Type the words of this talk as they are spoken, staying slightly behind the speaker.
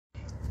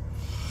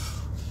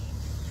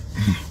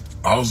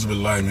أعوذ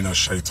بالله من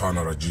الشيطان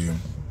الرجيم.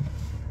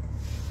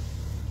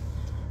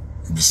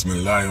 بسم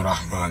الله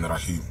الرحمن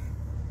الرحيم.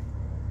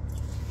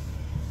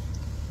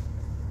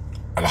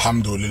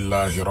 الحمد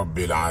لله رب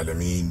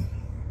العالمين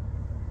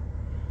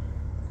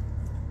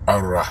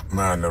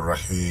الرحمن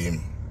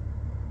الرحيم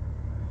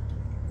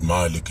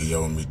مالك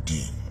يوم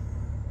الدين.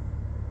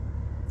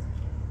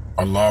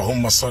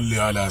 اللهم صل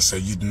على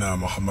سيدنا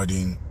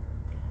محمد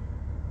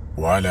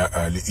وعلى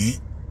آله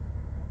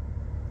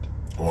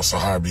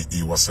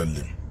وصحابه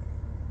وسلم.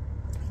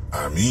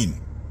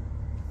 آمين.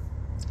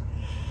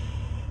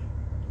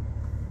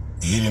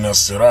 اهدنا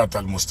الصراط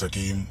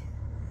المستقيم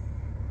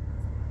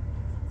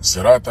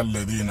صراط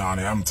الذين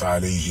أنعمت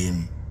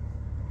عليهم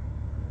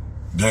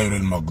غير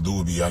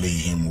المغضوب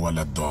عليهم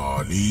ولا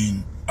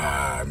الضالين.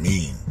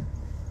 آمين.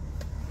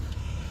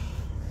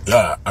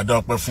 يا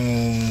أدوك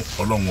فون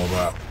أولون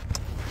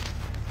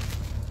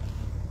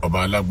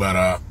ọba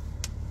alágbára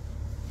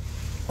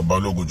ọba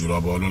ológo jùlọ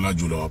ọba ọlọ́lá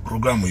jùlọ.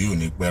 Program yìí ò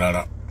ní pẹ́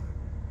rárá.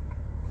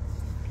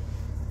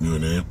 Mi ò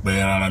ní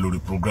pẹ́ rárá lórí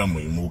program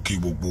yìí. Mo kí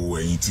gbogbo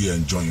ẹ̀yin tí ẹ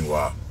ń join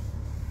wa.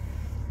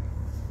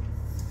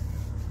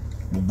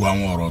 Gbogbo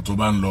àwọn ọ̀rọ̀ tó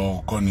bá ń lọ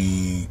kọ́ ni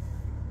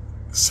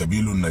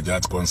Sebilu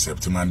Najat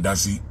concept máa ń dá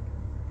sí.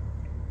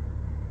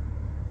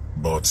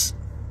 But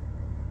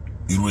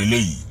irú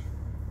eléyìí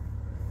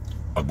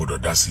a gbọ́dọ̀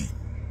dá sí.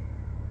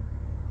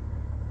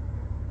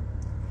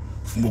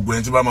 Fún gbogbo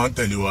ẹni tí bá máa ń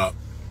tẹ̀lé wa,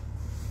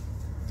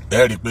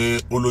 ẹ rí pé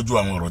ó lójú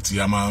àwọn ọ̀rọ̀ tí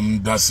a máa ń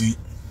dá sí.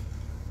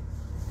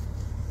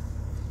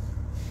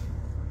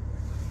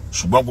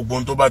 Ṣùgbọ́n gbogbo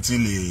ohun tó bá ti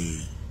lè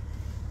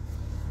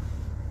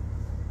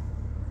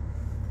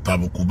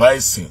tàbùkù bá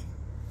ìsìn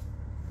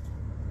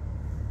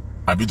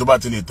àbí tó bá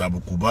ti lè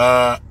tàbùkù bá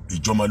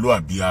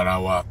ìjọmọlúàbí ara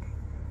wa,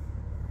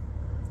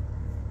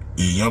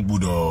 èèyàn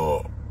gbọ́dọ̀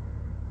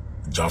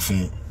jà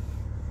fún.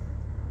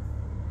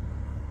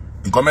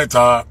 Nǹkan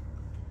mẹ́ta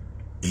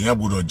èèyàn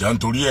gbọ́dọ̀ jà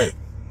nítorí ẹ̀.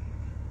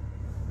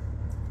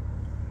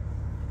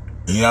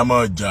 Èèyàn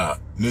máa jà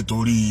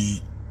nítorí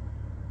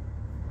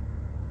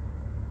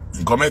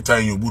nǹkan mẹ́ta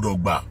èèyàn gbọ́dọ̀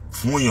gbà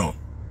fún èèyàn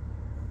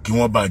kí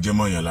wọ́n bá jẹ́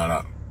mọ́ èèyàn lára.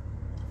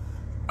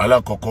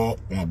 Alákọ̀ọ́kọ́,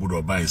 wọn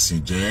gbọ́dọ̀ bà ẹ̀sìn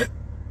jẹ́.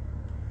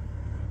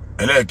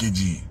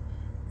 Ẹlẹ́ẹ̀kejì,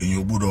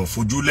 èèyàn gbọ́dọ̀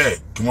fojúlẹ̀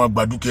kí wọ́n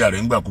gba dúkìá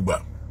rẹ̀ ńgbàkúgbà.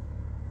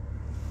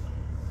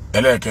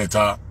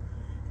 Ẹlẹ́ẹ̀kẹta,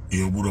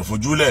 èèyàn gbọ́dọ̀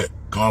fojúlẹ̀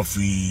kàn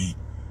fi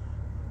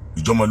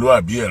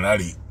ìjọmọlúàbí ẹ̀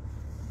ráre.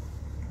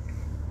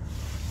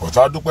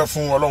 Ọ̀tá dúpẹ́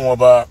fún Ọlọ́run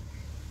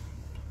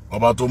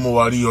ọba tó mú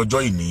wa rí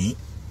ọjọ́ ìní.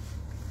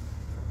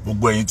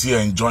 Gbogbo ẹ̀yin tí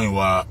ẹ ń join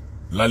wa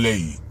lálẹ́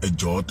yìí, ẹ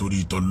jọ̀ọ́ torí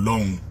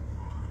t'Ọlọ́run,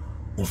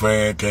 mo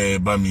fẹ́ kẹ́ ẹ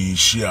bá mi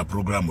share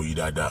program yìí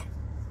dáadáa.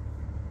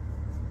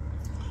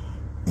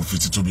 Mo fi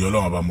títóbi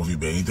Ọlọ́run ọba mo fi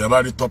bẹ̀ yín. Tẹ́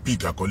bá rí topic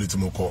àkọlé tí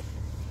mo kọ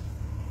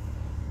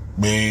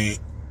pé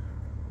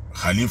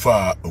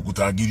Khalifah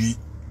Okutagidi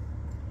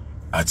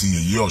Ati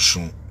Iya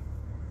Olosun,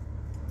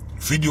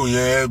 fídíò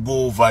yẹn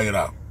go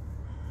viral.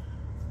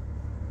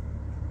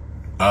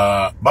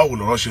 Báwo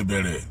lọ̀rọ̀ ṣe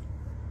bẹ̀rẹ̀,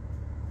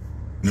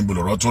 níbo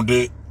lọ̀rọ̀ tún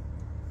dé.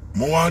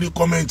 Mo wá rí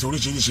kọ́mẹ́ǹtì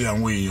oríṣiríṣi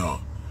àwọn èèyàn.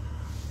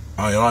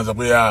 Àwọn èèyàn wá sọ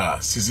pé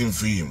season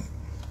film,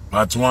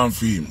 part 1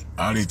 film,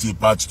 a retí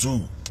part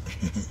 2.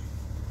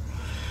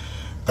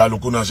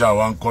 Kálukú náà ṣáà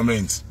wá ń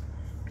kọ́mẹ́ǹtì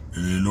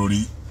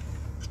lórí.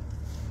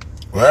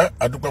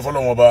 Adúpẹ́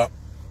fọ́lọ́run ọba,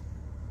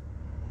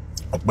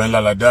 ọpẹ́ ńlá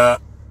la dá.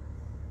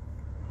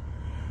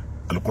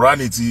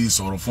 Al-Qur'ani ti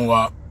sọ̀rọ̀ fún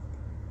wa.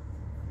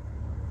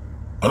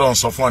 Ọlọ́run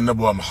sọ fún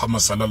Ànábì wa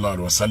Muhammad sallallahu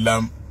alaihi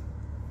wasallam.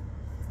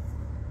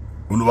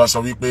 Olúwa sọ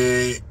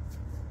wípé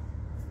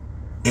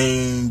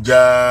in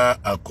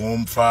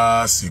ja'akum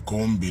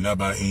fasiqun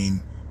binaba'in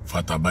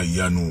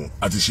fatabayyanu.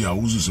 A ti ṣe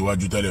àwùzù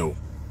síwájú tẹ́lẹ̀ o,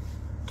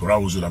 torí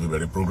àwùzù la fi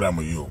bẹ̀rẹ̀ program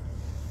yìí o.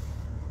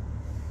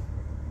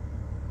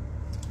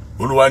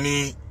 Olúwa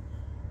ní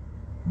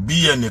bí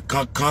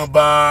ẹnìkan kan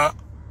bá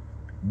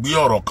gbé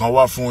ọ̀rọ̀ kan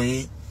wá fún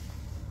yín,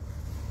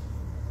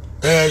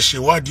 ẹ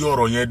ṣèwádìí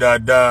ọ̀rọ̀ yẹn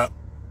dáadáa,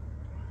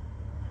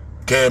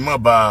 kẹ́ ẹ má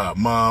bàa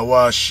máa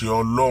wá ṣe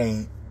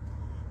Ọlọ́run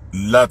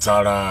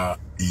látara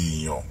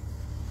èèyàn.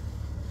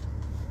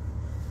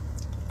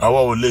 Àwa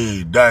ò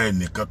lè dá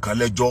ẹnìkankan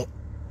lẹ́jọ́,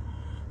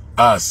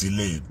 a sì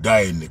lè dá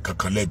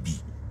ẹnìkankan lẹ́bi.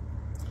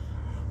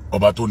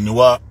 Ọba tó ní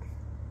wá,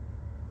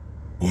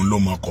 òun ló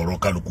mọ kọ̀rọ̀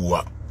kálukú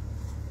wa.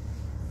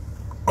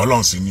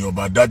 Ọlọ́run sì ni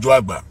ọba dájọ́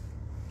àgbà.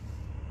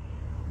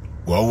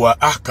 Wa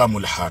huwa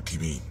ahkamul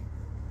hakimin.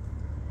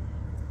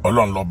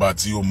 Ọlọ́run lọ́ba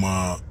tí ó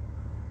mọ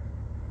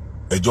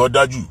ẹjọ́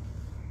dájú.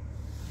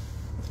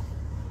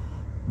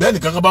 Bẹ́ẹ̀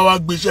nìkan kan bá wá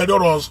gbé iṣẹ́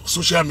lọ́rọ̀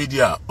social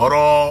media,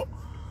 ọ̀rọ̀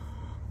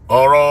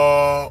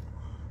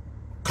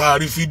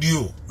kárí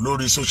fídíò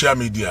lórí social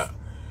media,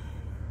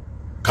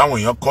 káwọn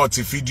èèyàn kọ́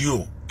ti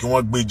fídíò kí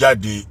wọ́n gbé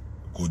jáde,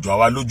 kò jọ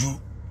wá lójú.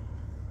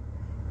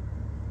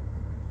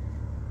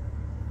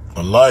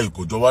 Wallahi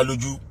kò jọ wá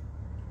lójú.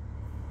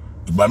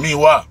 Ìgbà míì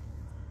wà,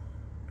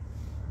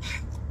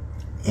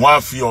 wọ́n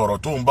á fi ọ̀rọ̀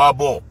tó ń bá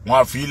bọ̀, wọ́n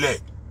á fi ilẹ̀.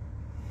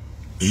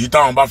 Èyí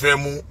táwọn bá fẹ́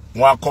mú,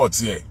 wọ́n á kọ́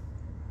tiẹ̀.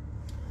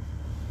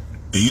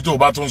 Èyí tó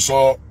bá tún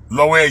sọ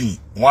lọ́wọ́ ẹ̀yìn,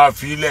 wọ́n á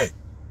fi ilẹ̀.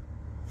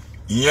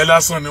 ìyẹn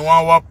lásán ni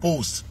wọ́n wá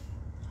post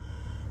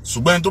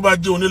ṣùgbọ́n tó bá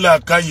jẹ́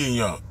onílàákàyè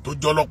èèyàn tó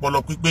jọ lọ́pọlọ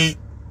pípé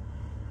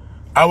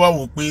a wá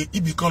wò pé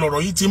ibì kan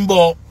lọ̀rọ̀ yìí ti ń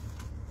bọ̀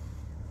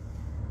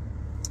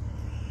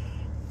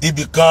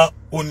ibì kan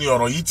ó ní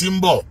ọ̀rọ̀ yìí ti ń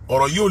bọ̀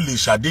ọ̀rọ̀ yìí ò lè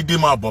ṣàdédé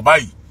máa bọ̀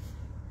báyìí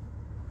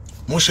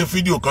mo ṣe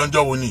fídíò kan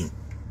jọ wo ni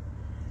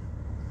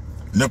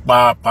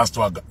nípa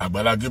Pastor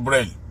Agbala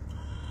Gabriel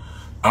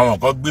àwọn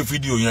kan gbé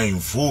fídíò yẹn in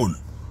full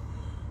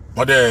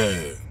wọ́n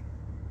dẹ̀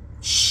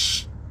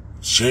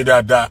ṣe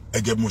dáadáa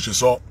ẹgẹ́ mo ṣe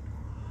sọ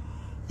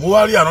mo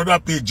wá rí another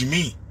page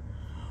mi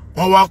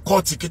wọ́n wá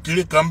kọ́ọ̀tì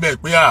kékeré kan bẹ́ẹ̀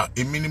pé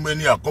èmi ni mo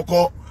ní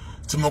àkọ́kọ́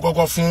tí mo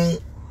kọ́kọ́ fún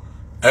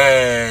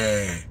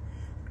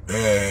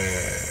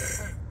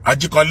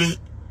Ajíkanlé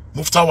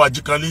Muftawa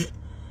Ajíkanlé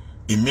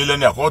èmi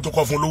lẹ́ni àkọ́kọ́ tó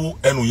kọ́ fún lówó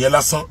ẹnu yẹn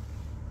lásán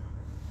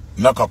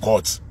naka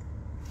court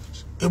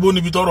ebo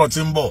níbi tọ́rọ̀ tí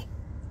ń bọ̀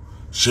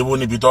ṣe bó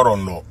níbi tọ́rọ̀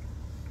ń lọ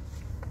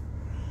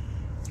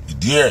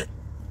ìdí ẹ̀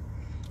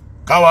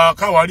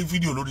káwa rí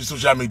fídíò lórí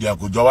social media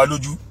kò jọ wá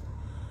lójú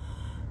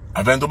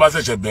àfẹn tó bá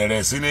ṣẹ̀ṣẹ̀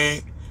bẹ̀rẹ̀ sí ní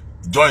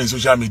join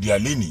social media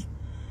lénìí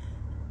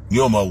ni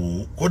ó máa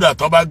wò kódà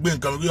tán bá gbé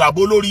nǹkan bí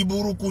àbó lórí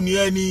burúkú ni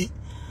ẹni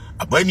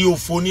àpẹni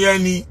òfò ni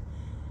ẹni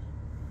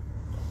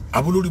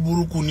àbó lórí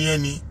burúkú ni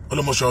ẹni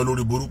ọlọmọṣọ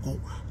lórí burúkú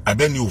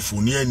àbẹni òfò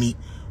ni ẹni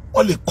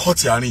wọ́n lè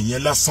kọ́ọ̀tì àárín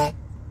yẹn lásán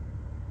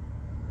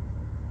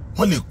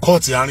wọ́n lè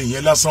kọ́ọ̀tì àárín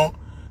yẹn lásán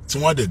tí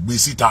wọ́n dẹ̀ gbé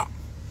síta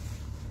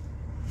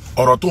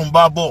ọ̀rọ̀ tó ń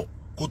bá bọ̀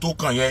kó tó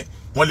kàn yẹn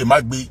wọ́n lè má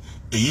gbé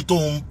èyí tó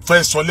ń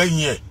fẹ́ sọ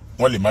lẹ́yìn ẹ̀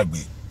wọ́n lè má gbé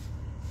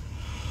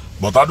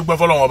bọ̀tá dúpẹ́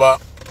fọ́lọ́run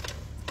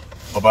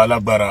ọba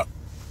alágbára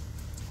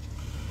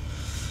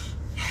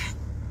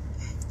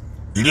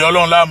ìrí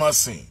Ọlọ́run la máa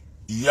sìn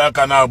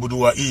iyyaka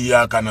na'budu wa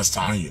iyyaka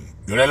nasta'in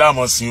ìrẹ́ la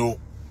máa sìn o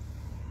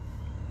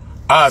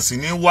a sì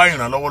ní wá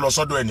ìrànlọ́wọ́ lọ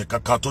sọ́dọ̀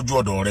ẹnìkankan tójú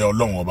ọ̀dọ̀ rẹ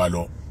Ọlọ́run ọba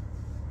lọ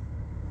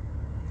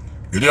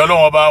ìrí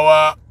Ọlọ́run ọba wa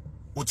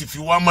ó ti fi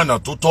wá mọ̀nà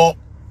tó tọ́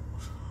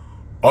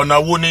ọ̀nà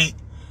wo ni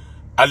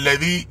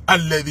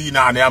alladhina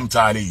an'amta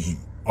alayhim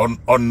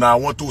ọ̀nà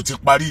àwọn tó ti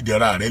parí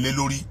ìdẹ̀ra rẹ lé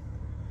lórí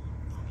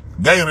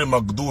gayri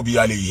magdubi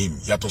alayhim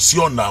yàtọ̀ sí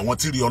ọ̀nà àwọn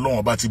tí rí Ọlọ́run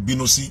ọba ti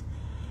bínú sí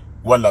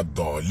wala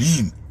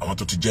dọ̀ọ̀lìn àwọn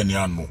tó ti jẹ́ ní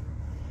àánú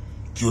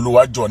kí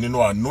Olúwa jọ nínú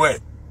àánú ẹ̀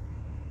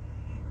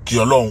kí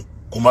Ọlọ́run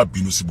kó má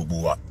bínú sí gbogbo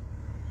wa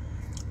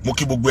mo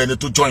kí gbogbo ẹni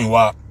tó join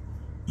wa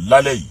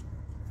lálẹ́ yìí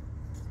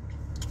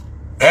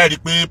ẹ rí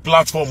pé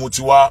platform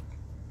ti wá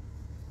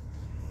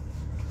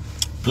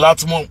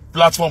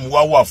platform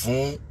wa wà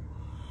fún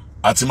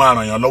àti máa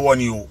ràn yàn lọ́wọ́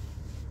ni o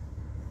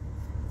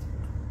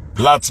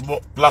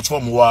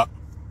platform wa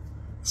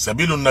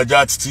Sabilu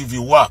Najat TV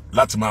wà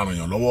láti máa ràn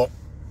yàn lọ́wọ́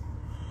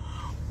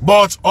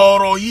but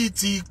ọ̀rọ̀ yìí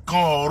ti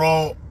kan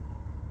ọ̀rọ̀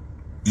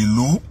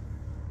ìlú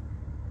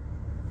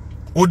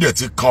ó dẹ̀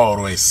ti kan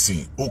ọ̀rọ̀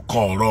ẹ̀sìn ó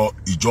kan ọ̀rọ̀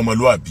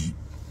ìjọmọlúàbí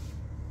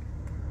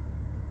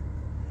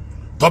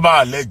tó bá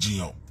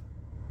àlẹ́jìyàn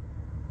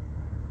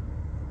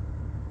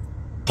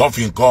tó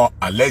fi nǹkan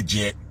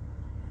àlẹ́jẹ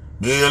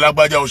bí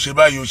lágbájá ó ṣe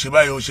báyìí ó ṣe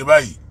báyìí ó ṣe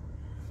báyìí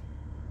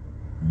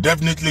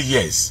definitely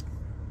yes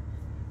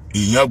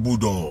ìyẹn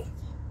gbọ́dọ̀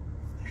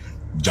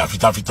jà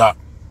fitafita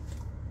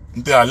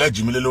ntẹ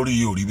àlẹ́jì mi lé lórí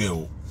yìí ò rí bẹ́ẹ̀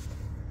o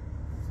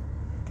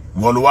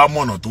wọ́n ló wá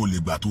mọ̀nà tó lè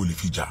gbà tó lè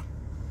fi jà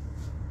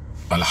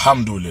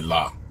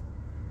alhamdulillah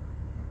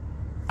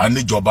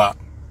aníjọba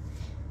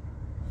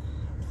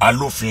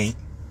alófin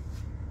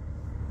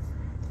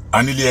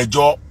anílé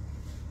ẹjọ́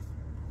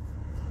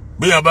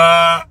bí yàn bá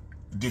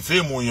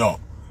defame yàn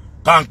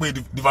tá ń pè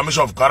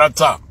defamation of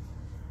character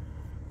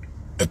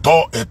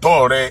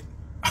ẹ̀tọ́ rẹ̀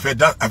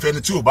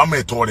àfẹni tí ò bá mọ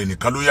ẹ̀tọ́ rẹ̀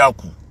nìkan ló yà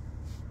kù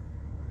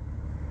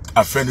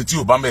àfẹni tí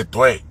ò bá mọ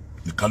ẹ̀tọ́ ẹ̀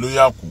nìkan ló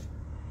yà kù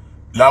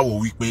láwò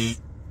wípé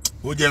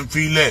ó jẹ́ ń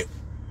fílẹ̀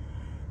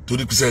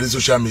torí pé sẹ́rí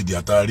social media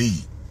tààrí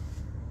yìí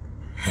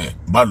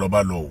bá lọ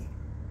o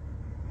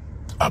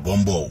àbọ̀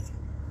ń bọ̀ o.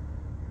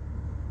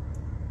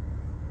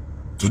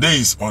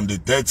 Today is on the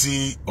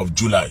 30th of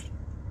July.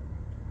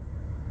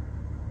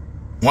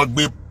 Wọ́n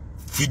gbé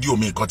fídíò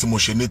mi kan tí mo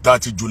ṣe ní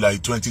 30 July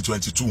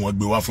 2022 wọ́n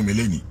gbé wá fún mi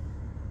lẹ́ni.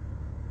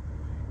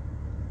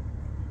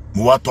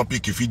 Mo wá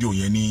tọ́pìkì fídíò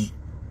yẹn ní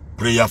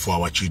prayer for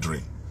our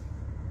children.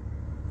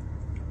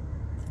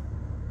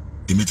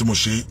 Èmi tí mo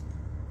ṣe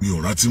mi ò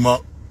rántí mọ́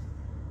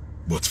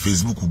but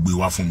Facebook gbé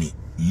wá fún mi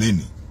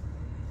lẹ́ni.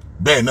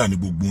 Bẹ́ẹ̀ náà ni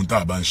gbogbo ohun tá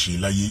a bá ń ṣe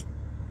láyé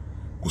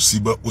kò sí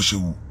bó ó ṣe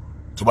wù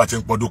tó bá ti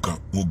ń pọ́dún kan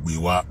mo gbé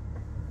wá.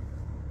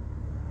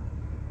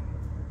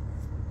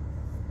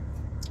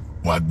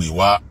 Wọ́n á gbé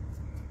wá.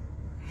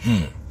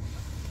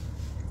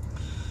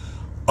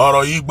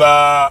 Ọ̀rọ̀ yìí gba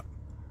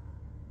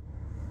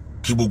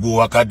kí gbogbo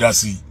wa ká dá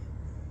sí.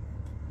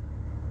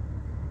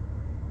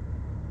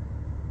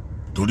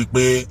 Torí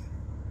pé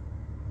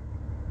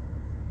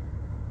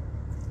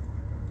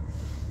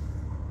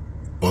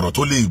ọ̀rọ̀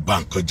tó lè ba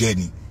nǹkan jẹ́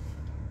ni.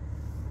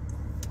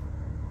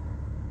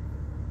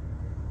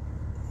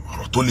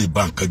 Ọ̀rọ̀ tó lè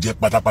ba nǹkan jẹ́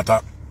pátápátá.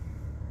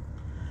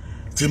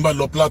 Tí n bá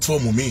lọ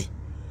platform mi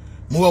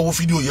mo wá wo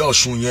fídíò Ìyá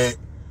Ọ̀ṣun yẹn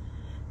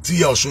tí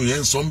Ìyá Ọ̀ṣun yẹn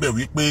ń sọ ńbẹ̀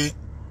wípé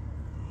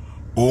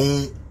òun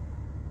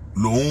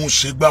lòun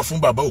ṣe gbá fún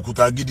bàbá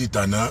Okutagidi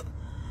tàná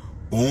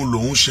òun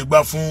lòun ṣe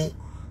gbá fún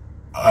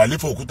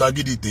Khalifah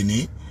Okutagidi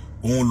tèní,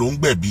 òun lòun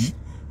gbẹ̀bí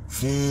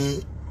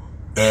fún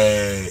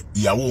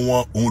ìyàwó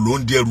wọn, òun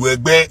lòun di ẹrù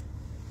ẹgbẹ́.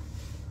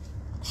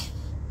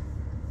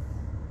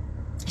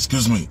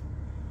 Excuse me.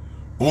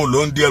 Òun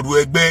lòun di ẹrù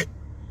ẹgbẹ́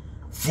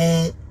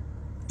fún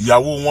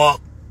ìyàwó wọn.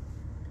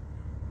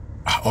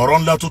 Ọ̀rọ̀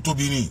ńlá tó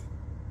tóbi ni.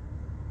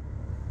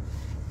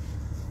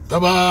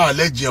 Tábà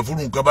àlẹ́jìyàn fún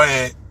nǹkan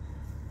báyẹn,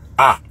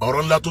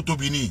 ọ̀rọ̀ ńlá tó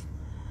tóbi ni.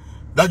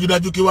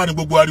 Dájúdájú kí wá ní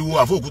gbogbo ariwo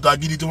àfọ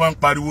Okutagidi tí wọ́n ń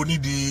pariwo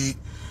nídìí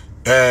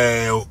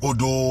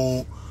odò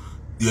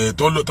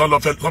tó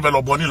fẹ́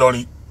lọ bọ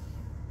nílọrin.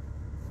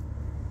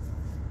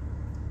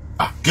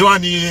 Kí wá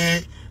ní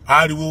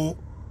ariwo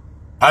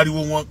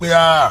wọn pé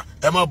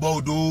ẹ má bọ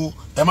odò,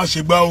 ẹ má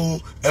ṣe gbá o,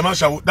 ẹ má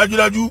ṣàwò.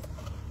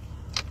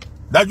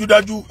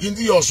 Dájúdájú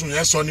indi Ọ̀ṣun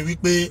yẹn sọ ni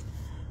wípé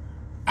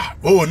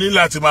ó ní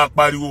láti máa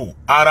pariwo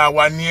ara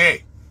wa ní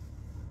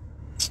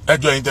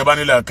ẹjọ́ ẹ̀yin tẹ́ bá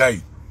nílẹ̀ àkáì,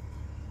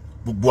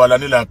 gbogbo ala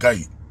nílẹ̀ àkáì,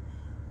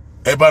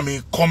 ẹ bá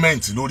mi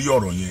comment lórí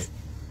ọ̀rọ̀ yẹn,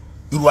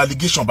 irú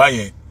allegation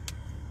báyẹn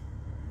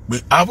pé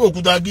àfọ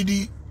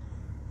Okutagidi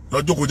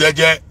lọ́jọ́ kò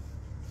jẹ́jẹ́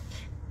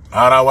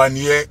ara wa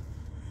ní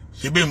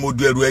ṣe bí mo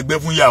du ẹrù ẹgbẹ́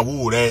fún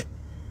ìyàwó rẹ,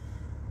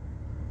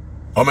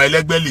 ọmọ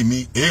ẹlẹ́gbẹ́ lèmi,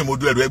 mo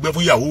du ẹrù ẹgbẹ́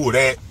fún ìyàwó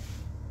rẹ.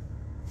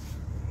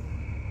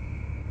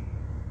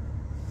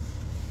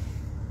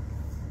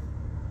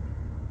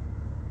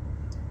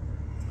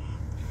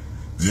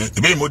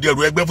 Ìbí mo di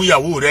ẹrù ẹgbẹ́ fún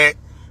ìyàwó rẹ.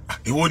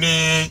 Ìwọ ni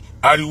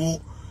ariwo.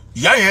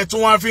 Ìyá yẹn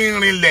tún wá fi ń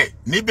rinlẹ̀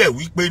níbẹ̀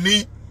wípé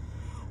ní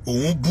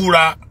òun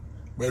búra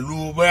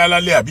pẹ̀lú bóyá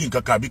lálẹ́ àbí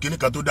nǹkan kan àbí kíní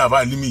kan tó dà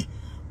fáà límì,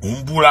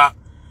 òun búra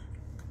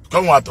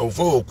káwọn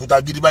àtọ̀fọ́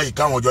Okutagidi báyìí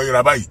káwọn ọjọ́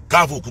yẹra báyìí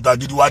káàfọ́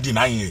Okutagidi wá dì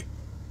náà yẹn.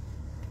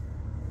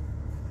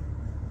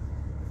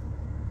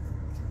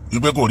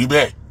 Ìgbé kò rí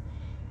bẹ́ẹ̀.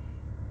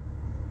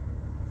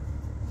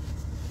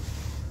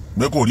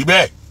 Ìgbé kò rí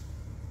bẹ́ẹ̀.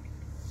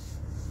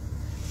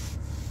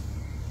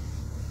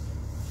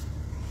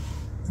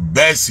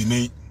 Bẹ́ẹ̀ sì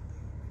ni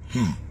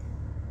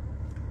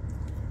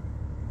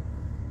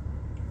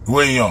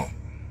ìwé èèyàn,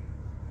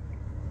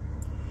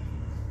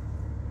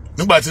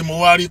 nígbà tí mo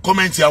wá rí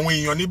kọ́mẹ́ǹtì àwọn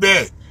èèyàn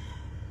níbẹ̀,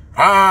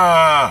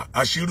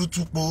 àṣírí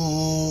túpò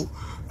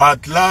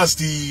at last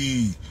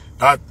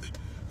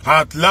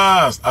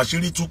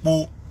àṣírí túpò.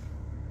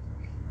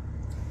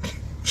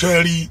 Ṣé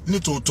rí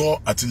nítòótọ́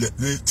àti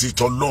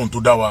títọ́ lọ́hùn tó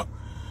dá wa,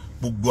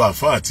 gbogbo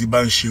àfáà tí bá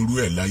ń ṣerú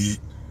ẹ̀ láyé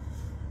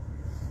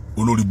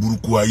olórí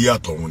burúkú ayé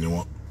àtọ̀run ni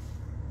wọ́n.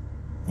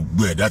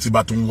 Gbogbo ẹ̀dá tí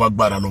bá tún wá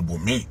gbára lọ bò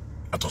mí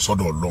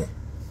àtọ̀sọ́dọ̀ Ọlọ́run.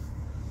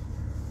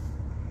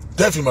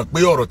 Tẹ́ fi mọ̀ pé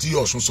ọ̀rọ̀ tí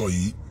Ọ̀ṣun sọ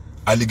yìí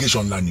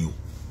allegation ńlá ni o.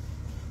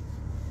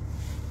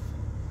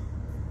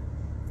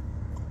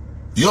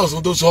 Ìyá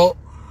Ọ̀ṣun tó sọ,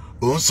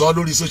 òun sọ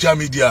lórí social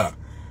media,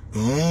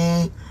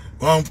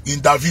 wọ́n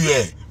interview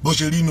ẹ̀ bó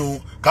ṣe rí nu,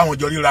 káwọn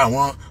jọ ríra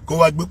wọn, kó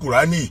wá gbé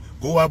Kùránì,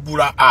 kó wá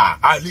búra,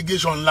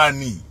 allegation ńlá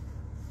ni.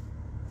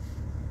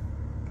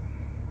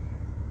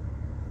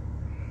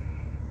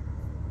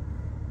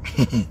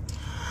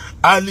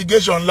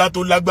 Allegation ńlá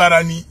tó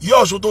lágbára ni. Ìyá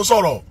Ọ̀ṣun tó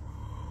sọ̀rọ̀,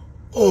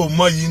 ó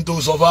mọ yìí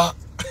tó sọ fá.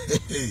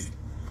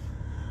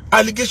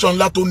 Allegation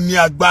ńlá tó ní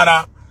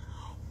agbára,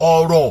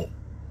 ọ̀rọ̀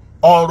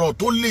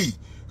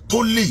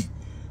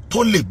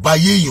tó lè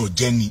báyé èèyàn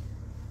jẹ́ ni.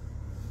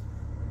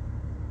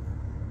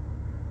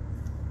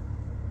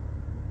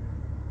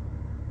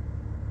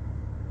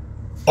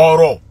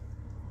 Ọ̀rọ̀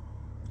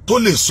tó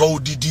lè sọ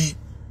odidi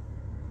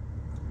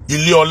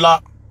ilé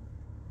ọlá,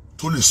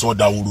 tó lè sọ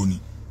dahoro ni.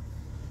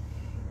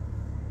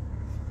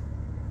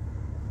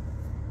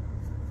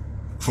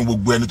 Fún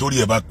gbogbo ẹni tó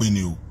rí ẹ bá pé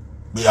ni o,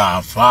 pé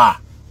àáfàá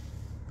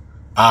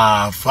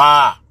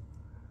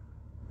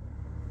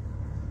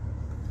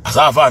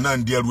àsáàfàá náà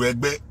ń di ẹrù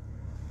ẹgbẹ́,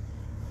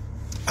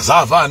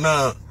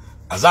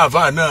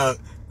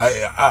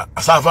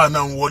 àsáàfàá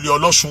náà ń wọlé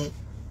ọlọ́sùn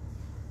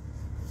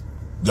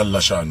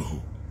jalla shanuhu.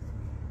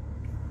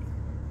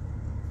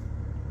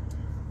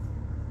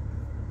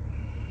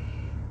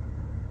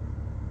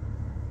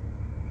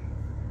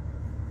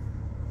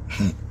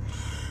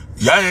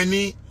 Ìyá yẹn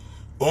ní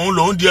òun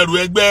lòun di ẹrù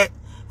ẹgbẹ́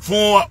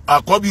fún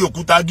àkọ́bí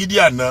Okutagidi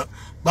àná.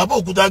 Bàbá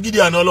Okutagidi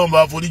àná Ọlọ́run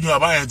bá foríjì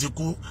bàbá yẹn ti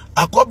kú.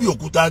 Àkọ́bí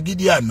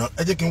Okutagidi àná,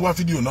 ẹ jẹ́ kí n wá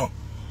fídíò náà.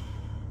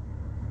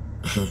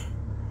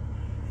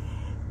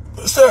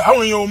 Ṣé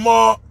àwọn èèyàn ò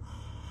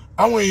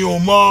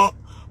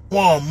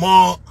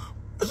mọ̀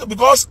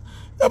because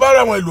ẹ bá ra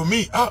àwọn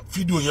ẹlòmíì,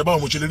 fídíò yẹn báwo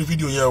mo ṣe lè rí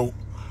fídíò yẹn o.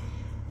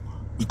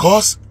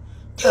 Because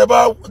tẹ́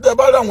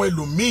bá ra àwọn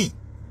ẹlòmíì,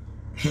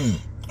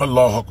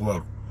 Allahu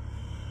Akbar.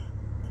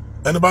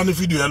 Ẹni bá ní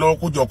fídíò yẹn lọ́wọ́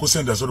kó jọ kó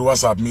send ẹ̀ sórí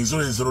WhatsApp mi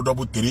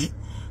 08033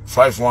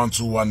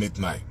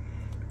 512189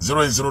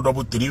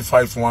 08033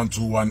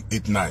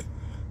 512189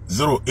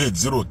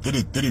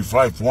 08033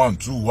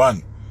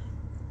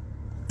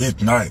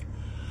 512189.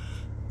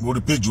 Mo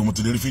rí page mo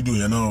ti lè rí fídíò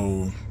yẹn náà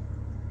o.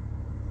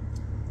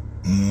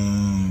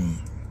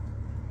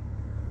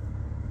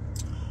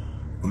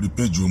 Orí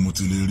page mo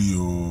ti lè rí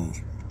o.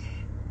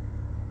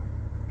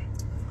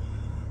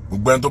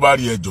 Gbogbo ẹni tó bá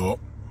rí ẹjọ́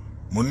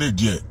mo ní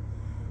díẹ̀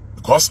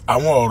because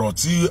àwọn ọ̀rọ̀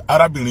tí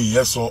arábìnrin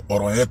yẹn sọ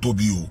ọ̀rọ̀ yẹn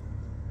tóbi o.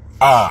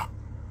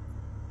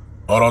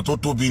 Ọ̀rọ̀ tó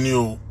tóbi ni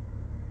o.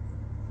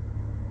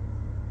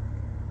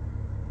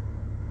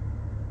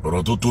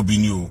 Ọ̀rọ̀ tó tóbi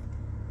ni o.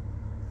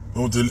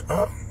 Mo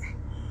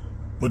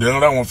dẹ̀ ń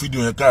ra àwọn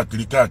fídíò yẹn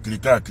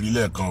káàkiri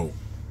lẹ́ẹ̀kan o.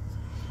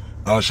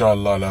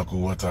 Mashallah la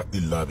quwwata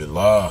illa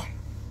billah.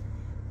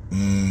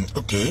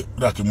 Okay,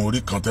 da kí mo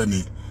rí kan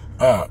tẹ́ni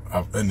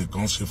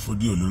ẹnìkan ṣe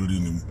fídíò lórí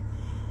ni.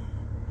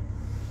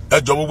 Ẹ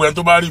jọ̀ọ́ gbogbo ẹni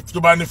tó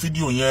bá ní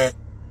fídíò yẹn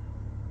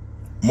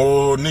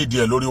mo ní ìdí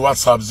ẹ̀ lórí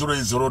WhatsApp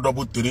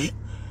 08033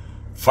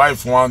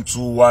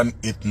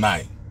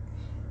 512189.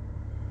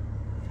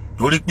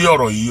 Lórí pé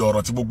ọ̀rọ̀ yìí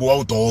ọ̀rọ̀ tí gbogbo wa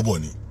ó tọwọ́ bọ̀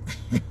ni.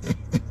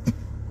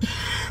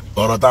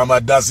 Ọ̀rọ̀ tá máa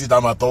dá sí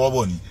tá máa tọwọ́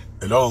bọ̀ ni.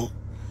 Hello.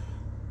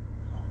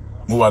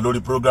 Mo wà lórí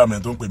program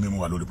en tó ń pè mí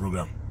mo wà lórí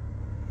program.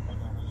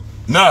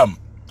 Naam,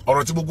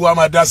 ọ̀rọ̀ tí gbogbo wa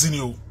máa dá sí ni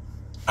o.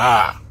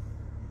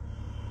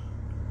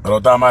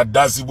 Ọ̀rọ̀ tá máa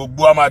dá sí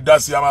gbogbo wa máa dá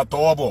sí a máa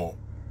tọwọ́ bọ̀.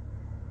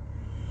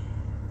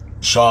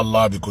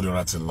 Inshallah bi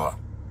qudratillah.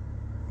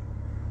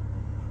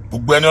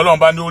 Gbogbo ẹni Ọlọ́run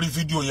bá ní orí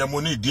fídíò yẹn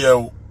mo ní ìdí ẹ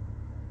o.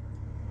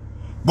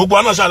 Gbogbo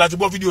àná ṣá láti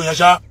gbọ́ fídíò yẹn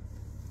ṣá.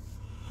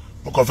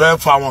 Mo kàn fẹ́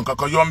fa àwọn nǹkan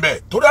kan yọ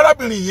ńbẹ̀. Torí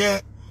arábìnrin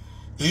yẹn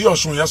èyí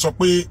Ọ̀ṣun yẹn sọ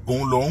pé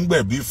òun ló ń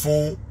gbẹ̀bí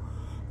fún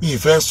mi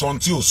ìfẹ́ sọ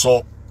tí ò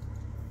sọ.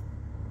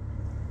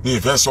 Mi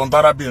ìfẹ́ sọ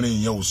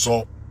tárábìnrin yẹn ò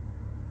sọ.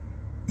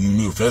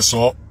 Mi ò fẹ́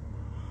sọ.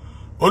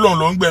 Ó lóun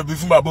ló ń gbẹ̀bí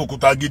fún bàbá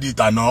Okutagidi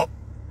tàná.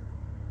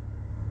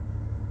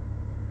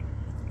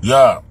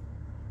 Yeah.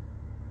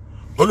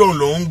 Ó lóun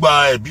ló ń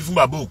gba ẹ̀bí fún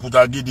bàbá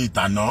Okutagidi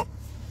tàná.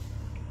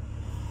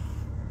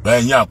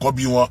 Bẹ́ẹ̀ yẹn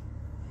àkọ́bí wọn.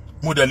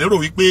 Mo dẹ̀ lérò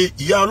wípé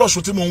ìyá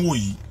Ọlọ́ṣun tí mo ń wò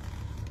yìí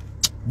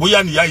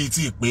bóyá níyà yìí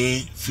ti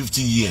pé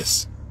 50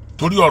 years.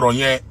 Torí ọ̀rọ̀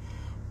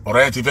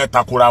yẹn ti fẹ́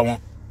takora wọn.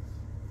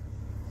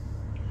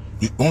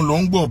 Òun ló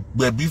ń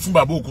gbẹ̀bí fún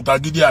bàbá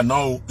Okutagidi àná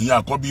o, ìyẹn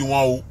àkọ́bí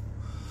wọn o.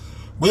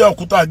 Bóyá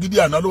Okutagidi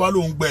àná ló wá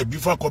ló ń gbẹ̀bí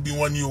fàkọ́bí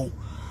wọn ni o.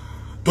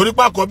 Torí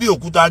pé àkọ́bí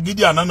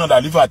Okutagidi àná náà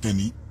Khalifa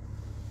tèní.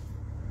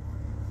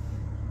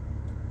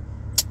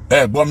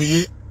 Gbọ́ mi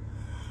yé.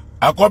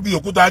 Àkọ́bí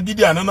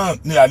Okutagidi àná náà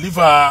ni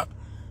Khalifa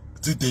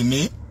ti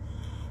tèní.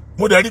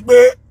 Mo dẹ̀ rí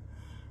pé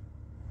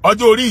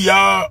ọjọ́ orí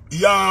ìyá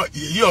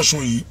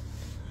Ọ̀ṣun yìí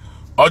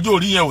ọjọ́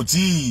orí yẹn ò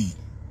tí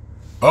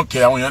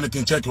okay àwọn èèyàn ní kí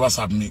n check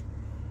WhatsApp mi.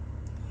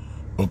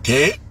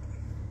 Okay,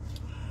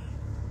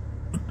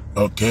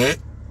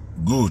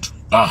 good.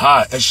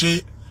 Ẹ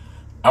ṣé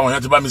àwọn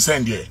èèyàn ti bá mi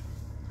send ẹ.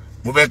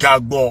 Mo fẹ́ ká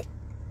gbọ́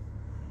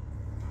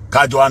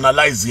ká jọ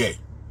analyze ẹ.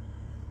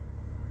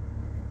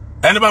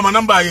 Ẹni bá mọ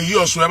nọ́mbà yìí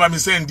Ọ̀ṣun ẹ bá mi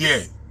send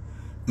ẹ.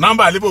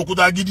 Nọ́mbà Khalifa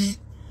Okutagidi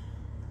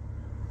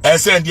ẹ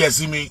send ẹ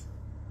sí mi.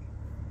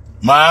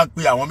 Máa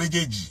pe àwọn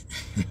méjèèjì.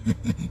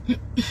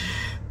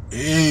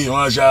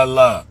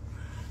 Mashallah.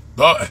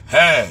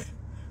 Ẹ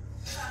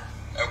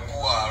kú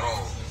àárọ̀.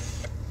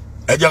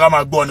 Ẹ jẹ́ ká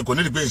máa gbọ́ ni kò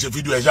ní di pé ń ṣe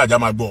fídíò ẹ ṣe àjá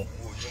máa gbọ́.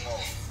 Ojúmọ́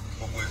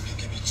gbogbo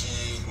ibikíbi tí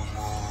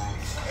gbogbo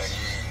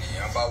ẹ̀yin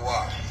ènìyàn bá wà.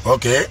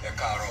 Okay. Ẹ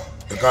káàárọ̀.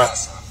 Ẹ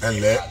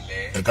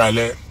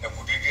káalẹ́. Ẹ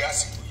kú dédé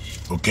àsìkò yìí.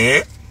 Okay.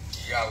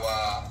 Ìyá wa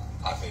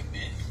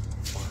Àbẹ̀bí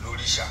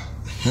olóríṣà.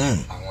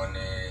 Àwọn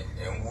ni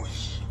ẹ ń wò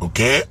yìí.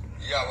 Okay.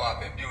 Ìyá wa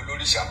Àbẹ̀bí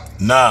olóríṣà.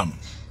 Naam.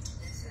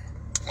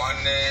 Wọ́n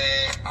ní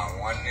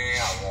àwọn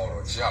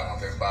ọ̀rọ̀ tí àwọn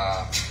fẹ́ bá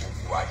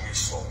gbogbo ayé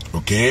sọ.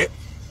 Okay.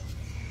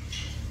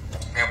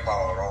 Nípa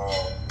ọ̀rọ̀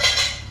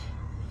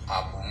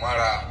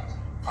àbùmọ́ra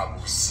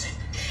àbòsí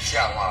tí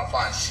àwọn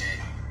àfáà ń ṣe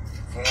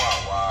fún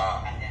àwa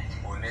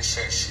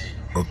oníṣẹ̀ṣe.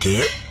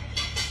 Okay.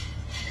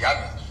 Ìyá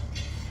mi.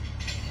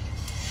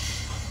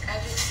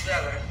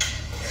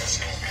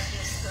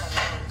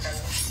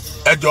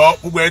 Ẹ jọ̀ọ́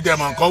gbogbo ẹ dẹ̀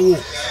máa ń kọ́ wò.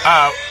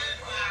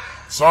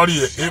 Sorry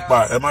ẹ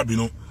má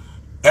bínú.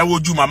 Ẹ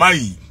wojú màmá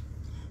yìí.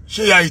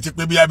 Ṣé ìyá yìí ti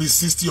pé bí i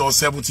 60 or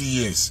 70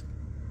 years?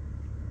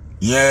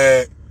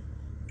 Yeah.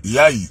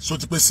 Ìyá yìí so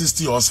ti pé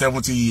 60 or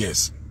 70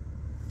 years.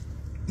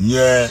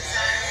 Yeah.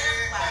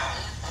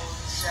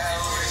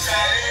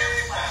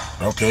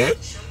 Okay.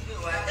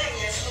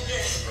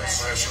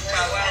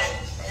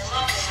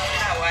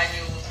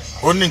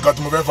 Ó ní nǹkan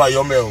tí mo fẹ́ fà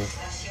yọ mẹ́ o.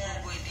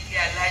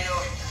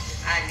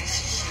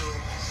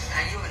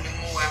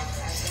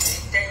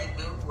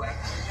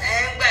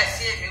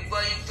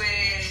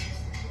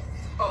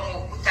 Ọmọ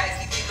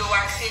Okutagidi ló wá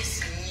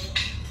fèsì yín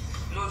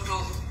lódò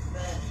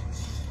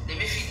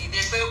lèmi fi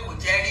dìde pé kò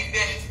jẹ́ rí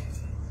bẹ́ẹ̀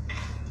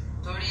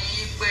torí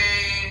pé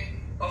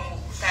ọmọ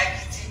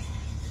Okutagidi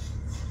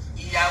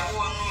ìyàwó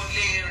inú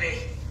ilé rẹ̀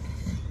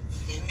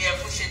èmi ẹ̀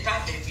fún ṣe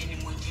tàbẹ̀bí ni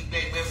mo jí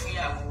gbẹgbẹ́ fún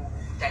ìyàwó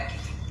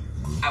Okutagidi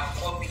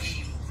àkọ́bí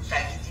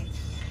Okutagidi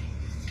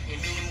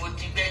èmi ni mo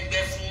jí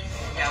gbẹgbẹ́ fún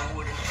ìyàwó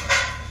rẹ̀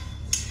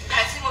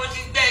àti mo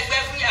jí gbẹgbẹ́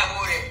fún ìyàwó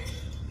rẹ̀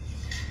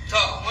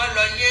tọ̀ wọ́n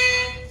lọ yé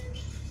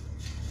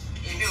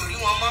èmi ò rí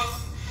wọn mọ́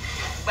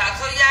gbà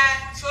tó yá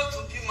tí ó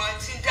tún bímọ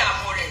tí ń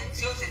dààmú rẹ̀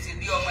tí ó tètè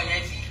rí ọmọ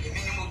yẹn bí èmi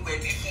ni mo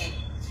gbẹ̀bí fún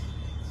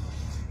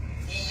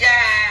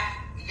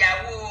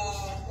ìyàwó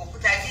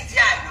Okutagidi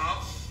àná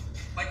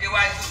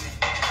ọdẹwájú mi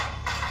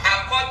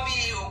àkọ́bí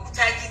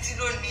Okutagidi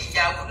ló ní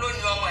ìyàwó ló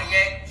ní ọmọ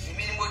yẹn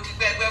èmi ni mo di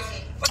gbẹgbẹ́ fún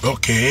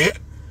Okay.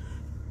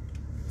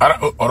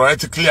 Ọ̀rọ̀ ẹ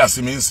ti clear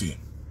sí mi nsìn.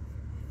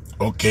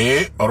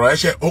 Okay, ọ̀rọ̀ ẹ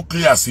ṣe ó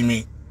clear sí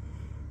mi.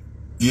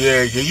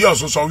 Yèyí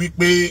Ọ̀ṣun sọ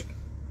wípé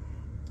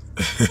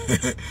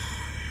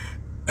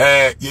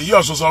Yèyí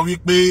Ọ̀ṣun sọ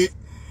wípé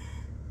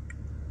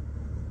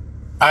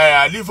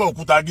Khalifah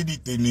Okutagidi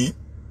tèní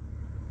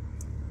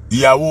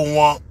ìyàwó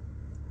wọn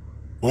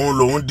òun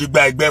lòun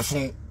dìgbà ẹgbẹ́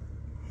fún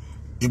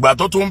ìgbà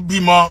tó tún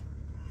bímọ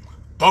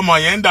tọmọ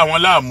yẹn ń dà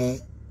wọ́n láàmú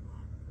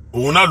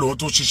òun náà lòun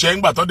tún ṣiṣẹ́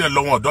ńgbà tó dẹ̀ lọ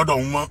wọn ọ̀dọ́dọ̀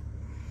wọn mọ́.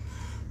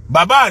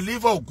 Bàbá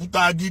Khalifah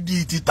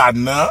Okutagidi ti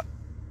tàná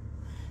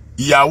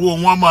ìyàwó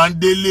wọn máa ń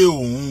délé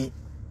òun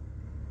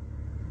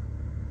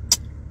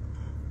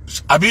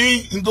àbí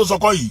n tó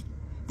sọkọ yìí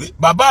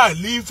bàbá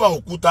Khalifah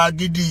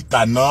Okutagidi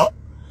tàná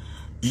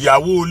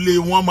ìyàwó ilé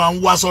wọn máa ń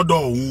wá sọ́dọ̀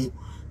òun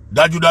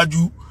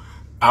dájúdájú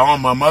àwọn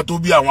màmá tó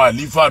bí àwọn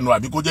Khalifah nù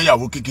àbí kó jẹ́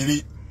ìyàwó kékeré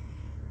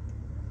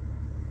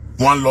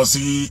wọ́n lọ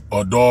sí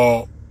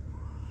ọ̀dọ̀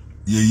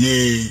yèyé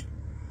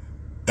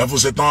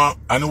ẹfúnṣetán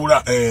aníwúrà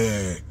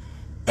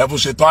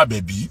ẹfúnṣetán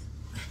àbẹ̀bí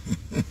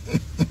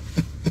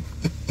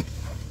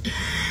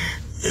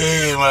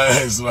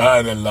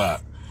subhanallah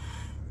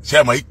ṣe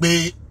mọ̀ pé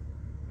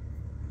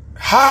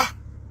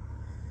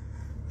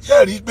ṣe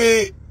rí pé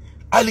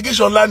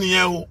allegation ńlá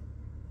nìyẹn o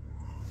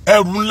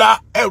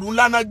ẹrù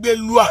ńlá náà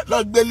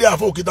gbélé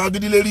Àfà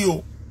Okutagidi lérí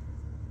o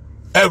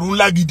ẹrù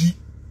ńlá gidi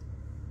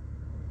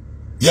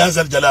ya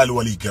zal jalali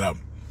wal ikram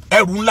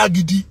ẹrù ńlá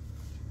gidi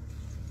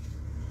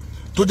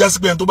tó jásí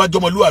pé tó bá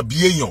jọmọlúwàbí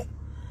èèyàn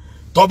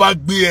tó bá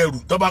gbé ẹrù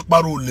tó bá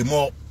parọ́ olè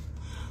mọ́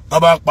tó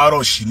bá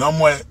parọ́ ṣìnà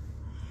mọ́ ẹ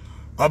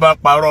tó bá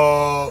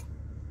parọ́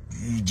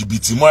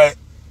jìbìtì mọ́ ẹ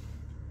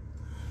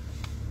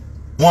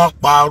wọ́n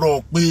parọ́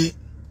pé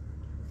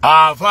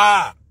àfà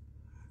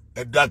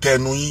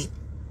ẹ̀dákẹ́nu yín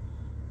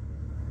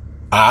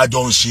àjọ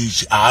ń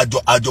ṣe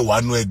àjọ wà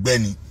nú ẹgbẹ́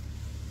ni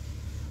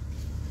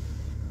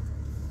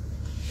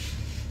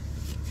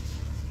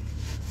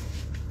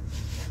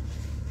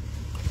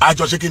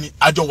àjọ ṣe kíni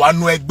àjọ wà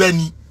nú ẹgbẹ́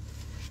ni.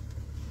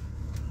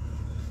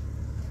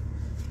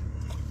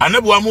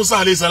 Ànábì wa Musa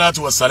alayhi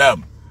salatu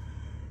wassalam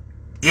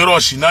irọ́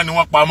ṣìnà ni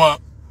wọ́n pamọ́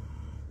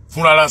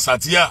fúnra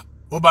Sàtíyà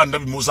ó bá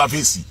Ànábì Musa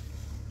fèsì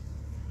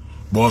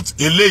but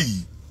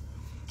eléyìí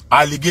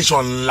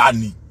allegation ńlá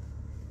ni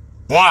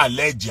wọ́n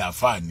allege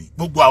àfà ni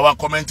gbogbo àwa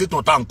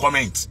commentator tá ń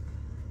comment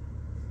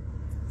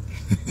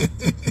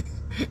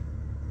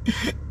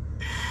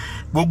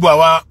gbogbo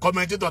àwa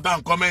commentator tá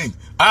ń comment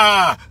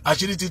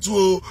àṣírí ti tú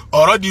o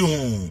ọ̀rọ̀ di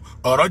hùn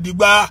ọ̀rọ̀ di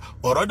gbá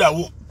ọ̀rọ̀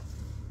dàwó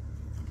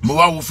mo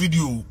wá wo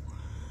fídíò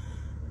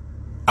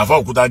Àfà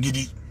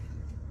Okutagidi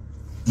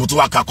mo tún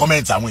wá ka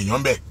comment àwọn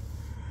èèyàn bẹ́ẹ̀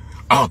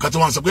àwọn kan tí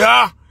wọ́n sọ pé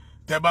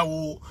tẹ́ bá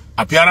wo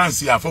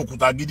appearance Àfà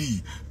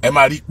Okutagidi ẹ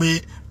máa rí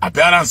pé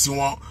appearance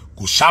wọn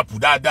kò sharp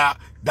dáadáa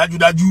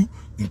dájúdájú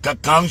nǹkan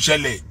kan ń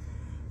ṣẹlẹ̀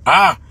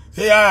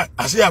ṣé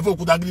àṣẹ Àfà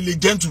Okutagidi lè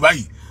gentle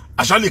báyìí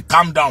àṣà lè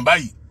calm down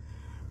báyìí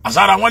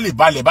àṣàrà wọn lè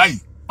balẹ̀ báyìí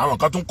àwọn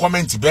kan tún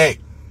comment bẹ́ẹ̀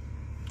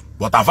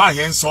but àfà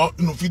yẹn ń sọ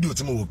nínú fídíò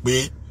tí mo wò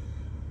pé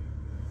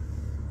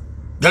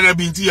gẹ́gẹ́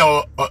bí tí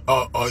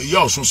Ìyá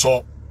Ọ̀ṣun sọ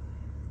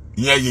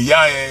ìyẹn yèyá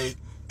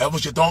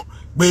ẹfúnṣetán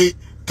pé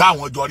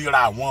káwọn jọ ríra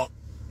àwọn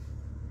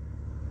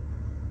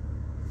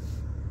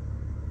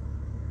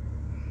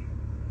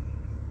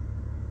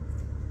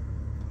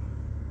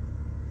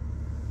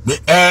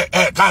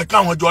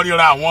káwọn jọ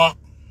ríra àwọn.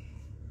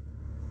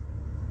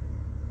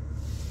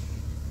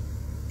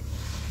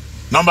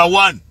 Number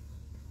one,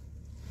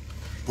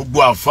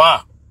 gbogbo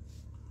àfà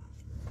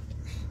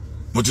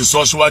mo ti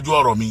sọ síwájú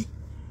ọ̀rọ̀ mi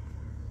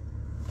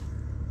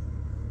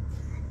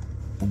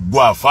gbogbo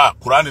àfà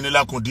Kùránì ní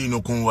lakum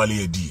dinukum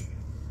waliya din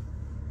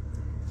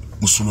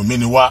mùsùlùmí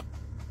ni wá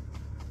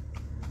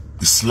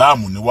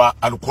Islam ni wá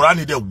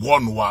Al-Kùránì dẹ̀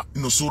wọ́nu wá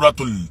inú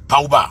Suratul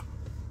Tawbah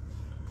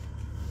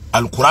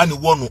Al-Kùránì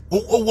wọ́nu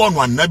ó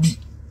wọ́nu ànábì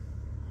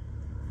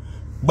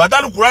gbàdá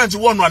Al-Kùránì ti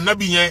wọ́nu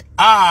ànábì yẹn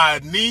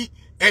ní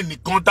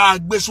ẹnìkan tá a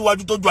gbé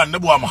síwájú tó ju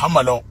ànábì wa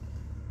Muhammad lọ.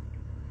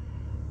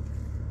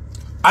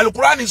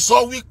 Al-Kùránì sọ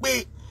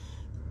wípé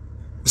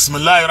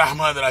bismillahir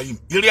rahmanir rahim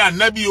ìrẹ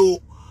ànábì o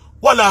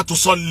wala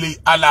tusalli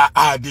ala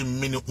ahadin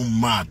minhum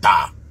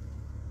mata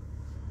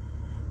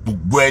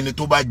gbogbo ẹni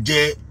tó bá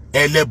jẹ́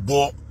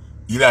ẹlẹ́bọ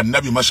ìrẹ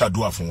ànábì má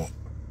ṣàdúà fún wọn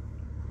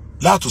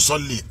la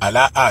tusalli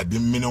ala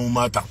ahadin minhum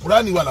mata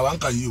Kùránì wà làwọn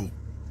kà yìí o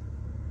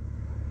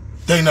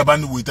tẹ́yìn náà bá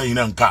ní wo tẹ́yìn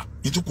náà ń kà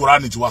ìtú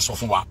Kùránì ti wá sọ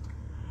fún wa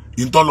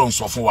ìtọ́lọ̀ ń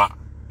sọ fún wa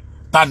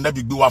tá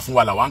ànábì gbé wá fún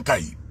wa làwọn kà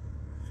yìí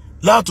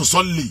la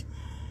tusalli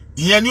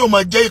ìyẹn ni ó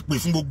máa jẹ́ ìpè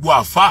fún gbogbo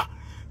àfà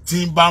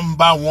tí ń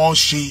bá wọn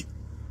ṣe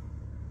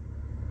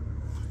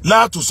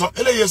látùsọ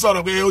eléyìí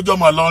sọ̀rọ̀ pé ó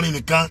jọmọ lọrin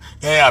nìkan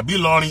àbí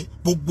lọrin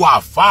gbogbo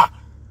àfà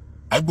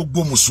àì gbogbo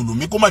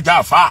mùsùlùmí kó má já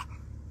àfà.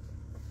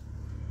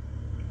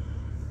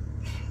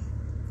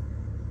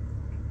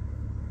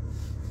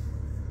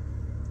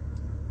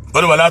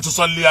 wọ́n wà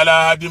látùsọ́lé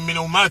aláhàdí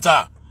mínú máta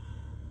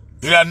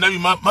ìrẹ́ ànábì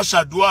má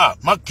ṣàdúà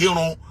má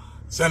kírun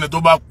sẹ́ni tó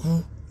bá kú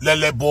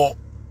lẹ́lẹ́bọ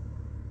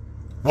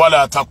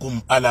wala takum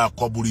ala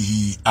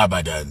qabrihi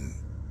abadan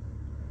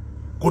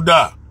kódà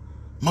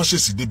má ṣe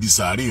sì débi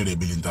sàárè rẹ̀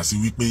bìlìntà sí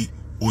wípé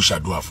ó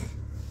ṣàdúrà fún.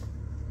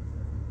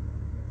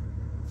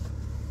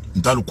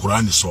 Ntalu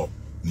Kùránì sọ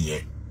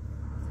nìyẹn.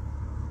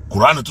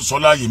 Kùránì tó sọ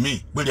láàyè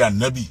mí pèrè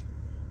ànábì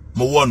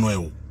mo wọ́nu ẹ̀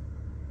o.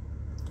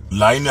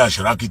 Láìní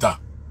àṣírákítà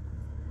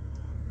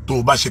tó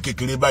bá ṣe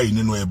kékeré báyìí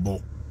nínú ẹbọ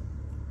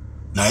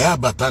láyà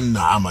bàtà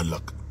nà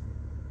amalak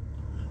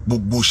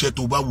gbogbo iṣẹ́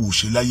tó bá wù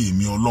ṣe láyé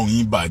mi Ọlọ́run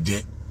yín bàjẹ́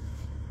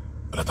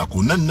àtàkù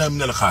náà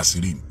minal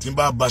khasirin tí n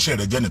bá baṣẹ́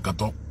rẹ̀ jẹ́ nìkan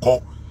tó kọ́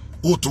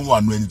ó tún wà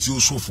nù ẹni tí ó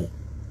ṣòfò.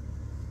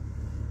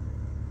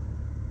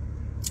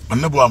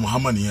 Ànábì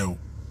Muhammad yẹn o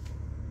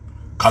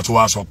ká tó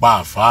wá sọ pa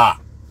àfáà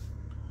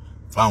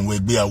fáwọn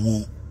ẹgbẹ́ àwo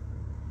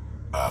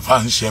àfáà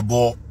ń ṣẹbọ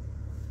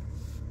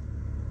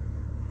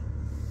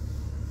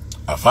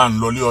àfáà ń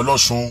lọlé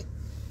Ọlọ́sùn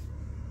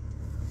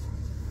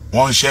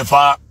wọ́n ń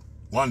ṣẹfá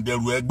wọ́n ń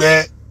dẹrù ẹgbẹ́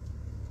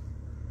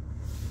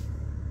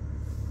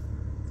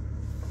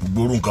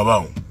gbogbo nǹkan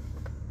báwọn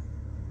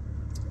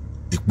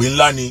ìpè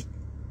ńlá ni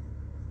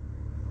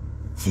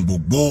fún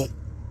gbogbo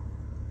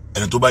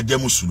ẹni tó bá jẹ́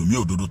mùsùlùmí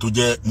òdodo tó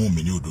jẹ́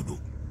mùmínì òdodo.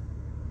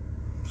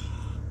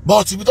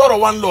 But ibi tọ́rọ̀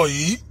wá ń lọ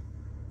yìí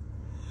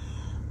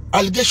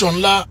allegation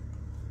ńlá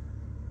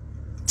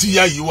tí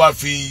ìyá yìí wá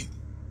fi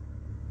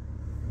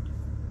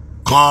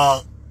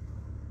kan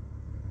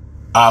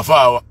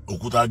àáfà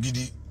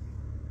Okutagidi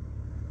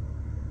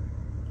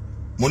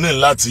mo ní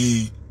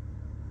láti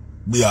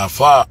gbé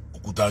àáfà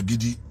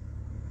Okutagidi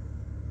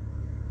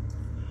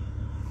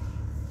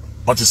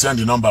wọ́n ti send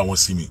the number wọn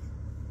sí mi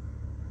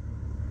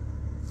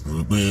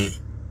wípé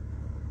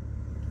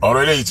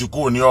ọ̀rọ̀ eléyìí ti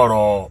kúrò ní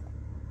ọ̀rọ̀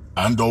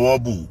à ń dọwọ́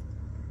bò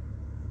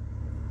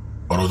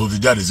ọ̀rọ̀ tó ti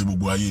jáde sí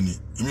gbogbo ayé ni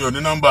èmi ò ní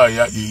nọ́mbà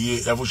yeye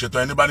ẹfún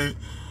ṣetán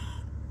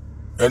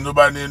ẹni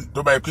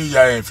tó bá pé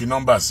ìyá ẹ̀ fi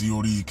nọ́mbà sí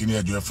orí kíní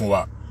ẹjọ́ ẹ fún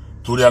wa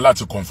torí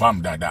aláti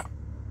confirm dáadáa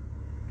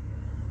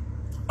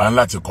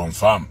aláti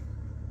confirm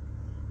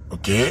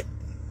okay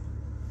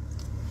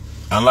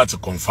aláti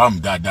confirm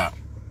dáadáa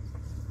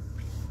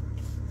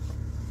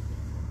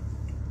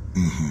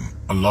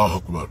Allahu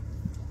Akbar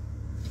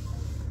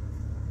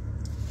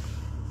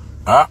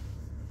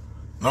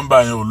nọ́mbà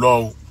yẹn ò lọ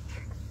o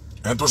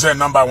ẹni tó send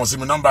nọ́mbà wọn sí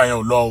mi nọ́mbà yẹn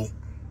ò lọ o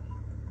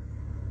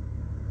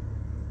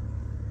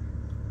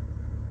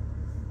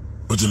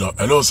ó ti lọ.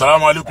 Hello,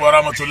 salamu alaikum wa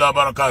rahmatullahi wa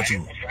barakatuh.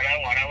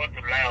 Salamu wa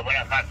rahmatullahi wa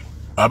barakatuh.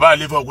 Bàbá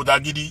Khalifah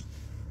Okutagidi.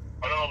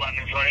 Ọlọ́run bá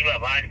mi sọ ní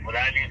bàbá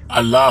Alfulany.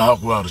 Allahu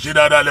Akbar. Ṣé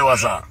dáadáa lẹ wá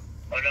sà?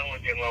 Ọlọ́run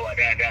jẹ́ mọ́ wà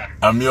dáadáa.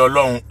 Àmì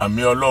Ọlọ́run,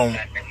 àmì Ọlọ́run.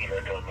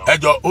 Ẹ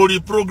jọ̀ọ́ orí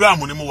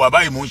programu ni mo wà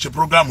báyìí mo ń ṣe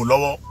programu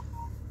lọ́wọ́.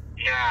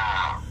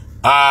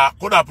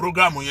 Kódà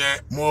programu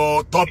yẹn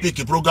mo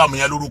topic programu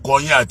yẹn lórúkọ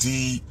yín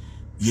àti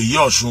Yèyé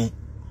Ọ̀ṣun.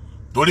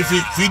 Torí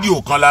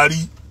fídíò kan la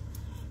rí.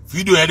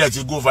 Fídíò yẹn dẹ̀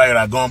ti go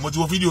viral gan. Mo ti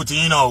wo fídíò tí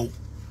yín náà o.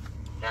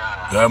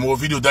 Mo wo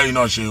fídíò dáyìn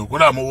náà ṣe o.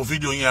 Kódà mo wo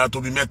fídíò yín tó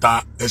bí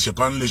mẹ́ta ẹ̀ṣẹ̀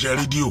kan lè ṣe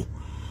rédíò.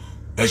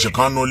 Ẹ̀ṣẹ̀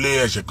kan no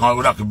lé ẹ̀ṣẹ̀ kan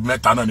ó dà pé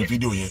mẹ́ta náà ní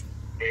fídíò yẹn.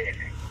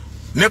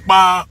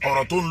 Nípa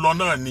ọ̀rọ̀ tó ń lọ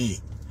náà ni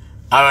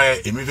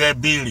èmi fẹ́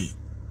béèrè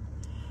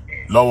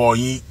lọ́wọ́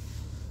yín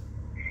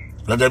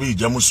gẹ́gẹ́ bí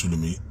ìjẹ́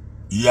mùsùlùmí.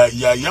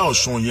 Ìyá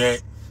Ọ̀ṣun yẹn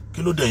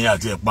kí ló dẹ̀yìn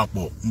àti ẹ̀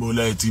papọ̀ mo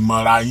lẹ́ ti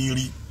mọra yín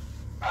rí.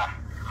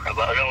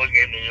 Bàbá Ọlọ́run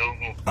jẹ́ mi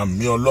yógùn.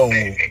 Àmì Ọlọ́run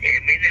o.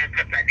 Èmi ní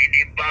akátá dídí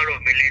bárò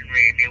mi lẹ́nu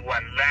ẹ̀ ní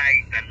wàláì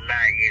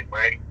láàyè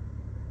mọ́rí.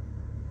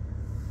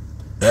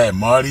 Ẹ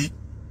mọ́ rí.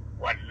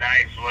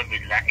 Wàláì sọ́ọ́ mi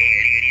la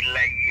èrè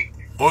láyé.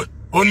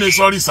 Ó ní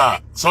sọ́rí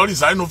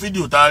sá inú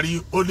fídíò tá a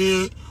rí ó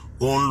ní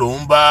òun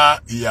lòún bá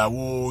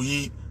ìyàwó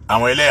yín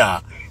àwọn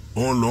ẹlẹ́yà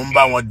òun lòún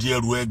bá wọn di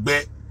ẹrù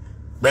ẹgbẹ́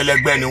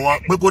pẹlẹgbẹ́ ni wọ́n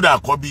pé kódà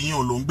àkọ́bí yín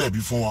òun lòún gbẹ̀bí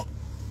fún wọn.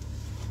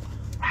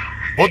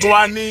 Ó tún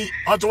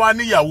wá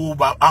ní ìyàwó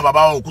àwọn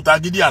bàbá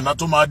Okutagidi àná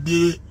tó máa dé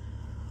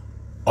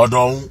ọ̀dọ̀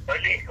òun. Ó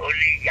lè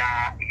ìyá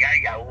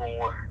ìyàwó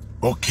wọn.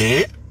 Ok.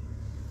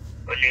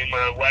 Ó lè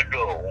máa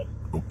wádọ̀ òun.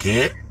 Ok.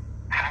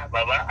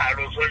 Bàbá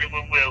àròsọ ní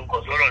gbogbo ẹ̀ kò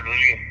sọ̀rọ̀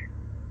lórí ẹ̀.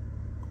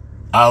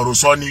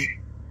 Àròsọ ni.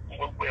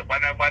 Gbogbo ẹ̀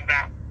pátápátá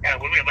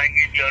ẹ̀gbọ́n mi máa ń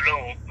jẹ́ bí Ọlọ́run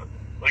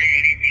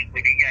oríṣiríṣi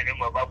ìpèníjà ni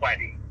mo bá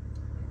pàdé.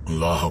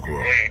 Allahu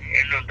Akbar.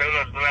 Ẹnu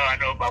tọ́lọ̀ tó láwa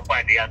náà bá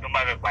pàdé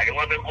àtúmọ̀fẹ́ pàdé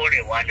wọ́n fẹ́ kó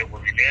rẹ̀ wá ni kò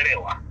sì ní rẹ̀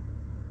wá.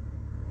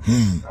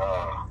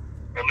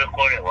 Wọ́n fẹ́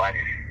kó rẹ̀ wá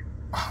ni.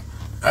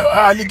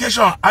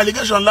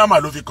 Allegation lámà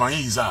ló fi kàn yín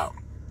yìí sá.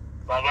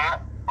 Bàbá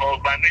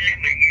ọba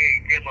mílíọ̀nù yẹ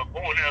ìjẹ́mọ̀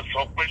kóhùn náà sọ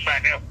pé gbà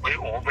náà pé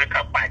òun fẹ́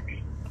ká pàdé.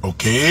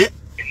 Ok.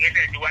 Èmi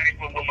náà ti wá ní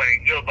gbogbo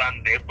Nàìjíríà ọba ń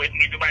bẹ̀ pé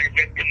mi tó bá ní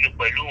fẹ́ kémi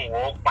pẹ̀lú òun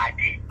ó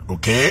pàdé.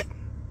 Ok.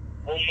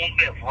 Ó mú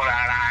bẹ̀ fúnra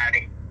ara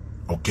rẹ̀.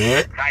 Ok.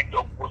 Kájọ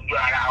kojú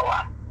ara wa.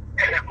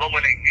 Ẹ̀kọ́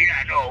Nàìjíríà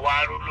náà wá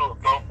rú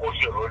lóòótọ́ kó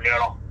ṣèrò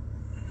lérò.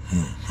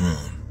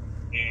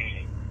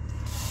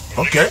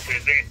 Ok.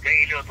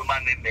 Kẹ́yìn náà tó máa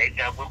mi bẹ̀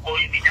gan pé kó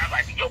ibi dábàá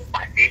àtijọ́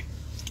pàdé.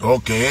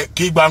 Ok.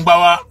 Kí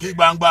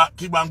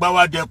gbangba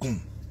wá dẹkùn.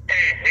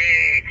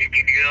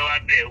 Kékeré wa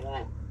bẹ̀ wò.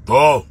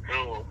 Tó.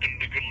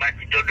 Ibi tí má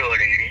ti dọ́dọ̀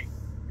rẹ̀ rí.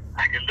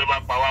 Àti tó bá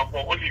pa wá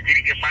pọ̀, ó sì ti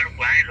rí kí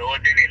Márùkù Àyìn lọ́wọ́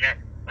délé náà.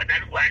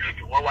 Márùkù Àyìn ló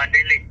ti wọ́n wá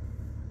délé.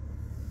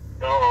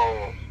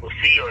 Kò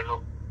sí ìyọnu.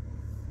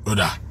 Ó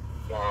dà.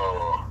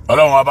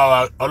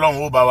 Ọlọ́run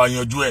ó bá wa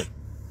yanjú ẹ̀.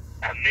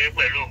 àmì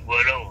pẹ̀lú ògbó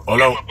Ọlọ́run.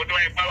 Ọlọ́run. Ọmọ tó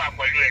wáyé báwa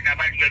pẹ̀lú ẹ̀ náà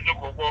bá ti yọjọ́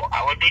kókó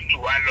àwọn tó jù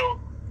wá lọ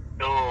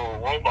tó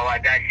wọ́n bá wa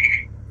dá sí.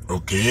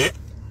 Okay.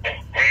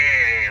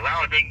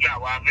 Báwọn tó jù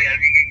àwọn abẹ́yẹ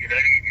oríṣiríṣi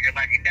lóríṣiríṣi ní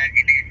bá ti dá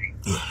sí léèsì.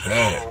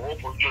 Wọ́n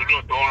fojú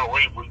olóòótọ́ hàn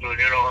wọ́n ìfojú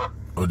onírọ́ hàn.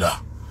 Ó dà.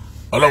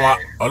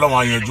 Ọlọ́run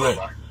á yanjú ẹ̀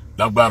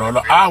lágbára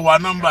Ọlọ́run. Á wá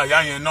nọ́mbà ìyá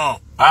yẹn náà.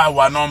 Á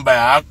wá nọ́mbà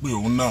ẹ̀ á pè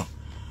òun náà.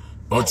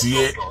 Ó ti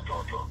yé.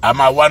 A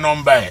máa wá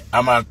nọ́mbà ẹ̀ á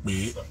máa pè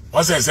é.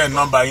 Wọ́n ṣẹ̀ṣẹ̀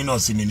nọ́mbà yín náà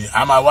sí mi ni.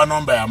 A máa wá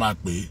nọ́mbà ẹ̀ á máa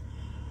pè é.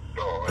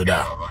 Ó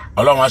dà.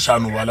 Ọlọ́run á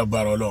ṣàánú wa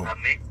lágbára Ọlọ́run.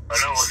 Àmín.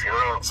 Ọlọ́run sì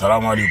rọrùn.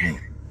 Salamu alaikum.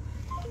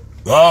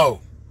 Wow.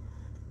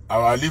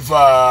 Àwọn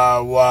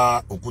Khalifah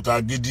wa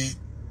Okutagidi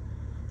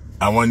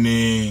àwọn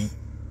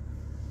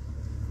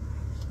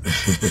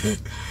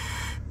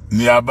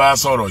ni a bá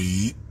sọ̀rọ̀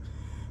yìí.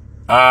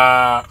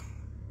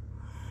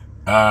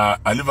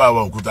 Khalifah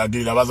wa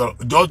Okutagidi la bá sọ̀rọ̀.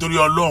 Jọ̀ọ́ torí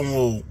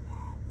Ọlọ́run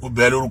ó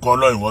bẹ̀ lórúkọ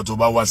Ọlọ́run ìwọ tó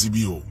bá wá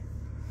síbí o.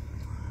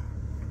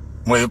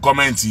 Wọ́n yẹ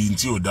kọ́mẹ́ǹtì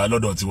tí ò dá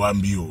lọ́dọ̀ tí wá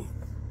ń bí o.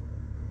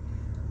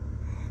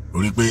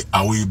 Lórí pé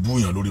àwọn ebú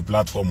yàn lórí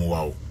platform wa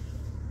o.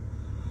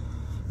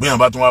 Bí yàn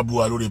bá tún wá bú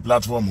wa lórí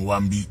platform wa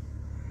ń bí,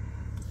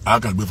 a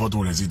kàn gbé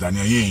fọ́tò rẹ̀ síta ní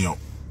ẹ̀yìn èèyàn.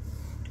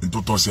 Ní tó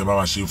tọ́ sí ẹ bá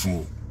wa ṣe fún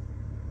o.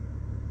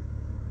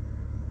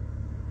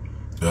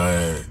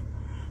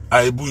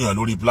 Àìbú yàn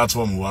lórí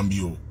platform wa ń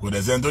bí o. Kò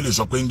dẹ̀ sẹ́ni tó lè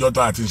sọ pé ń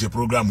jọ́tọ̀ àti ń ṣe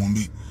program ń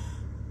bí.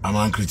 A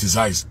máa ń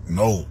criticize.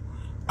 No.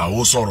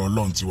 Àwọn sọ̀rọ̀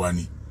Ọlọ́run tiwa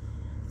ni.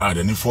 A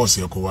dẹ̀ ní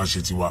fọ́ọ̀sì ẹ kó wá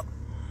ṣe tiwa.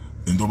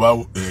 Ní tó bá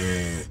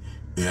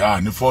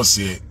ní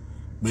fọ́ọ̀sì ẹ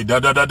pé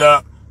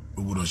dáadáa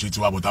ó gbọ́dọ̀ ṣe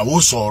tiwa, but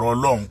àwọn sọ̀rọ̀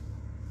Ọlọ́run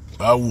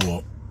wá wù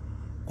ọ́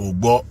kò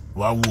gbọ́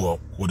wá wù ọ́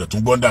kò dẹ̀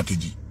tún gbọ́ndà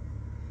kejì.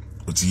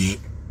 Ó ti yé.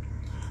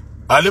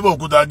 Khalifah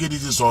Okutagidi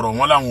ti sọ̀rọ̀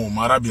wọ́n láwọn ò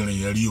mọ arábìnrin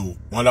yẹn rí o.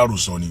 Wọ́n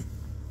lárùsọ ni.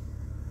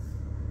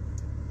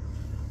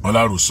 Wọ́n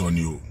lárùsọ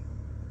ni o.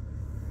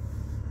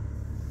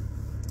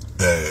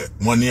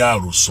 Wọ́n ní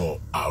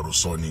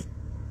àrùsọ ni.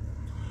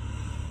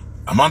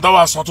 Àmọ́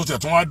táwa sọ tó tẹ̀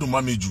tún wá dùn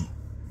mọ́ mi jù.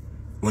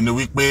 Ó ní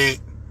wípé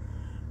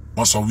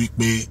wọ́n sọ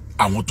wípé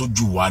àwọn tó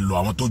jù wá lọ,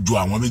 àwọn tó jù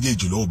àwọn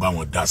méjèèjì ló bá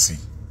wọn dá sí.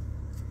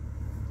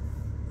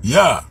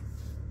 Yeah.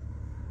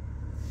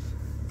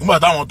 Nígbà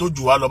táwọn tó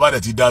jù wá lọ bá dẹ̀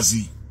ti dá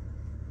sí.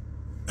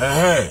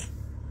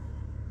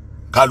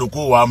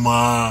 Kálukú wa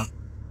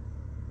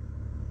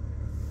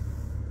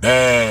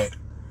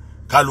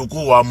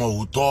mọ̀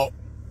òótọ́,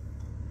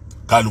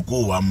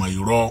 kálukú wa mọ̀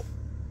irọ́.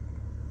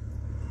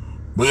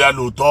 Bóyá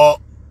lóòótọ́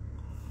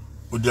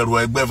ó dẹrù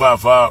ẹgbẹ́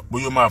fàáfàá,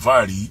 bóyá ó máa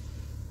fà rí.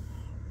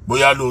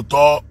 Bóyá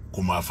lóòótọ́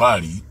kò máa fà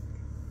rí.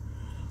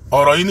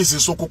 Ọ̀rọ̀ yìí nìsín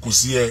sókùnkùn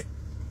sí ẹ.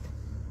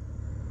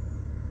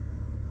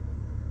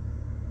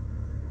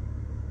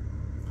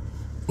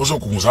 Ó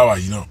sókùnkùn sáwà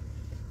yìí náà.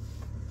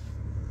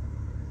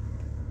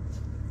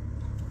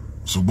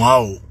 Ṣùgbọ́n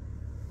o,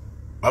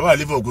 bàbá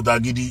Khalifah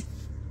Okutagidi,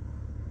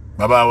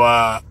 bàbá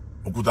wa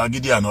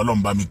Okutagidi àná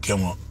Ọlọ́run bá mi kẹ́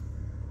wọn.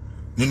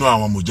 Nínú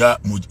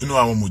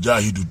àwọn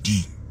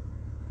mujahidudi,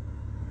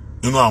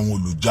 nínú àwọn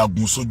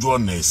olùjagun sójú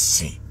ọ̀nà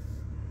ẹ̀sìn.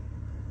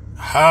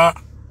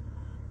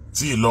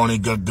 Tí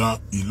Ìlọrin gangan,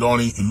 ìlú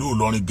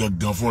Ìlọrin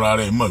gangan fúnra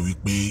rẹ̀ mọ̀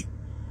wípé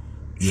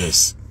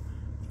yes,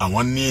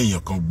 àwọn ní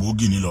èèyàn kan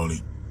gbòógì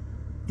nílọrin.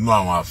 Nínú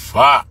àwọn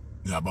àfáà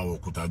ní àbáwọ̀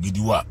Okutagidi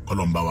wà,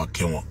 kọ́lọ́run bá wa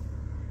kẹ́ wọn.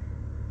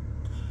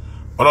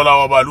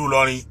 Ọlọ́láwọ̀ bá lú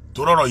Ìlọrin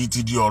tó rọ̀rọ̀ yìí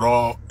ti di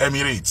ọ̀rọ̀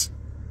Emirates.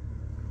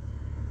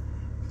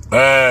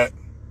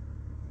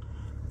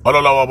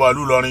 Ọlọ́láwọ̀ bá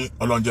lú Ìlọrin,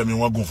 ọlọ́njẹ́mi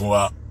wọ́n gùn fún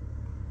wa.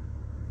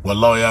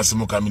 Wallahu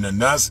yasimuka minan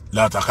nas,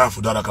 la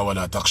takhafu daraka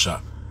wala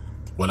taksha.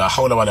 Wala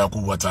hawla wala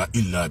quwwata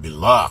illa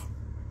billah.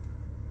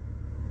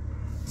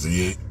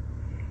 Ziye.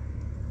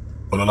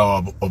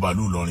 Ọlọ́láwọ̀ ọba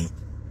lú Ìlọrin,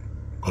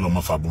 kọ́lọ́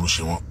mọ́ fàbúrú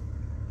ṣe wọn.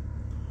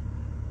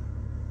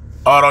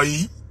 Ọ̀rọ̀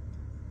yìí,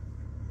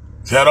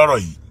 tí ẹ rọ̀rọ̀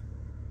yìí,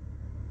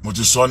 mo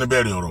ti sọ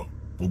níbẹ̀rẹ̀ ọ̀rọ̀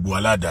gbogbo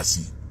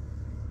aládàásí.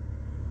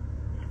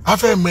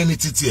 Afẹ́ mẹ́ni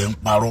títí ẹ̀ ń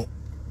parọ́.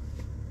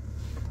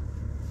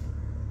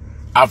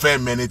 Afẹ́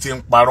mẹ́ni tí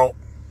ń parọ́.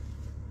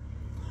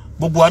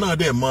 Gbogbo wa náà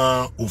dẹ̀ mọ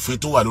òfin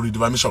tó wà lórí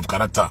defamation of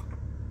character.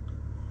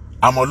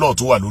 Àmọ́ law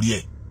tó wà lórí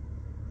ẹ̀.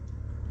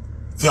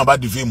 Tí wọ́n bá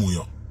di fíìmù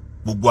yàn,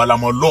 gbogbo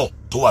alamọ law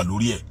tó wà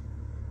lórí ẹ̀.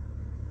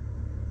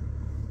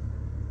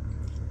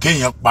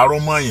 Kéèyàn parọ́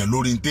mọ́ èèyàn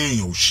lórí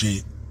téèyàn ò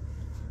ṣe.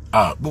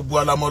 Gbogbo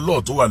alamọ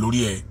law tó wà lórí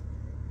ẹ̀.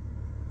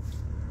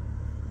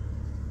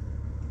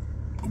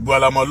 Gbogbo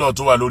alamọ law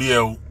tó wà lórí ẹ̀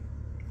o.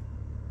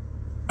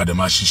 A dẹ̀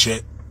máa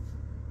ṣiṣẹ́.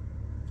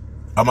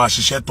 A máa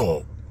ṣiṣẹ́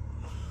tọ̀.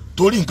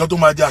 Torí nǹkan tó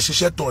máa jẹ́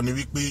àṣiṣẹ́ tọ̀ ni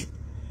wípé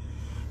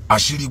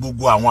àṣírí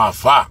gbogbo àwọn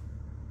àfáà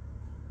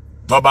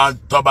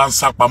tó bá ń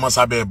sá pamọ́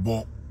sábẹ́ ẹbọ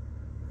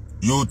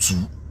yóò tú.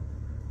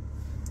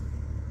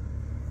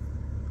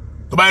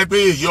 Tó bá yẹ pé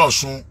èyí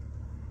Ọ̀ṣun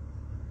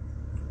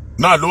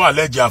náà ló wà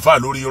lẹ́jẹ̀ àfáà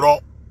lórí irọ́,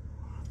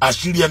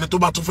 àṣírí ẹni tó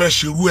bá tún fẹ́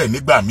ṣerú ẹ̀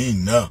nígbà míì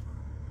náà.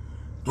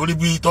 Torí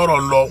bí tọ́rọ̀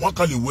ń lọ, wọ́n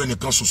kàn lè wo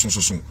ẹnìkan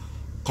sùsùn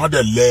kán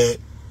dẹ̀ lẹ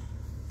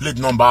plate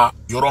number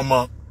irọ́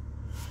mọ́.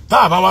 Tá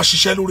a bá wá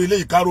ṣiṣẹ́ lórí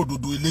eléyìí kárò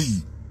dodo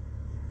eléyìí,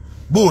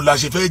 bó la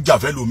ṣe fẹ́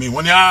jàfẹ́ lómi,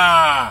 wọ́n ní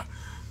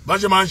bá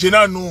ṣe máa ń ṣe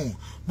náà nù,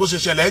 bó ṣe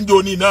ṣẹlẹ̀ ń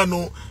jò ní náà nù,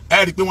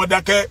 ẹ rí pé wọ́n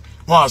dákẹ́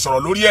wọ́n á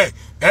sọ̀rọ̀ lórí ẹ̀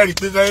ẹ rí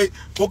pé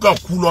ó kàn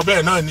kú lọ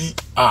bẹ́ẹ̀ náà ni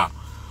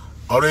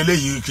ọ̀rọ̀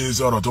eléyìí kì í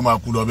ṣe ọ̀rọ̀ tó máa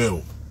kú lọ bẹ́ẹ̀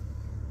o.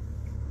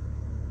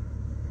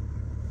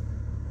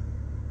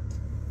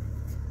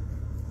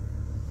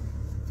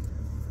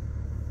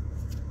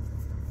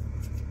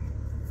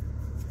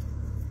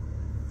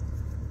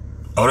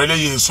 ọ̀rọ̀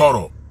eléyìí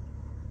sọ̀rọ̀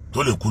tó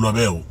lè kú lọ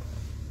bẹ́ẹ̀ o.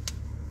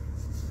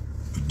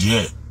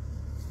 díẹ̀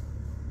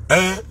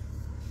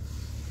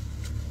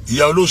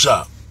ìyá olóṣà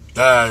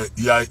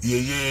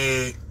yeye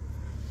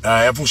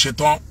ẹfún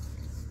ṣetán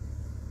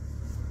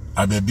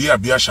àbẹ̀bí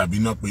àbí àṣàbí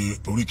náà pé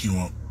oríkì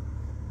wọn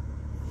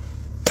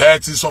ẹ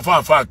ti sọ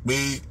fáfá pé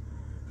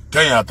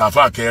kẹ́yìn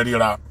àtàfà kẹ́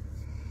ríra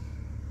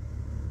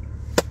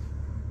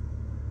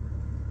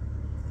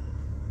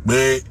pé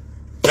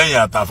kẹ́yìn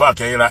àtàfà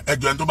kẹ́ ríra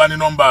ẹjọ́ ẹni tó bá ní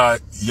nọ́mbà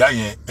ìyá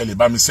yẹn ẹ lè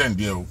bá mi send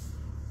ẹ o.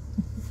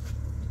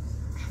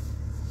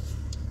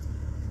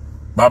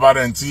 bàbá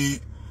rẹ̀ tí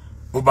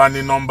ó bá ní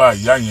nọ́mbà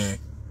ìyá yẹn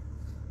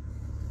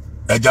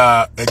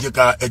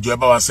ẹjọ́ ẹ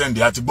bá wa send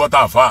àti gbọ́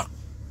tàfà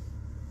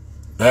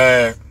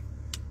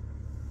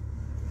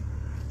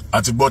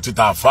àti gbọ́ ti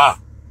tàfà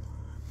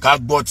ká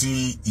gbọ́ ti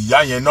ìyá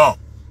yẹn náà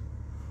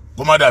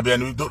kó má dàbí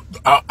ẹni tó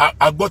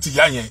a gbọ́ ti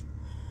ìyá yẹn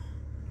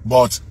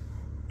but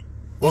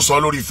ó sọ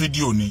lórí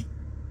fídíò ni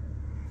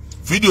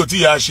fídíò tí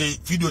ìyá ṣe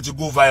fídíò ti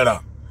go viral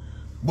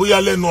bóyá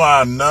lẹ́nu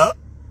àná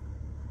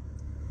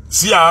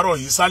sí àárọ̀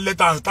yìí sálẹ́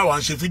táwa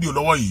ń ṣe fídíò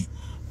lọ́wọ́ yìí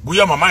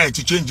bóyá màmá yẹn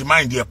ti change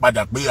mind ẹ̀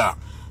padà pé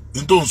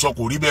n tó ń sọ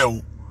kò rí bẹ́ẹ̀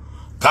o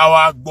ká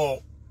wá gbọ́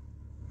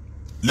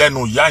lẹ́nu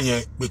ìyá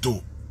yẹn pètò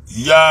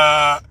ìyá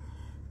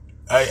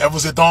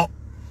ẹfúnṣe tán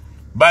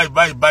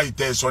báyìí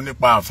tẹ́ sọ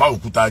nípa àfà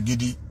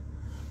Òkútagidi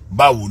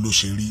báwo ló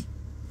ṣe rí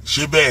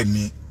ṣé bẹ́ẹ̀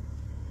ni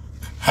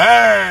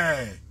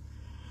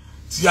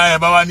tí ayẹ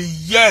bá wá ní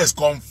yes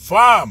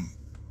confirm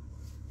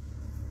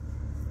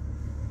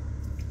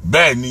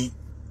bẹ́ẹ̀ ni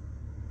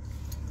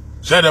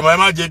ṣẹ́dẹ̀mọ́ ẹ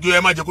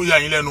má jẹ́ kó yà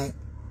yín lẹ́nu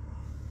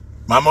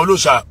màmá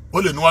olóṣà ó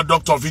lè níwá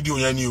dókítà fídíò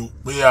yẹn ni o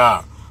pé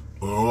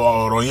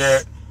ọ̀rọ̀ yẹn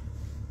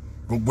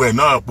gbogbo ẹ̀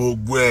náà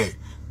gbogbo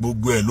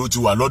ẹ̀ ló ti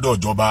wà lọ́dọ̀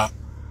ìjọba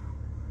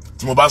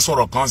tí mo bá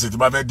sọ̀rọ̀ kan ṣe tí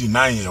bá fẹ́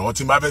deny ẹ̀ ọ́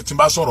tí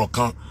bá sọ̀rọ̀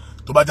kan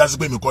tó bá jásí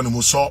pé mi kọ́ ni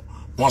mo sọ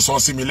wọ́n sọ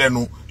sí mi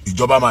lẹ́nu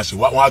ìjọba máa ṣe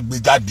wọ́n á gbé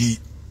jáde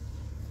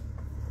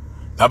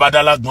tábádá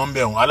alágbọ̀n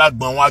bẹ̀ wọ́n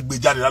alágbọ̀n wọ́n á gbé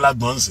jáde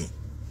lálágbọ̀n sìn.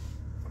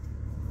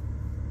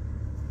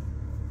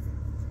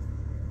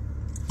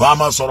 wọ́n á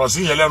máa sọ̀rọ̀ sí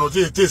yẹn lẹ́nu tí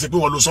èsì pé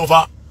wọ́n lo sọ́fà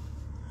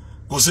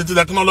kò sí ti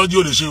tẹkinọ́lọ́jì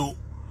ò lè ṣe o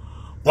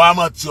wọ́n á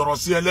máa ti ọ̀rọ̀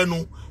sí ẹ lẹ́nu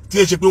tí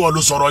èsì pé wọ́n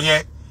lo sọ̀rọ̀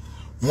yẹn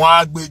wọ́n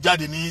á gbé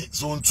jáde ní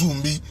zone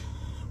 2 mi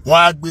wọ́n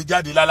á gbé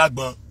jáde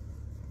lálágbọ̀n.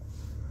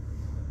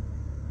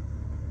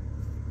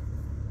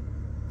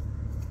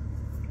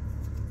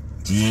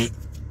 tí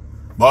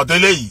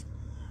bọ́tẹ́lẹ̀ yìí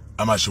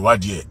a máa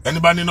ṣèwádìí ẹ̀ ẹni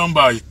bá ní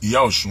nọ́mbà ìyá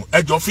Ọ̀ṣun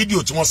ẹjọ́ fídíò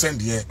tí wọ́n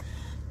sẹ́ndì yẹn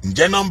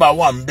ǹjẹ́ nọ́mbà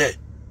wà ń bẹ̀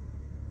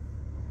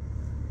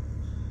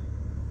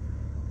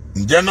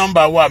ǹjẹ́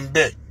nọ́mbà wà ń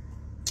bẹ̀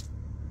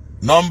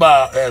nọ́mbà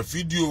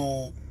fídíò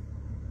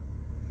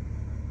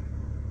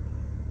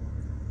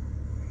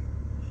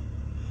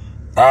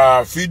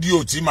fídíò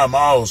tí màmá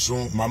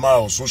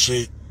Ọ̀ṣun ṣe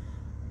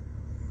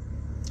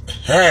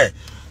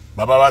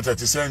bàbá wa tẹ̀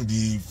ti sẹ́ndì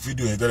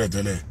fídíò yẹn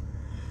tẹ́lẹ̀tẹ́lẹ̀.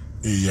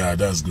 Yeah,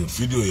 that's good.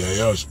 Video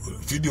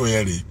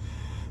yẹn rè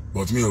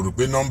but mi ò rò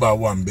pé nọ́mbà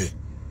wà ń bẹ̀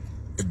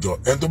ẹjọ́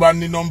ẹni tó bá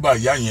ní nọ́mbà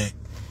ìyá yẹn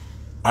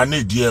a ní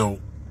ìdí ẹ o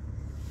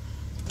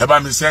ẹ bá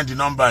mi send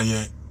nọ́mbà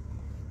yẹn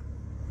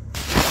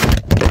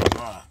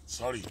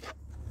sorry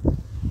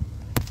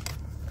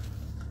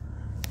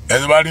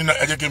ẹni bá rí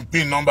ẹ jẹ́ kí n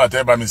pin nọ́mbà tẹ́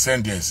ẹ bá mi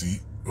send ẹ sí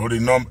orí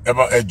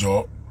ẹjọ́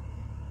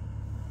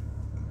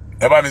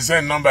ẹ bá mi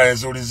send nọ́mbà yẹn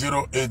sórí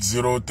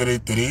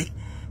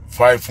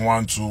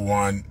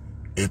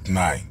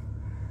 08033512189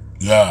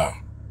 yeah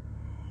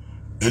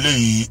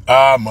eléyìí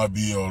a máa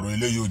bí ọ̀rọ̀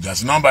eléyìí ò jà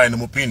sí nọ́mbà yẹn ni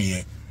mo pín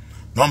nìyẹn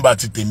nọ́mbà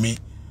ti tèmi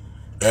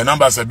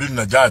nọ́mbà Sabiru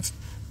Najat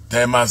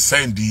tẹ́ máa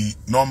sẹ́ndì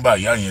nọ́mbà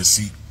ìyá yẹn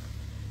sí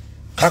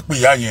ká pè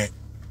ìyá yẹn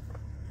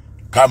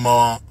ká mọ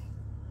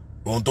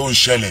ohun tó ń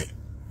ṣẹlẹ̀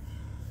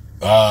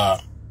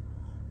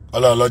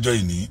ọlọ́jọ́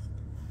ìní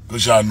kó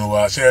ṣàánú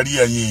wa ṣe rí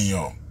ẹ̀yin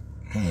èèyàn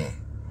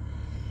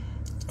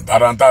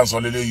ara ń tà ń sọ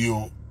léléyìí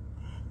o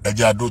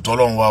ẹjẹ́ àdó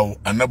tọ́lọ́run wa o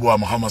anábùwà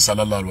Muhammad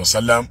sallallahu alaihi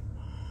wasallam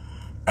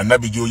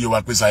anábì jẹ́ oyé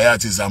wa pé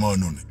sayati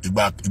zamanun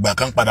ìgbà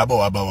kan padà bọ̀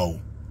wá bá wa o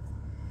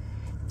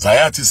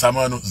sayati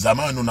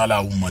zamanun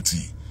ala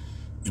ummati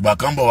ìgbà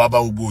kan bọ̀ wá bá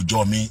gbogbo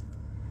ọjọ́ mi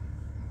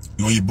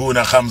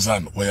yuhibbuna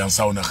khamsan wa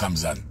yansawna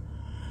khamsan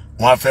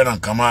wọ́n fẹ́ràn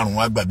nǹkan márùn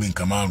wọ́n gbàgbé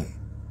nǹkan márùn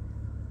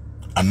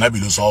anábì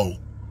ló sọ o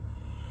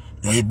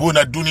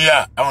yuhibbuna dunya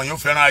àwọn yóò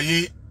fẹ́ràn ayé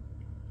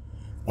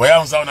wa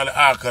yansawna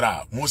al-akhirah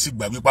wọ́n sì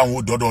gbàgbé pa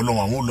àwọn dọ́dọ̀ Ọlọ́run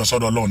àwọn lọ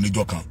sọ́dọ̀ Ọlọ́run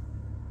níjọ́ kan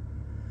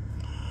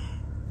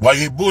wa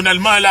yuhibbuna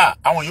al-mala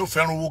àwọn yóò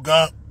fẹ́ràn owó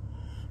gan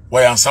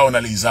wa yansawna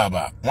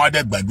al-hisaba wọ́n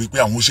dẹ̀ gbàgbé pé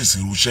àwọn ṣe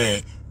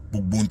ṣèrúṣẹ́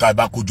gbogbo ń tá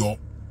bá kójọ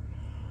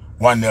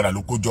 1 naira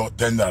ló kójọ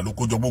 10 naira ló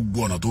kójọ gbogbo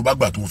ọ̀nà tó bá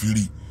gbà tó fi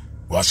rí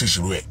wàá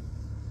ṣèṣirò ẹ̀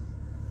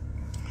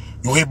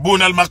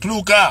yuhibbuna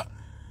al-makhluqa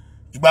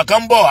ìgbà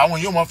kan bọ̀ àwọn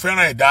yóò mọ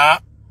fẹ́ràn ẹ̀dá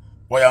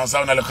wa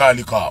yansawna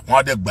al-khaliqa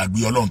wọ́n dẹ̀ gbàgbé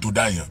Ọlọ́run tó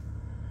dá yàn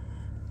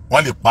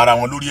wọ́n lè para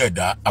wọn lórí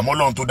ẹ̀dá àmọ́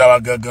Ọlọ́run tó dá wa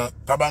gangan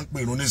tá bá ń pè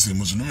run nísìn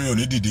mùsùlùmí ò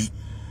ní dìde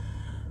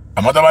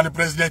àmọ́ tá bá ní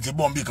president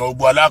bombi kan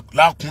gbogbo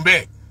alákùn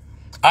bẹ́ẹ̀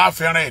á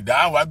fẹ́ràn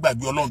ẹ̀dá wa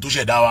gbàgbé Ọlọ́run tó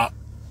ṣẹ̀dá wa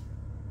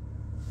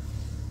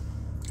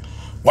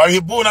wa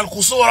yuhibbuna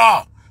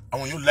al-qusura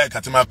àwọn yóò like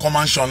àti máa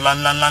convention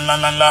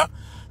ńlá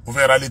mo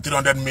fẹ́ ra lé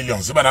 300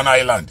 million sí Banana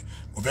Island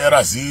mo fẹ́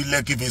rà sí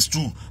Lekki phase 2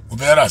 mo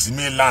fẹ́ rà sí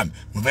Mainland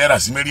mo fẹ́ rà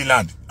sí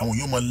Maryland àwọn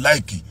yóò mọ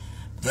like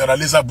mo fẹ́ ra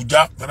lé sí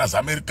Abuja mo fẹ́ rà sí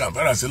America mo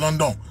fẹ́ rà sí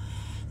London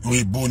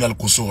yuhibbuna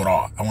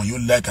al-qusura àwọn yóò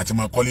like àti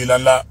máa kọ́lé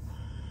ńlá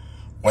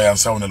wa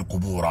yansawna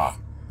al-qubura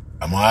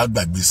àmọ́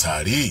àgbàgbé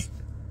sàárè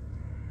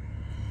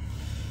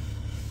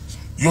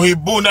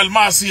yuhibbuna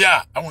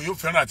al-ma'siyah àwọn yóò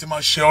fẹ́ràn àti máa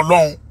ṣe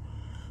Ọlọ́run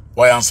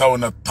wa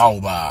yansawna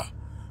at-tawba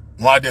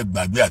wọ́n á dẹ̀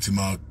gbàgbé àti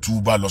máa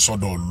túbà lọ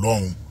sọ́dọ̀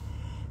Ọlọ́run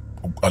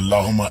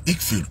Allahumma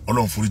ikfir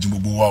Ọlọ́run foríjì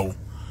gbogbo wa o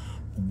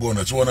gbogbo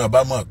ọ̀nà tí wọ́n náà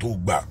bá máa tó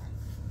gbà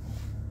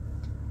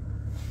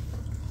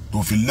tó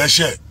fi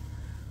lẹ́ṣẹ̀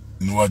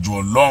níwájú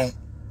Ọlọ́run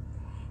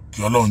kí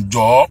Ọlọ́run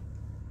jọ̀ọ́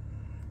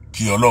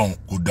kí Ọlọ́run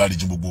kó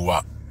dáríjì gbogbo wa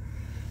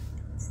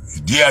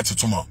ìdí àti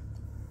túmọ̀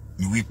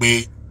ni wípé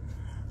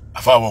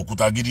àfáà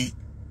Okutagidi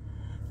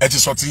ẹ ti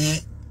sọ tí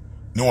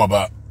níwọ̀nba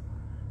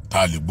tá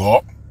lè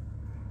gbọ́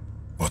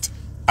but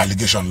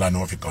allegation ńlá ni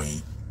wọ́n fi kàn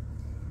yín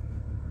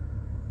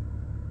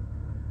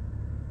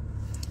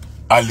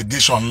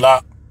allegation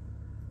ńlá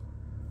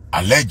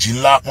allege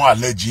ńlá wọ́n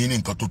allege yín ní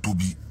nǹkan tó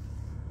tóbi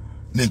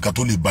ní nǹkan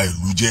tó lè ba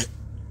ìlú jẹ́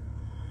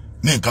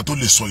ní nǹkan tó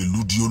lè sọ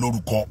ìlú di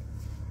olórúkọ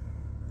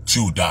tí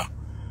ò dáa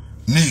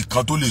ní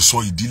nǹkan tó lè sọ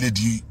ìdílé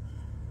di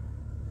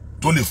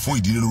tó lè fún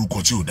ìdílé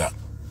lórúkọ tí ò dáa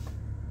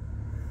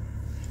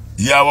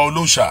ìyá wa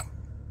olóòṣà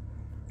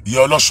ìyá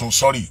Ọlọ́sùn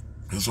sorry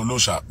èso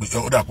olóòṣà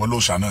ó dàpọ̀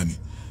olóòṣà náà ni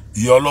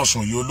ìyá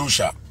Ọlọ́sùn ìyá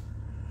olóòṣà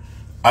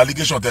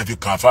allegation tẹ́ fi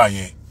kàn àfáà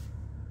yẹn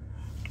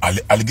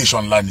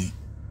allegation ńlá ni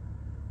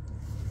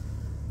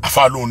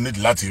àfáà lóun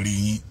nídìí láti rí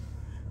yín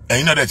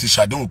ẹ̀yin náà dẹ̀ ti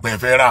ṣàdéhùn pé ẹ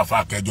fẹ́ rá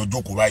àfáà kẹjọ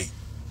jókòó báyìí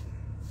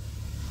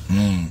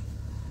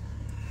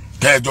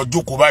kẹjọ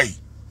jókòó báyìí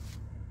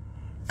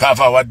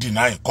káfáà wá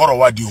deny kọ́rọ̀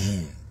wá di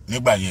hùn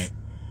nígbà yẹn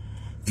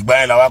ìgbà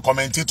yẹn làwa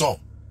commentator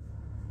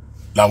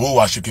làwọ̀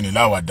wà ṣìkìnnì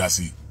láwà dá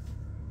sí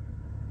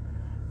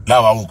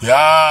láwà wò pé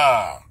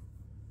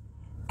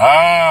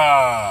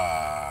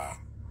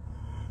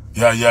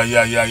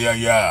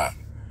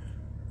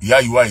ìyá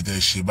ìwà ìtẹ̀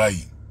ṣe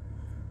báyìí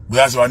bí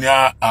a sì wá ní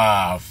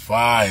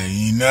àfà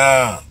ẹ̀yìn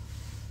náà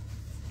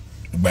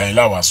ìgbà yẹn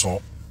láwà sọ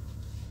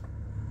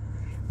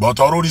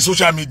bọ̀tọ̀ lórí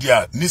social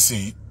media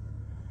nísìn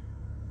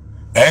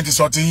ẹ̀yìn ti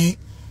sọ tí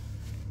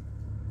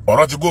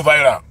ọ̀rọ̀ ti go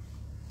viral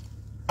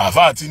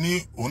àfà àti ní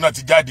òun náà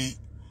ti jáde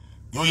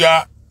yóò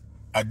yá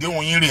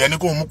àdéhùn yín rè ẹni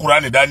kó mú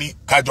Kùránì dání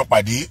kájọ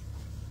pàdé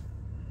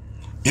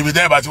ibi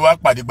tẹ́ bá ti wá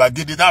pàdé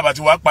gbàgede tá bá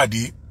ti wá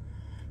pàdé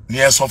ni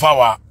ẹ sọ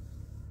fáwa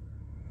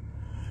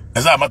ẹ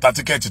sáà má ta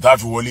tíkẹ́ẹ̀tì tá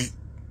fi wọlé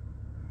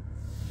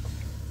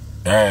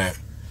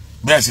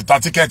bẹ́ẹ̀ sì ta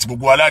tíkẹ́ẹ̀tì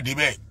gbogbo aládé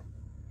bẹ́ẹ̀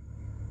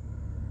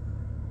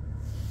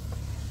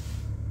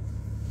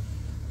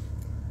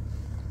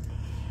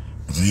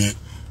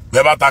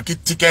bẹ́ẹ̀ bá ta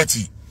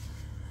tíkẹ́ẹ̀tì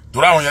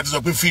torí àwọn yẹn ti sọ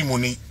pé fíìmù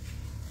ni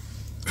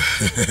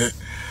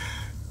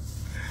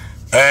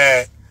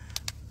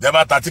bẹ́ẹ̀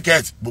bá ta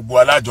tíkẹ́ẹ̀tì gbogbo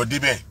alájọ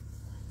débẹ̀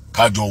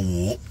kájọ wò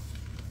ó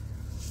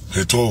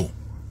ètò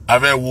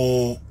abẹ́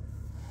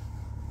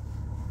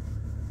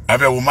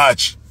wo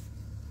match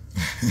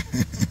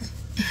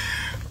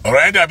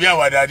ọ̀rọ̀ yẹn dàbí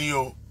àwàdà ni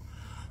o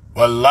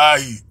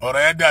wàláhì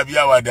ọ̀rọ̀ yẹn dàbí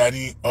àwàdà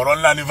ni ọ̀rọ̀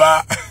ńlá ni fá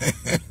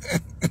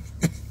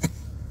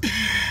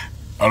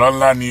ọ̀rọ̀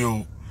ńlá ni o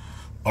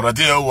ọ̀rọ̀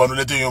tí yóò wọnú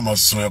létí yóò mọ̀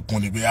sun ẹkún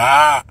ni pé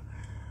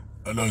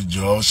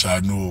ọlọ́jọ́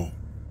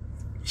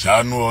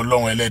ṣàánú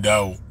Ọlọ́run ẹlẹ́dàá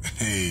o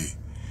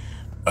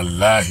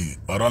wàláhì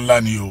ọ̀rọ̀ ńlá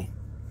ni o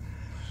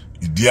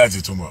ìdí àti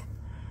túmọ̀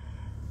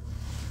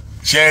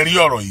ṣe rí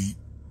ọ̀rọ̀ yìí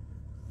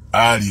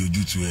a rí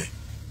ojútùú ẹ̀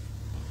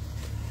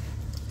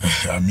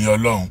àmì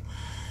Ọlọ́run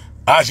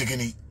a ṣe kí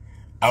ni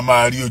a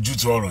máa rí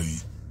ojútùú ọ̀rọ̀ yìí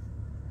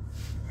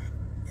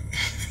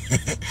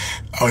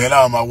àwọn yẹn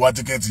láwọn máa wá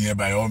tíkẹ́ẹ̀tì yẹn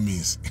by all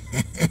means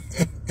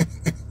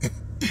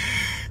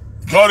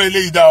lọ́rọ̀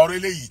eléyìí dá ọ̀rọ̀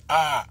eléyìí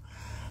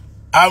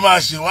a máa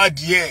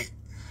ṣèwádìí ẹ̀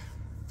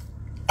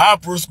a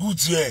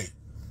prosecute ẹ̀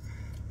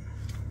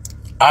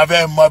a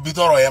fẹ́ mọ bí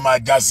tọ́rọ̀ yẹn máa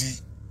já sí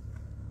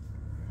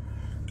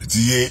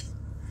ti yé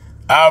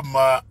a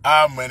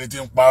mọ ẹni tí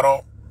ń parọ́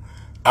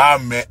a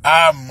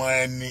mọ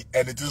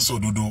ẹni tí ń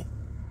sòdodo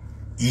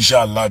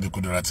inshallah bi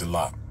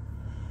kudratillah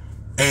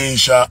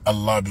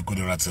inshallah bi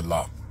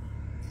kudratillah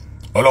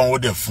Ọlọ́run ó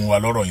dẹ̀ fún wa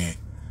lọ́rọ̀ yẹn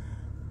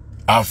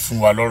a fún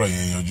wa lọ́rọ̀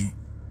yẹn yanjú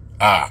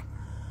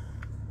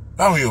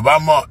báwọn Yorùbá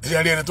mọ̀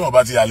ṣe rí ẹni tó wọ́n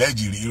bá ti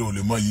àlẹ́jì rí irú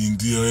olè mọ́ yìí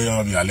tí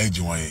wọ́n fi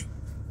àlẹ́jì wọn yẹn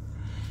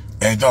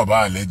ẹni tó wọ́n bá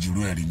àlẹ́jì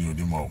irú ẹ̀rí ni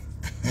onímọ̀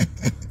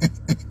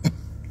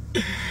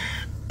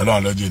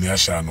Ọlọ́run lọ́jọ́ ní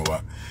aṣàánú wa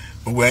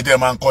gbogbo ẹni tẹ́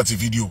máa ń kọ́ ti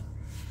fídíò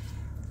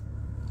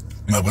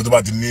mọ̀ pé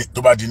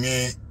tó bá di ní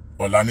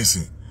ọ̀la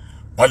nísìn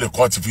wọ́n lè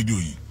kọ́ ti fídíò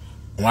yìí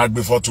wọ́n á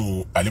gbé fọ́tò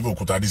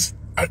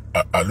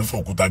Khalifah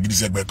Okutagidi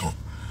sẹ́gbẹ́ kan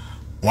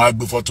wọ́n á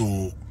gbé photo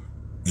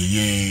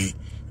yeye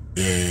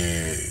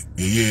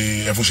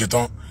ẹfun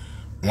ṣetán,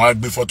 wọ́n á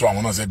gbé photo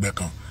àwọn náà sẹ́gbẹ̀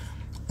kan,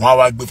 wọ́n á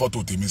wá gbé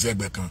photo tèmi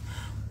sẹ́gbẹ̀ kan,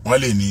 wọ́n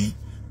lè ní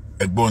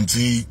ẹ̀gbọ́n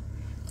tí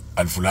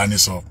Alfulany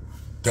sọ.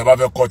 Tẹ́ bá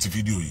fẹ́ kọ́ ti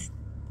fídíò yìí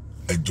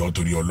ẹ jọ̀ọ́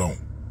torí Ọlọ́run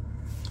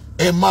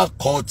ẹ má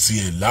kọ́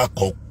tiẹ̀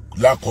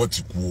lákọ̀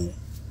ti kú o,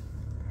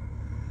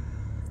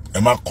 ẹ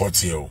má kọ́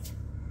tiẹ̀ o.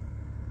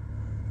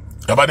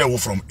 Ẹ bá dẹ̀ wo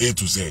from A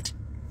to Z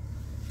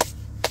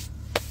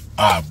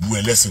àbú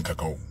ẹlẹ́sìn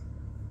kankan o,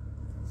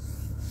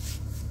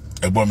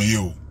 ẹ gbọ́ mi yé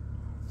o,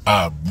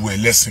 àbú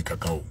ẹlẹ́sìn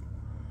kankan o.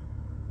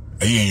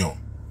 Ẹ̀yin èèyàn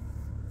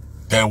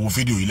tẹ́ wo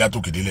fídíò yìí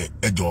látòkè délẹ̀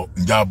ẹ jọ̀ọ́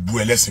ǹjẹ́ àbú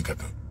ẹlẹ́sìn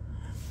kankan?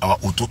 Àwa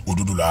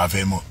òdodo là á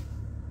fẹ́ mọ̀,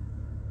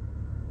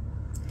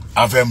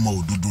 a fẹ́ mọ̀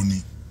òdodo ni.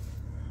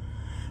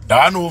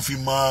 Dàwa náà ó fi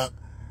mọ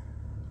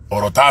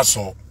ọ̀rọ̀ tá a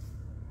sọ,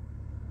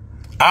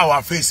 a wá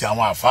fèsì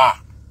àwọn àfáà.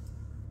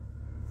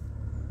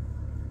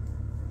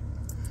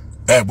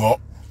 Ẹ gbọ́,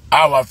 a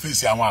wá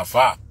fèsì àwọn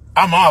àfáà.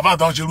 Àmọ́ àwọn àfáà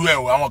tó ń ṣerú ẹ̀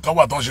o, àwọn kan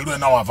wà tó ń ṣerú ẹ̀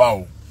náà àwọn àfáà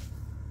o.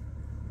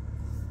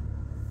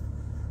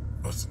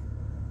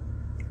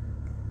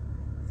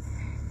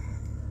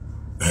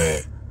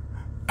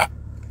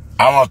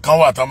 Àwọn kan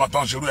wà tó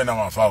ń ṣerú ẹ̀ náà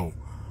àwọn àfáà o.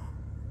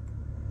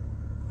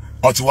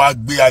 Wọ́n ti wá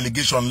gbé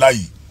allegation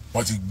láyìí,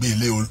 wọ́n ti gbé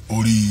ilé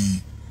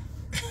orí.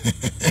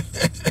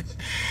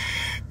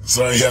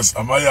 So yes,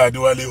 Amaya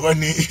Adewale, when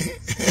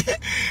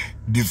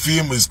the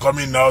film is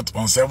coming out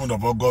on 7th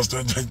of August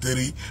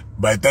 2023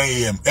 by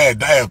 10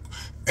 a.m.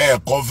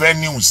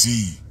 Venue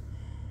see.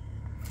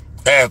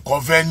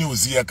 Venue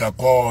see I can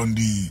call on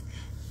the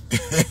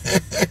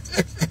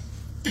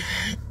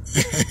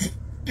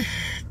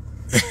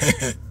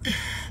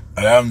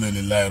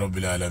Alhamdulillah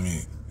Rabbil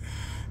Alamin.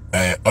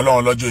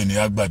 Ọlọ́run lọ́jọ́ ìní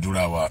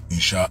àgbàdúrà wa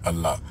insha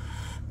Allah.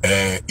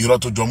 Irọ́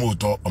tó jọmọ́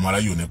òótọ́ ọmọ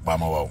aráyé ò ní pa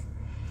mọ́ wa o.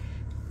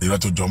 Irọ́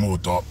tó jọmọ́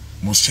òótọ́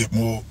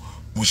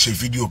mo ṣe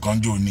fídíò kan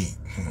jò ní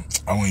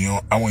àwọn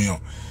èèyàn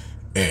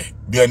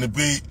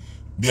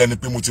bí ẹni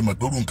pé mo ti mọ̀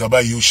pé orú nǹkan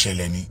báyìí ó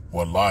ṣẹlẹ̀ ni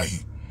wàláhì.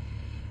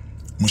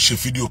 Mo ṣe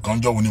fídíò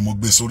kan jọ wo ni mo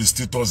gbé sórí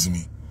status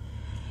mi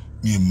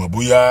mọ̀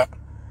bóyá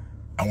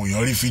àwọn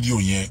èèyàn rí fídíò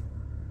yẹn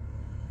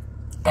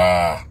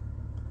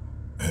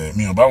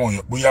mi ò bá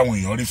bóyá àwọn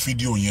èèyàn rí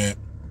fídíò yẹn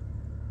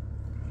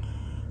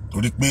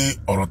torí pé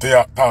ọ̀rọ̀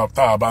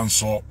tá a bá ń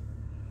sọ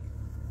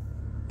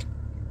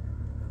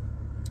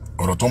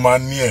ọ̀rọ̀ tó máa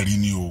ń ní ẹ̀rí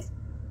ni o.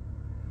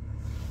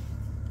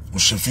 Mo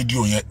ṣe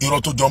fídíò yẹn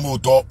irọ́ tó jọmọ́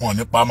òótọ́ wọn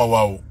ní pamọ́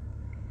wa o.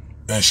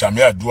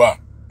 Ṣàmì àdúrà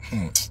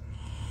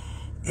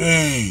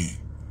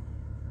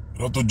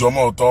irọ́ tó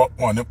jọmọ́ òótọ́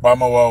wọn ní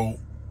pamọ́ wa o.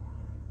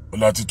 Ó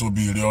láti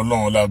tóbi ìrẹ́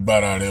Ọlọ́run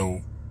lágbára rẹ o.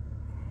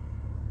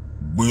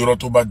 Gbé irọ́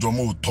tó bá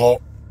jọmọ́ òótọ́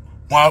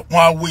wọ́n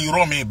á wé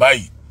irọ́ mi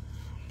báyìí,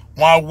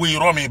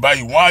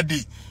 wọ́n á dé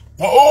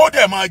ó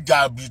dẹ̀ máa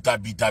jà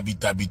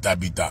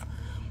bìtàbìtà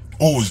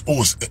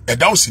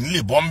ẹ̀dá ò sì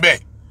nílè bọ́ ń bẹ̀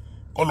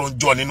kọ́ ló ń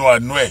jọ nínú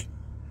àánú ẹ̀.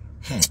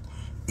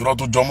 Irọ́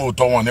tó jọmọ́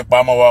òótọ́ wọn nípa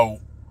mọ́ wa o.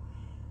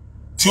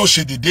 Tí ó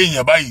ṣe dédé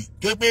èèyàn báyìí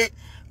tó pé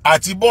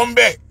àti bọ́ ń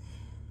bẹ̀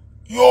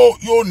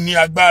yóò ní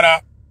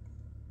agbára.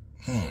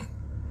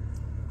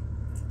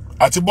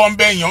 Àti bọ́ ń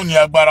bẹ̀ èèyàn ó ní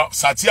agbára.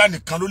 Sàtíà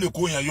nìkan ló lè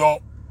kó èèyàn yọ.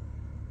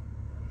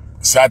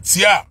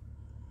 Sàtíà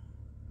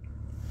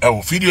ẹ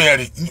wò fídíò yẹn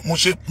rè mo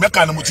ṣe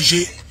Mẹ́kà ni mo ti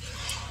ṣe.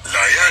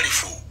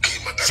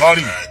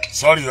 Sorry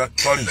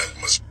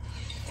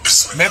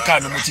Mẹ́kà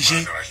ni mo ti ṣe.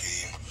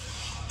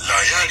 La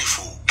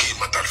ya'rifu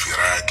qimata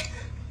al-firaq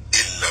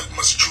illa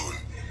al-masjun.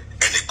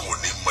 Ẹnìkan ò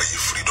ní mọ iye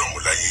freedom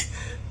láyé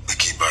bí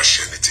kì í bá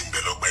ṣe ẹni tí ń bẹ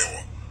lọ́gbà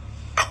ẹ̀wọ̀n.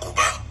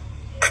 Àkóbá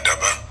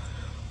àdàbà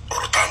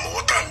ọ̀rọ̀ tá a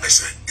mọ̀wọ́ tá a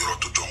mẹ́sẹ̀ irọ́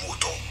tó jọ mú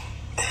tán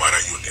ọmọ ara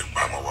yóò ní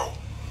pa àmọ́ wa o.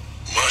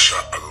 Masha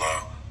Allah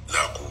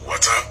la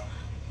quwwata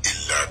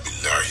illa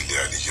billahi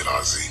al-aliyyil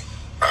azim.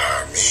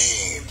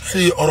 Àmín.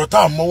 Ọ̀rọ̀ tá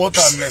a mọ̀wọ́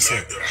tá a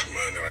mẹ́sẹ̀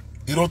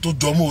irọ́ tó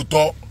jọ mú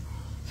tán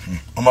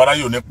ọmọ ara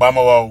yóò ní pa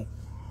àmọ́ wa o.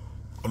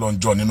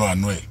 Ọlọ́njọ́ nínú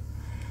àánú ẹ̀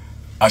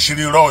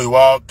àṣírí irọ́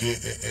ìwà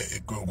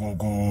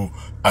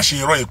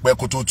àṣírí irọ́ ìpẹ́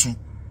kó tó tú.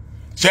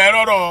 Ṣé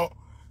ọ̀rọ̀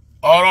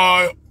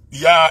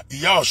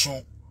ìyá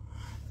Ọ̀ṣun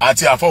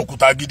àti àfọ́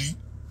Òkútagidi.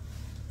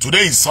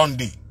 Today is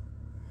Sunday,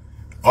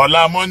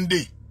 ọ̀la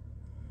Monday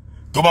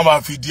tó bá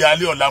máa fi di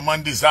alẹ́ ọ̀la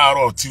Monday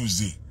sáàárọ̀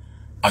Tuesday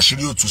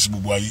àṣírí ó tú sí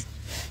gbogbo ayé.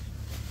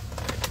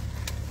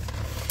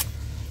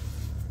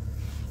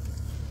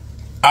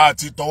 A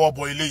ti tọwọ́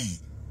bọ ilé yìí.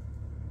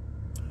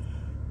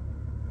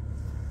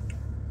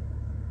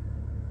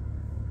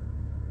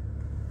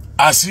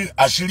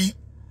 Àṣírí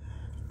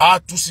á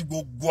tú sí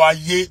gbogbo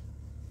ayé.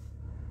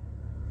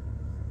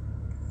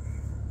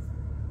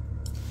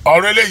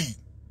 Ọ̀rọ̀ eléyìí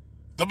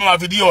tó bá máa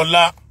fi di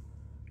ọ̀la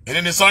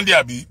èdè ní Sunday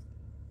àbí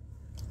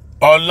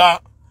ọ̀la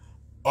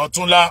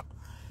ọ̀túnla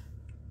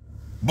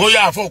bóyá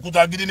àfọ́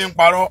Òkútagidi ní ń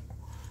parọ́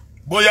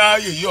bóyá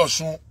yèyé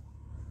Ọ̀ṣun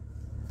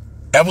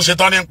ẹ̀bùn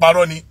ṣetán ní ń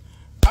parọ́ ni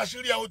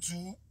àṣírí ẹ̀ ó tú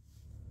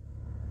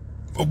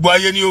gbogbo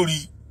ayé ní orí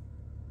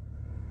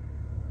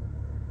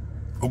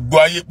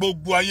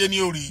gbogbo ayé ní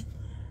orí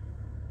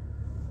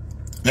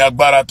ní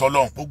agbára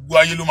tọ́lọ́run gbogbo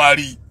ayé ló máa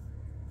rí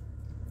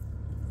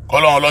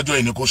kọ́lọ́run ọlọ́jọ́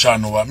ìní kó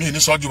ṣàánú wa mí ní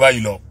sọ́jú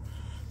báyìí lọ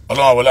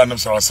ọlọ́run wọlé anabi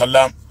sallallahu alaihi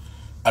wasallam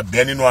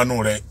abẹ́ nínú àánú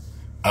rẹ̀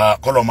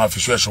kọ́lọ́run máa fi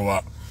ṣọ́ ẹ̀ṣọ́ wa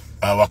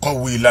wa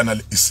qawwi lana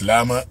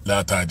al-islam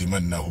la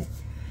ta'dimannahu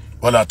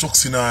wala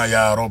tuqsina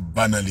ya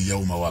rabbana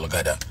al-yawma wal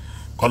gada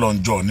kọ́lọ́run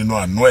jọ nínú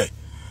àánú ẹ̀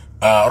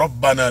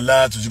rabbana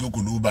la tuzigh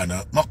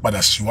qulubana má padà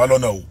ṣì wá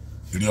lọ́nà o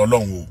ìrì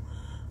ọlọ́run o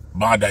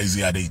ba'da iz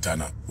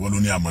hadaytana wọ́n ló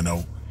ní àmọ́nà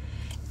o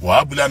wa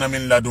hab lana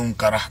min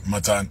ladunka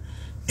rahmatan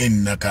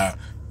innaka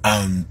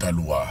antal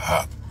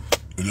wahhab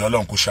ìrì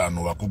ọlọ́run kó ṣàánú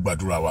wa kó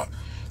gbàdúrà wa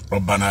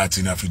rabbana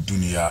atina fid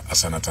dunya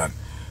hasanatan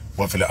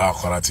wa fil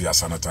akhirati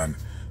hasanatan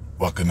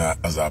wa qina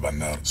azaban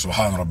nar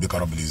subhana rabbika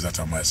rabbil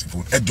izzati amma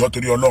yasifun ẹ jọ̀ọ́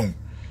torí ọlọ́run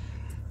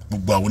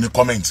gbogbo àwọn ní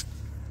comment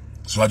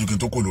síwájú kí n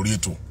tó kó lórí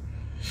ètò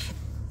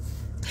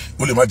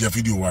ó lè má jẹ́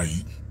fídíò wa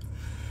yìí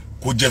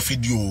kó jẹ́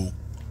fídíò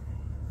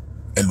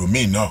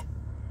ẹlòmíì náà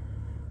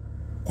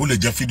kó lè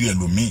jẹ́ fídíò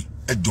ẹlòmíì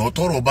ẹ jọ̀ọ́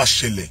tọ́rọ̀ bá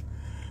ṣẹlẹ̀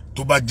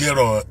tó bá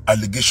jẹ́rọ̀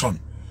allegation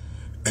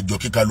ẹ jọ̀ọ́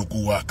kíkálukú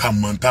wa ká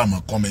mọ̀ tá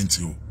mọ̀ comment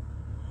o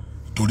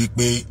torí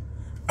pé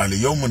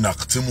al-yawma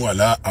naqtimu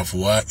ala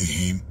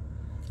afwahihim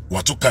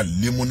wa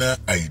tukallimuna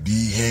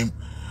aydihim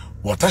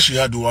wa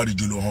tashhadu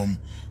arjuluhum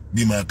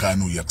bima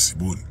kanu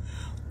yaksibun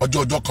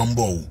ọjọ́ kan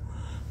bọ̀ o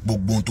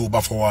gbogbo ohun tó bá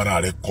fọwọ́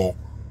ara rẹ̀ kọ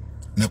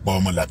nípa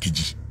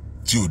ọmọlàkejì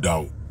tí ò dá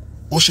o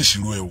ó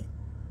ṣèṣirò ẹ o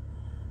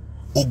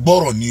ó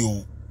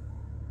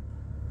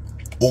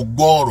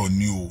gbọ́rọ̀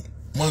ni o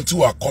mọ́ tí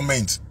wàá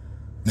comment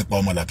nípa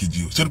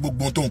ọmọlàkejì o ṣé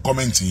gbogbo ohun tó ń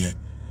comment yẹn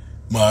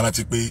máa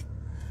rántí pé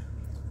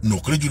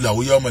nùkúrẹ́jù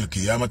làwọn yá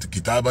ọmọlàkejì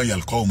kitaban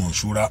yalqahu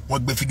manshura wọ́n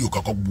gbé fídíò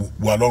kakọ́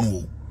wà lọ́rùn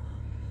o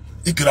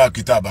ìkìrà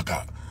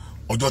kitabaka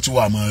ọjọ́ tí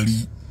wàá máa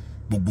rí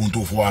gbogbo ohun tó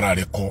fọwọ́ ara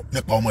rẹ̀ kọ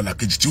nípa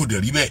ọmọlàkejì tí ò dẹ̀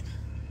rí bẹ́ẹ̀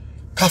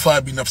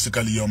kafa bi nafsika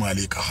al-yawma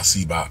alayka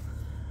hasiba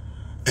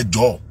ẹ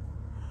jọ̀ọ́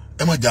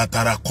ẹ má jà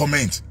tara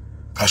comment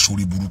ká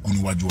sórí burúkú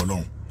níwájú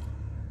Ọlọ́run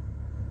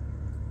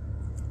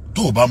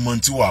tó bá mọ̀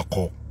tí wàá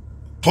kọ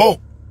tó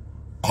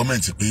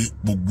comment pé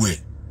gbogbo ẹ̀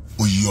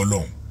ó yí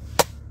Ọlọ́run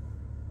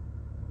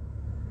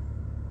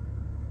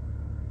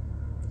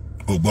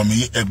ògbọ́n mi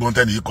ẹ̀gbọ́n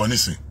tẹ́ni yìí kọ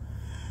nísìn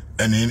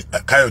ẹni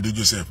Káyọ̀dé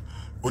Joseph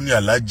ó ní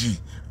Alhaji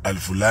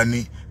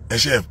Alfulany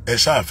ẹ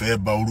ṣáàfẹ́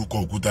bà orúkọ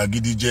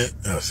Okutagidi jẹ́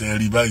ẹ̀ṣẹ̀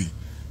rí báyìí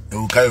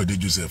ẹ̀wọ̀ Káyọ̀dé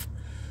Joseph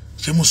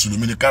ṣé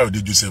mùsùlùmí ni Káyọ̀dé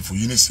Joseph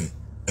yìí nìsín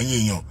ẹ̀yin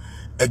èèyàn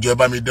ẹ jọ̀ọ́ ẹ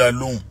bá mi dá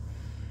lóhùn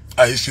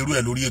àyè ṣerú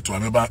ẹ̀ lórí ètò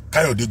àmẹ́bá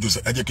Káyọ̀dé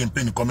Joseph ẹ jẹ́ kí n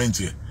pè ní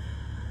kọ́mẹ́ǹtì ẹ̀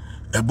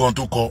ẹ̀gbọ́n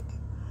tó kọ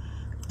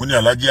ó ní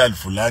Alhaji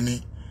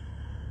Alfulany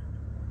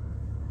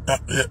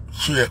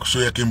ṣó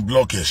yẹ kí n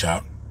block ẹ̀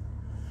ṣá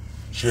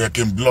ṣó yẹ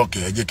kí n block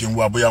ẹ̀ ẹ jẹ́ kí n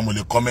wá bóyá mo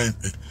lè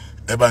kọ́mẹ́ǹtì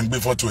ẹ bá ń gbé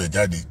fọ́tò ẹ̀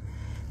jáde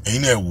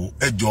ẹ̀yin náà ẹ wò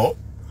ẹ jọ̀ọ́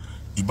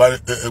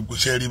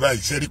ṣe rí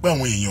báyìí ṣe rí pé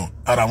àwọn èèyàn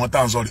ara wọn tá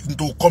à ń sọ rí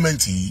nítorí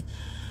kọ́mẹ́ǹtì yìí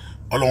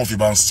Ọlọ́run fi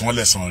bá ń san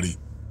lẹ́san rí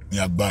ní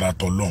agbára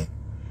tọ́lọ́run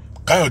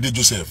Káyọ̀dé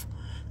Joseph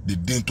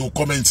dèdè tó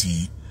kọ́mẹ́ǹtì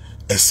yìí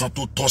ẹ̀san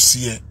tó tọ́ sí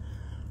ẹ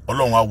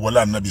Ọlọ́run á wọlé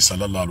ànábì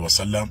sallallahu alaihi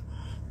wasallam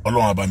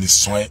Ọlọ́run á bá ní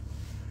san ẹ.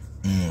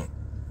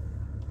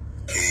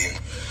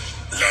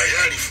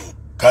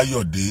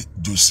 Káyọ̀dé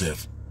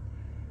Joseph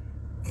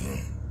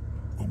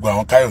gbogbo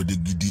àwọn Káyọ̀dé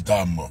gidi tá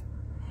a mọ̀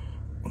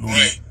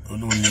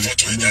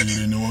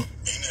olóríire ni wọ́n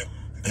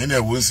ẹ̀yin náà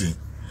wò ó sìn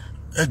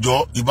ẹ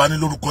jọ̀ọ́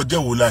ìbanilórúkọ jẹ́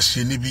wo la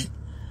ṣe níbí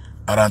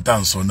ara tá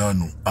ń sọ náà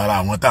nù ara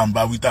àwọn tá ń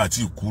bá wí tá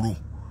àti ìkúrò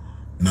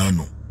náà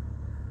nù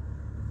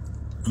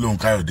lóhun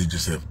Káyọ̀dé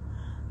Joseph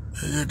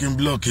ẹ yẹ kí n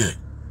block ẹ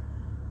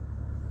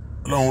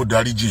Ọlọ́run ó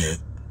darí jìn ẹ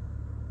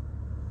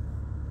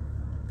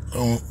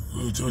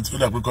ó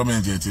dà pé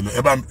kọ́mẹ̀ntì ẹ ti lọ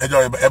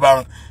ẹ bá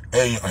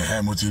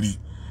ẹ̀yin mo ti rí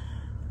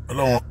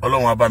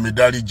Ọlọ́run á bá mi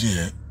darí jìn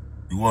ẹ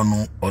ìwọ́nu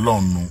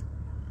Ọlọ́run nu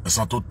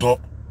ẹ̀san tó tọ́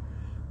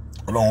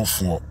Ọlọ́run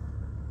fún ọ.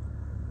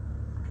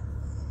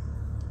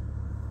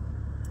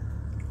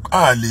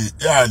 a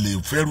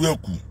lè fẹ́rú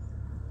ẹ̀kú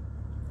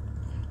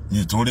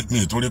mi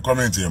ìtorí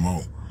kọ́mẹ̀ntì ẹ̀ mọ́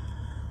o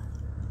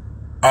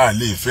a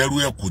lè fẹ́rú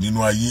ẹ̀kú nínú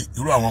ayé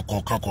irú àwọn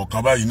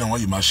kọ̀ọ̀kan báyìí náà wọ́n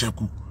yìí máa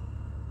ṣẹ́kù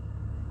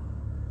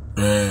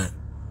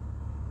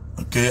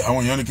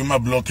àwọn èèyàn ní kí n má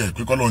blọ́ọ̀kì ẹ̀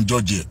pé kọ́lọ́run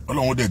jọ́ọ̀jì ẹ̀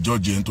Ọlọ́run ó dẹ̀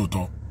jọ́ọ̀jì ẹ̀ ń tó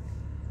tọ́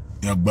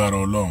ní agbára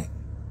Ọlọ́run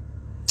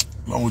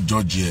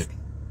jọ́ọ̀jì ẹ̀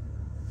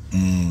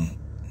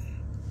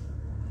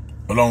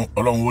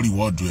Ọlọ́run ó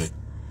rìwọ́ọ̀dù ẹ̀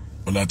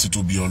ọlá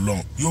títóbi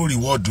Ọlọ́run yóò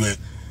rìwọ́ọ̀dù ẹ̀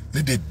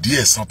nídè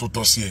díẹ̀ san tó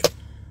tọ́ sí ẹ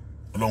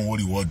Ọlọ́run ó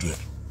rìwọ́ọ̀dù ẹ̀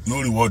yóò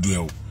rìwọ́ọ̀dù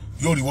ẹ̀ o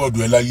yóò rìwọ́ọ̀dù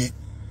ẹ̀ láyé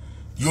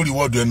yóò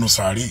rìwọ́ọ̀dù ẹ̀ nù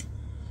sàárè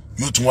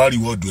yóò tún wá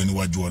rìwọ́ọ̀dù ẹ̀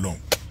níwájú Ọlọ́run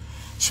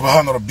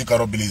subhana rabbika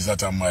rabbil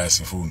izzati amma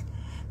yasifun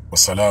wa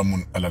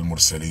salamun alal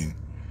mursalin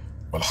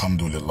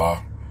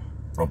walhamdulillah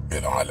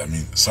rabbil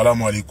alamin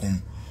salamu alaikum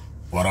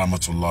wa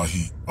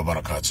rahmatullahi wa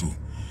barakatuh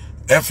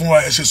ẹ fún wa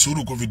ẹ ṣe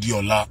sùúrù kó fi di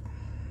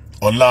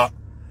ọ̀la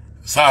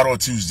sáàrọ̀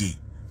Tuesday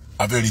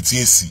abẹ́rẹ́ tí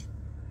èsì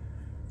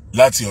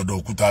láti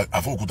ọ̀dọ̀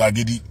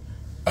Okutagidi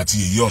àti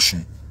Iya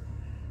Olosun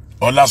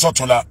ọ̀la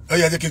sọ́túnla ẹ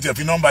yẹ kí n tẹ̀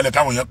fi nọ́mbà lẹ̀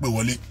káwọn èèyàn pè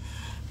wọlé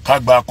ká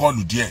gba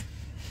kọ́ọ̀lù díẹ̀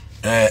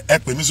ẹ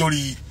pè mí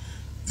sórí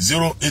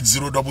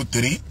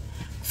 08033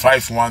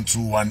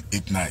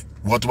 512189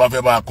 wọ́n tó bá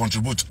fẹ́ bá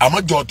contribute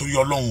àmọ́ jọ̀ọ́ torí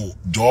Ọlọ́run o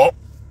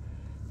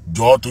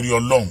jọ̀ọ́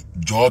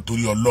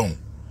torí Ọlọ́run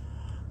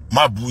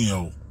má bú yẹn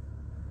o.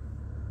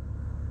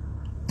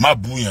 Má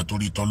bú yẹn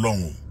torí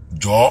t'Ọlọ́run o.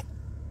 Jọ̀ọ́.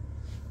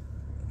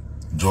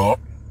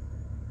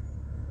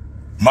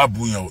 Má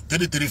bú yẹn o.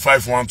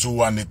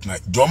 335121189.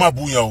 Jọ̀ọ́ má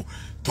bú yẹn o.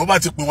 Tó bá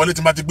ti pè wọlé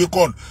tí bá ti gbé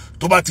call,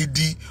 tó bá ti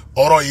di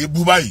ọ̀rọ̀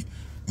èébú báyìí,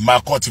 má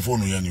kọ́ ti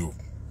fóònù yẹn ni o.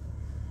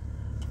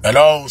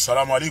 Hello,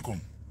 salamu alaikum.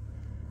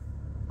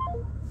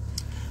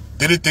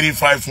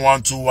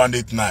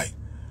 335121189.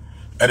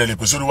 Ẹ dẹ̀ lè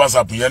pè sórí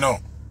WhatsApp yẹn náà.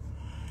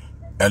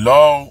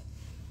 Hello.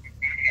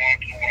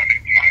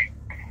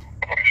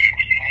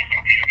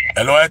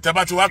 Hello, ẹ tẹ́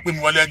bá ti wá pè mí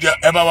wọlé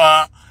ẹ bá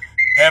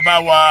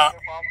wa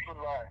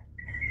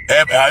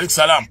Alex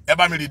Salam, ẹ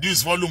bá mi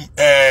reduce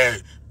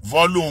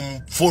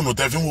volume phone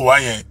tẹ́ fi ń wò wá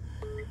yẹn.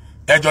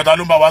 Ẹ jọ̀ọ́ ta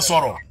ló ń bá wa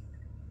sọ̀rọ̀.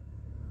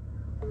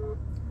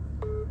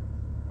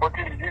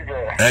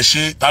 Ẹ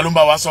ṣé, ta ló ń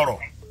bá wa sọ̀rọ̀.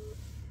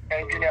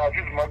 Engineer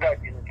Aziz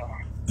Magaji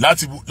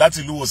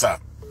láti ìlú wo sà.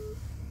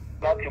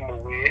 láti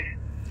Mọ̀wé.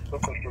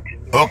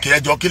 Okay, ẹ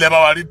jọ̀ọ́ kí lẹ bá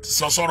wa rí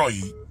sọ sọ̀rọ̀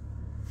yìí.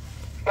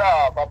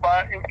 Sáà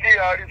bàbá tí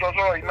a rí sọ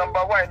sọ̀rọ̀ yìí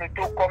number 1 ẹni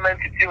tó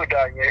kọ́mẹ́ǹtì tí ò dà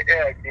yẹn lè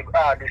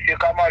ṣe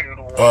ká má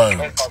ríru wọn ẹ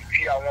kàn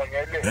fi àwọn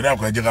yẹn lẹ̀. Ẹ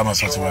dákun ẹ jẹ́ ká máa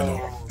sọ sí wa lọ.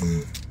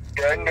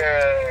 Then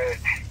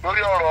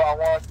lórí ọ̀rọ̀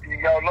àwọn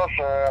Ìyá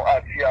Ọlọ́sùn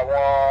àti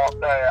àwọn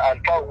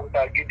Khalifah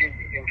Okutagidi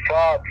yìí, in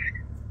fact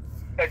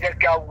ẹ jẹ́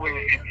kí a wo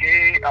èsì tí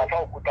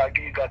Khalifah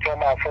Okutagidi gan tí wọ́n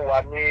máa fún wa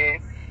ní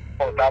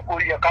ọ̀dà kó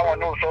yẹ káwọn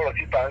náà sọ̀rọ̀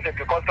síta ń ṣe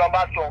because tí wọ́n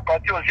bá sọ nǹkan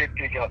tí ò ṣe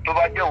tèèyàn tó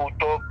bá jẹ́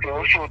òótọ́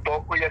èrò ṣòótọ́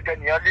ó yẹ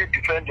kẹ́niyàn lè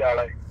dìfẹ́ǹdì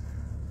ara ẹ̀.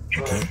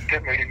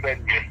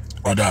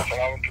 Ọ̀dà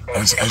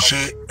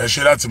ẹ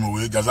ṣé láti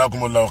Mọ̀wé,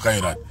 jazakumullahu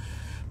khairan.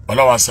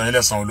 Ọlọ́wà san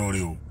ilẹ̀ san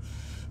olóore o.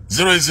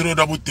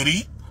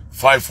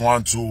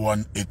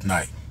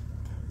 08033512189.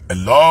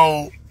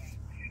 Hello.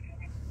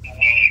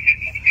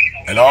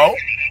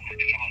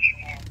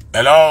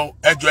 Ẹ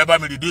jọ̀ọ́ ẹ bá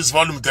mi reduce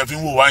volume tẹ́ fi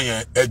ń wò wá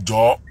yẹn, ẹ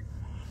jọ̀ọ́.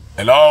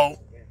 Hello.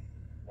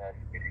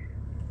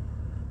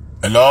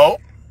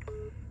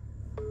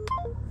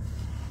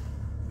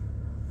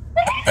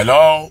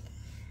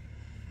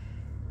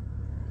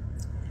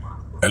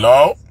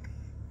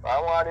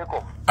 Assalamu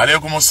alaikum.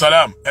 Alaikum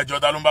salam. Ẹ jọ̀ọ́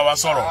ta ló ń bá wa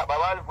sọ̀rọ̀.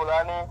 Bàbá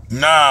Alfulany.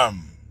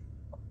 Naam.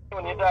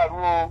 Ní dàrú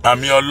o.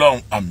 Àmín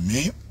Ọlọ́run,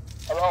 àmín.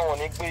 Ọlọ́run ò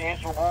ní gbé yín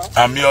ṣubú.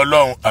 Àmín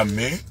Ọlọ́run,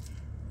 àmín.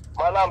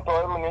 Malam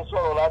Tahiru ní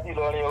sọ̀rọ̀ láti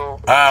Ìlọrin o.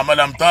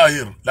 Malam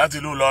Tahir láti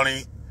ìlú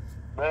Ìlọrin.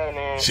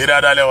 Bẹ́ẹ̀ni. Ṣé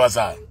dáadáa lẹ́wà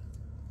sà?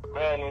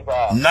 Bẹ́ẹ̀ni sà.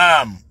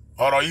 Naam.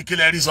 Ọ̀rọ̀ yìí kí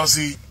lẹ rí sọ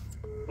sí?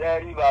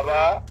 Bẹ́ẹ̀ni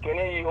bàbá,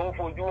 kíní yìí ó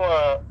fojú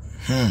hàn.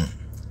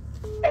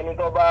 Ẹni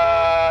tó bá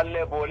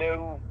lẹ́bọ̀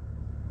lẹ́rù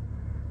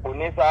kò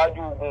ní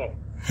ṣáájú ogun.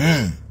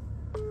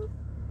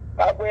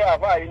 Ká pé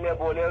àfáà yìí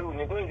lẹ́bọ̀ lẹ́rù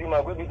ní tó ìsìn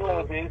mọ̀ pé bí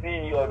tóun ṣe sí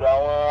ọ̀dọ̀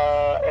àwọn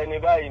ẹni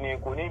báyìí ni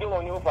kò ní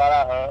tóun ní ó fara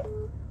hàn.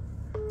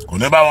 Kò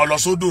ní bá wọn lọ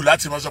sódò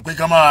láti mọ sọ pé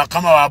ká máa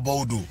wá bọ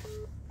odò.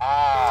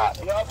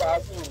 Yóò bá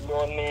sì lọ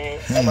ni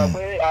ẹ mọ̀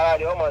pé ara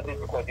rẹ̀ ọmọ ti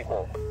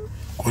tìkọ̀tìkọ̀.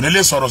 Kò ní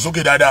lè sọ̀rọ̀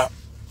sókè dáadáa.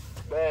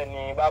 Bẹ́ẹ̀ni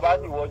bàbá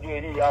sì wọ́jú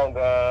eré ìyá òun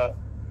gan-an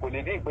kò lè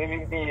dé ìpé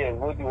 50 years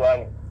ó ti wà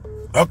ní.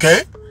 Okay.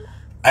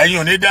 Ẹ̀yin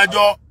ò ní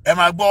dájọ́, ẹ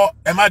máa gbọ́,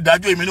 ẹ má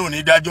dájọ́, èmi náà ò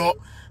ní dájọ́.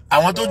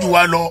 Àwọn tó jù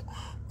wá lọ,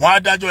 wọ́n á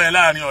dájọ́ yẹn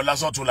láàrin ọ̀la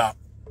sọ́tùlà.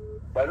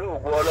 Pẹ̀lú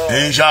ògo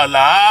Ọlọ́run.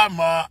 Inshallah,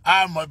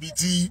 á mọ bí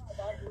tí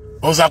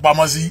ó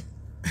sápamọ́ sí.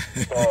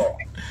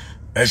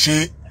 Ẹ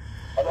ṣé.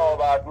 Ọlọ́run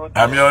bá dúró.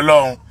 Àmín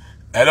Ọlọ́run.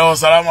 Hello,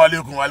 salamu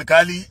alaikum,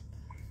 Alkali.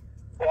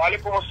 Wa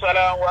alaikum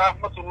assalam wa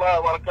rahmatullahi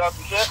wa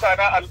barakatuh. Sheikh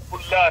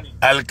Alfulany.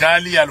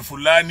 Alkali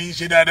Alfulany,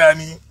 ṣé dáadáa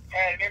ni?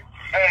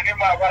 Ní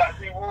máa bára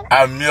sí wú.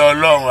 Àmín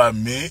Ọlọ́run,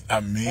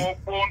 àmín.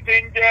 Gbogbo tí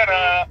ń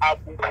jẹ́ran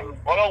àbùkù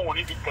Ọlọ́run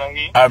níbi kan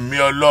yín. Àmín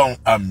Ọlọ́run,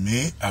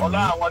 àmín. Ọlá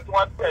àwọn tí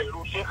wọ́n pẹ̀lú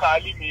Sheikh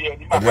Alimi ẹ̀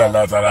ní bàbá. Ọdún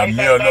àlàtàrà,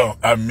 àmín Ọlọ́run,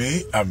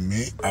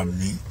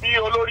 àmín. Bí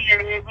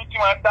olóríire bí tí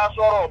máa dá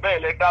sọ̀rọ̀ bẹ́ẹ̀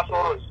lẹ dá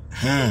sọ̀rọ̀ yìí.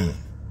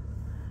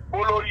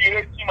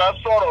 Olóríire tí máa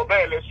sọ̀rọ̀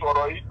bẹ́ẹ̀ lẹ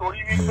sọ̀rọ̀ yìí torí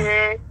wípé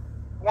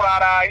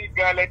fúnra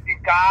igan lẹ ti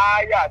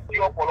káyà tí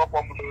ọ̀pọ̀lọpọ̀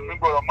mùsùlùmí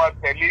gbọ́dọ̀ máa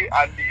tẹ̀lé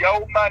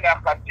al-yawma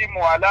nakhtimu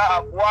ala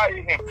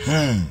afwahihim.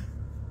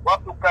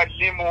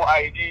 وتكلم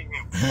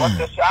أيديهم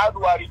وتشهد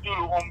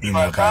أرجلهم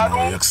بما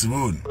كانوا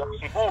يكسبون.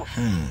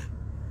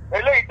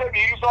 Eléyìí tẹ́mi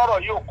rí sọ̀rọ̀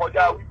yóò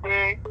kọjá wípé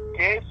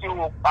kìí ṣe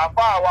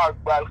àfá àwọn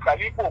àgbà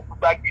Khalifa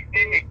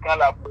Okutagidi nìkan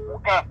làbùkù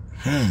kan.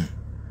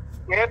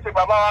 Kìí ṣe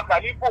bàbá wa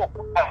Khalifa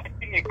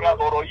Okutagidi nìkan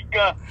lọ̀rọ̀ yìí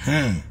kan.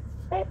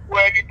 Gbogbo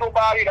ẹni tó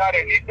bá ríra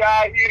rẹ̀ ní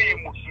dáhírì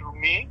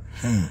mùsùlùmí,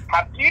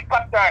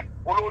 hakikatan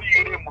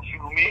olóríire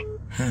mùsùlùmí.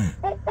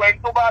 Gbogbo ẹni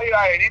tó bá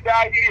ríra rẹ̀ ní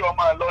dáhírì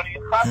ọmọ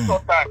Ìlọrin,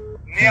 kásọ̀tàn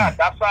ní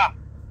àdásà,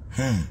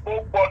 ó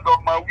gbọ́dọ̀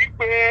mọ̀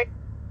wípé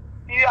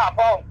tí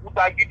àfá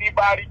Okutagidi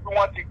bá rí bí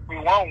wọ́n ti pè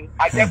wọ́n hùn, a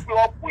jẹ́ pé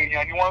ọ̀pọ̀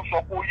èèyàn ni wọ́n ń sọ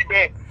kó rí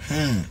bẹ́ẹ̀.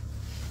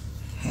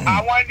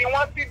 Àwọn ni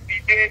wọ́n sì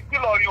dìde tí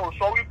Ìlọrin ò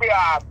sọ wípé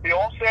àbẹ̀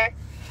ọ̀sẹ́,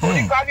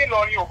 oníká ní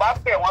Ìlọrin ò bá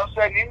bẹ̀ wọ́n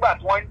sẹ́ nígbà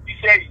tí wọ́n ń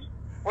jíṣẹ́ yìí.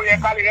 Ó yẹ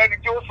ká lè rẹ́ni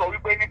tí ó sọ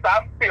wípé níta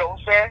ń bẹ̀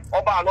ọ̀sẹ́,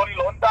 ọba Ìlọrin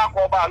lọ ń dákọ̀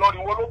ọba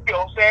Ìlọrin wo ló bẹ̀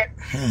ọ̀sẹ́.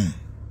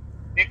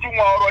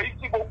 Ìtumọ̀ ọ̀rọ̀ yìí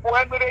tí gbogbo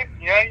Emirates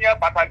yẹn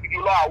pàtàkì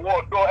jùlọ àwọn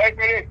ọ̀dọ́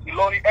Emirates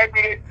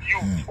Emirates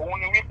youth òun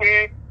ni wípé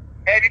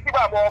ẹni tí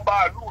bàbá ọba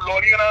ìlú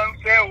Ìlọrin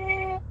ránṣẹ́ o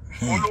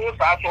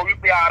olóòsà sọ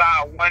wípé ara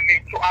àwọn ni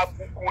tó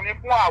àbùkù ní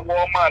fún àwọn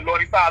ọmọ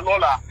Ìlọrin tá a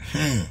lọ́la.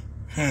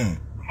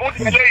 Fún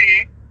tẹ́lẹ̀ yìí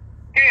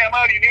kí ẹ má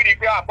rí nírí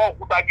pé àbá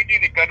Òkútagidi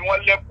nìkan ni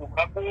wọ́n lẹ́kùn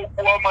kan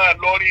gbogbo ọmọ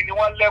Ìlọrin ni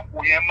wọ́n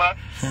lẹ́kùn yẹn mọ́.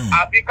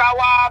 Àfi ká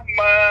wá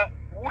mọ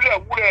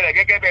wúlẹ̀wúlẹ̀ rẹ̀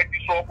gẹ́gẹ́ bẹ́ẹ̀ ti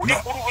sọ kò ní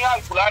kúrú fún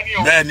Alfulany o.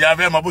 Bẹ́ẹ̀ ni a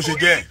fẹ́ mọ bó ṣe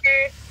jẹ́.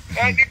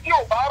 Ẹni tí ò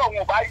bá rọ̀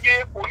wọn bá yé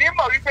kò ní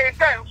mọ̀ wípé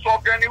iṣẹ́ ń sọ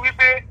gan ni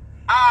wípé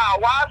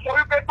àwa sọ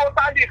wípé tó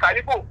tálì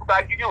Khalifah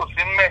Okutagidi ò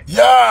sí mẹ́.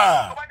 Tó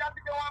bá jáde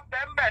pé wọ́n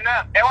fẹ́ mẹ́ náà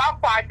ẹ wá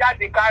fà á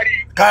jáde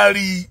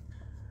kárí.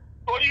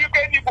 Torí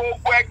wípé ní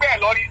gbogbo ẹgbẹ́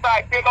Ìlọrin tá a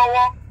gbé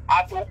lọ́wọ́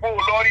àtògbò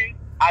Ìlọrin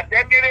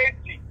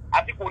àtẹ́mírèètì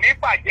àti kò ní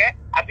bàjẹ́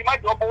àti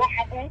májọ̀bọ̀ ó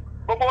ṣubú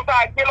gbogbo tá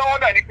a gbé lọ́wọ́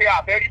náà ni pé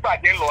àfẹ́ rí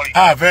bàjẹ́ Ìlọrin.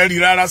 Àfẹ́ rí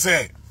rárá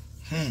sẹ́ẹ̀.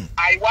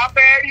 Àìwá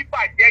fẹ́ rí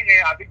bàjẹ́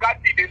yẹn àti ká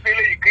dìde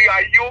sílé yìí kí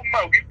ayé ó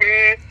mọ̀ wípé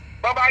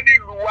bàbá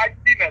nílùú wa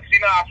jìnà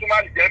sínú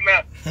asúmọ̀lìjẹ́ náà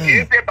kì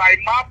í ṣe by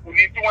map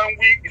ni tí wọ́n ń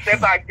wí iṣẹ́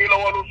tá a gbé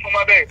lọ́wọ́ ló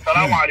súnmọ́ bẹ́ẹ̀.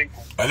 Salamu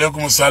alaikum.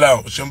 Aleykum salam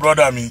ṣe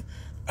brọ́dà mi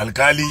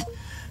Alkali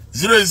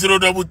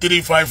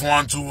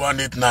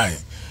 003351289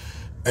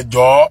 ẹ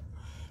jọ̀ọ́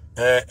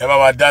ẹ bá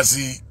wa dá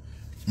sí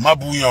má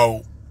búyàn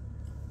o.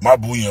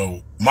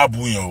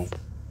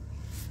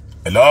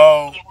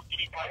 Hello.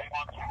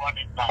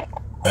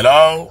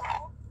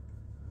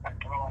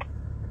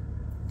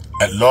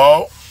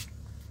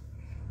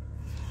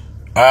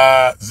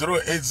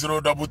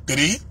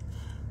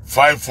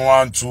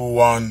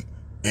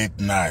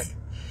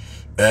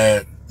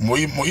 08033512189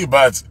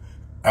 Mohibat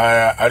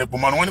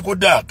àrèpọ̀mọ́nù wọn ni kó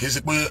dà kìí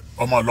ṣe pé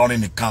ọmọ Ìlọrin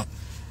nìkan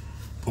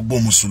gbogbo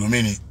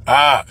mùsùlùmí ni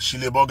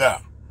Ṣílé bọ́gà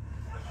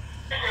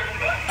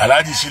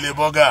Alhaji Ṣílé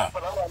bọ́gà.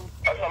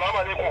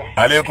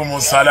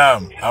 Aleykum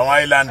salam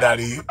àwọn islander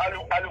rí.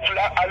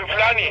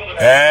 Alfulany.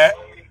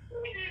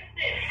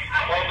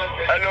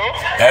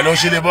 Hello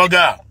Ṣílé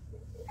bọ́gà.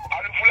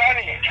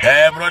 Alfulany.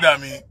 Brother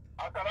mi.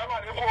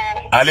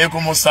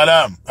 Aleykum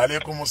salam.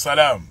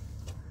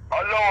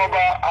 Ọlọ́run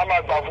ọba a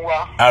máa gbà fún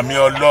wa. Àmín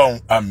Ọlọ́run,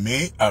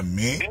 àmín.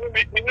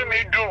 Inú mi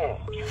dùn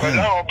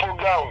pẹ̀lú àwọn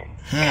program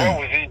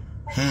fọ́ọ̀mù sí.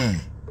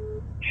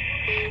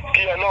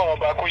 Kí Ọlọ́run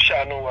ọba kó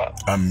ṣàánú wa.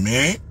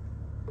 Àmín.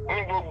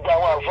 Ní gbogbo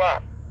àwọn àfáà.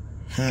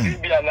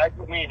 Níbi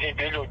aláàjì ní ìdí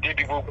ìbélò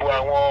débi gbogbo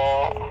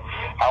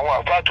àwọn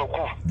àfáà tó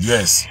kù.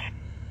 Yes.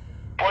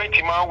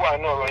 Pọ́ìntì máa ń wà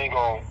ní ọ̀rọ̀ yín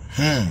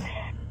gan-an.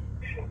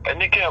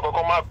 Ẹni kéèyàn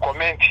kọ́kọ́ máa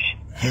kọ́mẹ́ǹtì.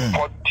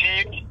 Ọtí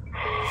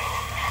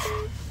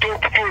tó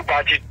bá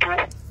ti tó.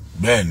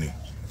 Bẹ́ẹ̀ni.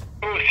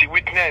 Tó sì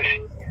witness.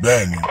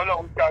 Bẹ́ẹ̀ni.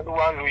 Ọlọ́run tí a ló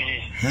wá ń lu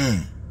yìí.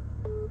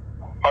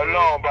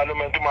 Ọlọ́run ọba ló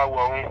mẹ́ni tó máa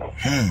wọ̀ ọ́run.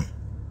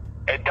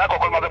 Ẹ̀dá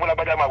kọ̀ọ̀kan ló máa fẹ́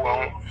lágbájá máa wọ̀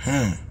ọ́run.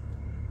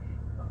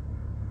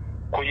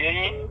 Kò yé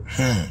yín.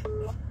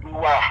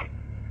 Wà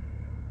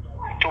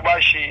tó bá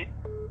ṣe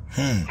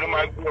ló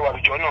máa gbé wà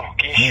lùjọ́ náà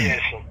kì í ṣe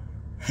ẹ̀sìn.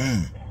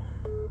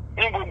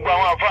 Ní gbogbo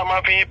àwọn àfáà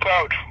máa fi yín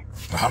proud.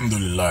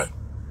 Alhamdulillah.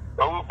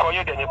 Orúkọ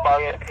yóò dẹ̀ ní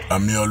parẹ́.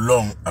 Àmín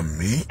Ọlọ́run,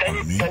 àmín.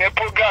 Ẹ̀yẹ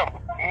program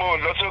mo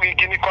lọ sórí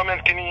kíní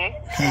comment kíní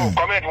mo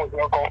comment mo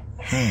sọ kan.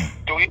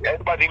 Torí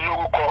ẹni bá ti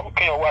lórúkọ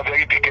kéèyàn wà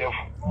very be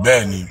careful.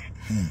 Bẹ́ẹ̀ni.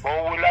 Mo ń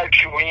wo live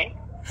show yín.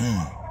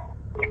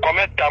 Nǹkan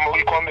mẹ́ta mo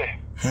rí kọ́ mẹ́.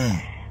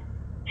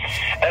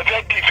 Ẹ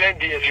fẹ́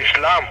defend ẹ̀sìn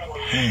Islam.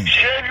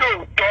 Ṣé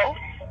lóòótọ́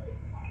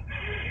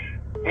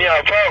ni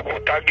àfá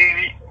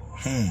Okutagidi?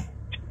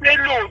 Ṣé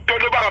lóòótọ́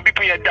ló bá àwọn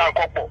pípín yẹn dá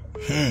nǹkan pọ̀?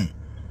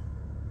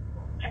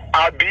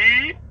 Àbí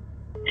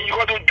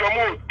irọ́ tó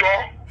jọmọ́ òótọ́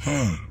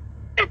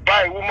ìbá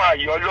ìwú máa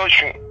yọ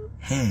lọ́sùn?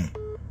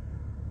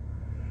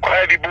 Kọ́lá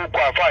ibi gbogbo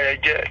àfá yẹn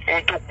jẹ́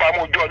ohun tó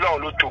pamọ́ ojú Ọlọ́run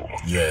ló tó.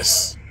 Yes.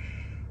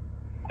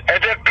 Ẹ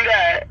fẹ́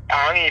clear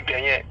àárín ibẹ̀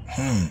yẹn.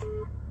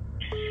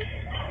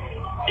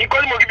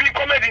 Ìkọ́ni mo bí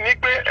kọ́mẹ́dì ní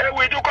pé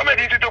ẹwé tó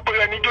kọ́mẹ́dì ti tó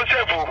pèrè ní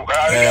Joseph.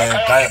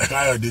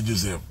 Káyọ̀dé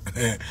Joseph.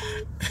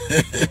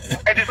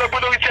 Ẹ ti sọ pé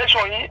lórí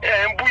sẹ́sọ̀n yín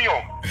ẹ̀ ń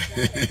búyàn.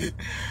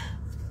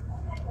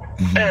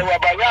 Wà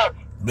bàyà.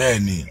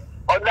 Bẹ́ẹ̀ni.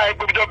 Ọlá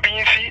ẹgbẹ́ tó bí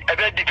yín sí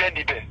ẹ̀fẹ́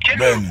dìfẹ́ǹdì bẹ̀. Ṣé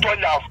lóòótọ́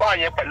ni àfáà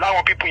yẹn pẹ̀lú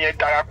àwọn pípù yẹn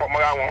darapọ̀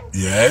mọ́ra wọn?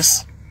 Yes.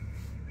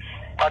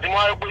 Pàtí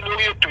wọ́n á rí pé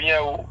lórí ètò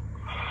yẹn o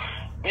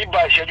nígbà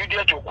ìṣẹ́jú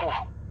díẹ̀ tó kù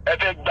ẹ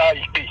fẹ́ gba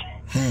ìpè.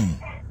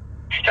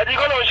 Ṣètì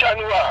kọ́ ló ń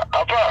ṣàánú wa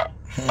àfáà.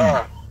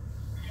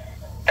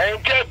 Ẹ̀yin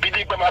tẹ́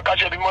ìbílí pé máa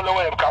káṣẹ́ bí mọ́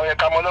lọ́wọ́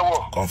ẹ̀ka mọ́ lọ́wọ́.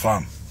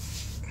 Confirm.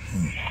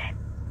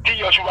 Tí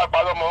Yọ̀ṣù bá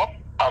parọ́ mọ́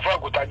àfá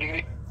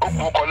Okutagidi ó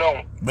kú ọkọ̀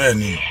lọ́hùn.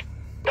 Bẹ́ẹ̀ni.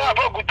 Bí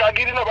àfá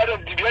Okutagidi náà bá dẹ̀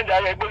dìbí ẹ̀dá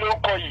rẹ̀ gbé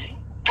lórúkọ yìí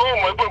tó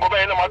mọ̀ ẹgbẹ́ nǹkan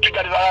báyìí náà máa tún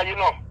jáde lára yé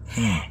náà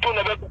tó ń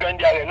lẹ́fẹ̀ẹ́ gbé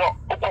ẹ̀dá rẹ̀ náà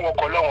ó kú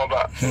ọkọ̀ lọ́hùn ọba.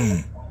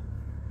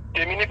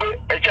 Tèmi ní pé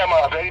ẹ̀jẹ̀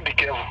máa very be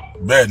careful.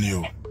 Bẹ́ẹ̀ni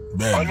o.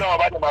 Bẹ́ẹ̀ni. Ọlọ́run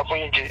bá dẹ̀ máa fún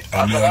yín jẹ.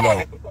 Àmín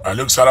Ọlọ́run.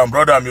 Aleykum salam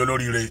brother mi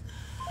olóríire.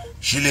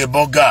 Ṣílé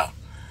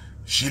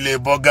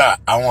bọ́gà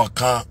àwọn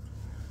kan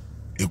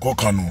èkó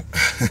kan nù.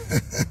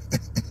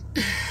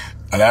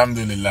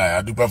 Alhamdulillah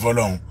adúpẹ́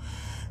fọ́lọ́run.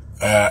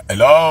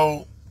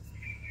 Hello.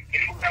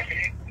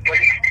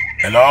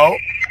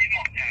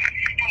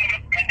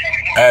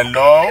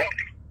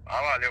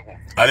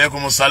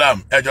 Aleykum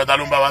salam. Ẹjọ́ ta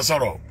ló ń bá wa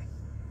sọ̀rọ̀?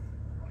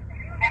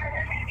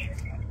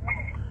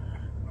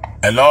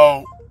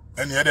 Hello.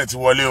 Ẹni ẹ̀ ti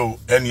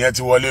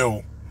wọlé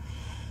o.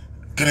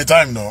 Kí ni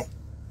time náà?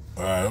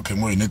 Okay,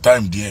 mo ní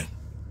time díẹ̀.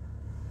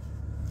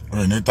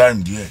 Mo ní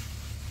time díẹ̀.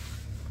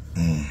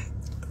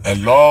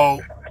 Hello.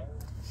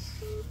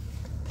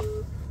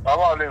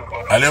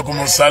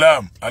 Alaikum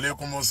salam.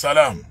 Alaikum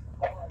salam.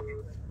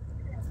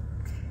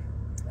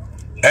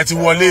 Ẹ ti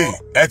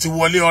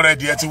wọlé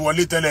already, ẹ ti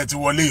wọlé tẹ́lẹ̀, ẹ ti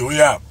wọlé. Ó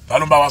yá, ta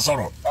ló bá wa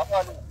sọ̀rọ̀?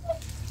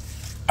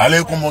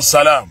 Alaikum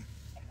salam.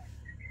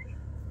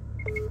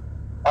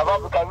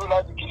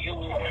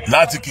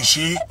 Láti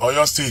Kìṣí,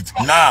 Ọ̀yọ́ State.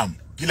 Naam,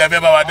 kí lẹ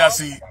fẹ́ bá wa dá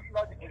sí?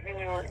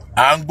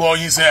 À ń gbọ́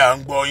yín sẹ́, à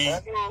ń gbọ́ yín.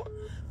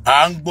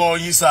 À ń gbọ́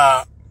yín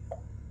sà.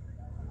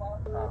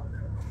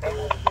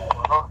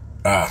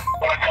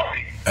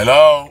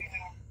 Hello.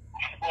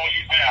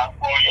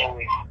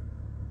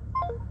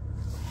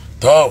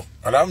 To,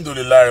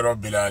 alhamdulillah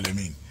rabbil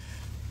alamin.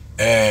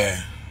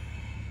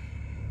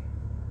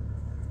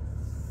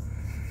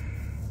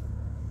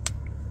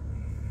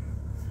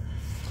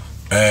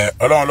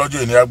 Ọlọ́run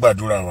lọ́jọ́ ìní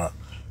àgbàdúrà wa.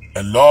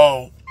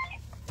 Hello.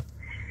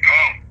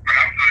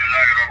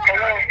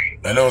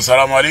 Hello,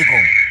 salamu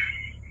alaikum.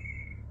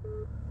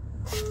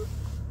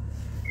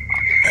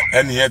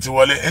 Ẹni yẹn ti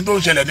wọlé. Ẹni tó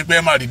ń ṣẹlẹ̀ ní pé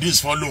ẹ máa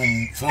reduce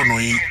volume fóònù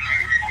yín.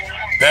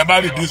 Tẹ́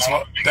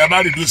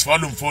bá reduce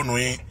volume fóònù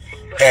yín,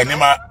 ẹ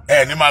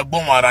ní máa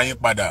gbóhùn ara yín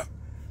padà.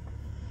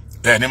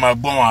 Ẹ ní máa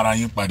gbóhùn ara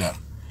yín padà.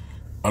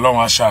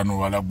 Ọlọ́run á ṣàánú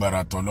wa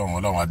lágbára t'Ọlọ́run,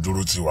 Ọlọ́run á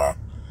dúró tì wá.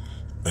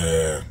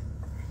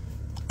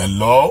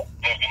 Hello.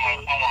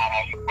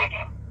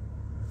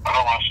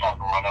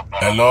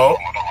 Hello.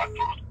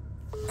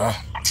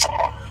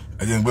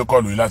 Ẹ jẹ́ n gbé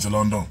kọ́ọ̀lù yìí láti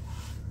London.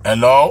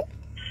 Hello.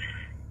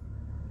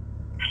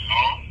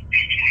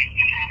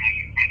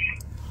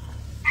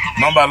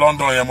 Nọ́mbà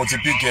London yẹn mo ti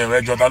pick ẹ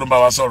ẹjọ́ ta ló bá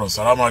wa sọ̀rọ̀.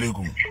 Salamu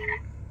alaikum.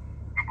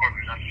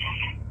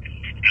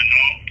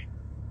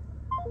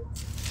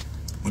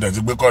 Mo dẹ̀ ti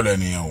gbé kọ́ọ̀lù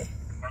ẹnìyẹn o.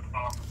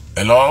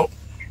 Hello.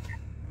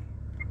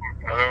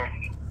 Hello.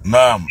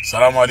 Naam,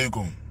 salamu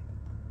alaikum.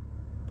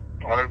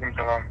 Wa alaikum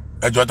salam.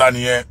 Ẹjọ́ ta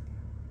nìyẹn?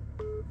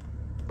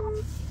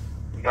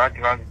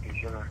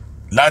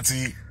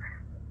 Láti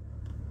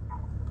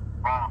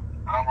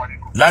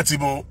láti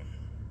bo.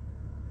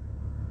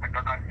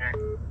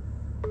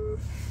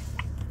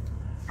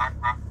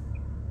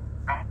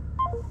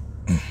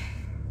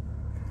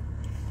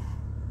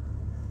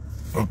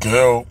 Okay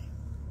o.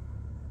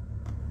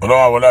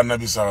 Ọlọ́run àwọlá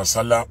Ànábì sallallahu alaihi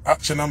wasallam.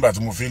 Ṣé nọ́mbà tí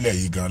mo fi lẹ̀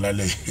yìí gan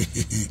lálẹ́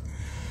yìí?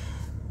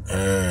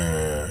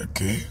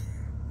 Okay.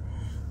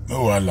 No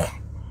wàhálà.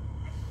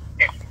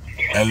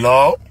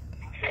 Hello.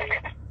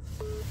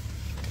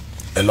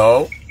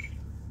 Hello.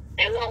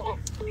 Hello.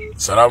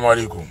 Salamu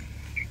alaikum.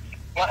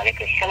 Wa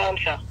alaikum salam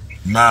sir.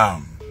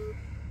 Naam.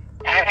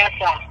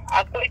 Sir,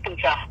 akwaitu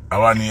sir.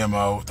 Àwa ni ẹ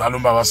máa o. Ta ló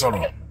ń bá wa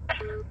sọ̀rọ̀?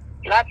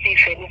 Láti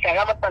Ifẹ̀ ni sir,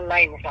 Ramatan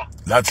line sir.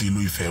 Láti ìlú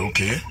Ifẹ̀,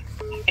 okay.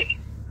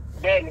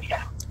 Bẹ́ẹ̀ ni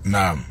sir.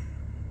 Naam.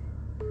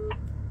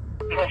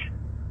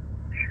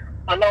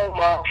 Ọlọ́run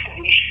máa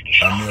fún yín.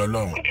 Àmín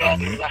Ọlọ́run,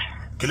 àmín.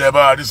 Kí lẹ bá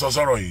wa rí sọ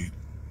sọ̀rọ̀ yìí?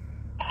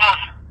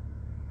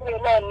 Fún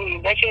náà ni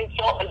ìbẹ́ṣẹ́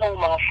sọ Ọlọ́run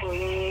máa fún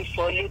yín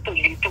sọ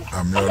létòlétò.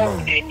 Àmín Ọlọ́run.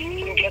 Ọlọ́run dẹ̀ ní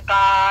jẹ́ ká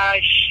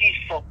ṣì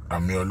sọ.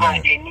 Àmín Ọlọ́run.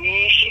 Àdẹ̀ ní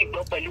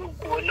ṣìgbọ́ pẹ̀lú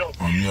ògùn Ọlọ́run.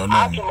 Àmín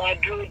Ọlọ́run. A tún máa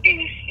dúró de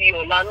sí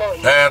ọ̀la náà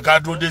ni. Ká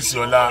dúró dé sí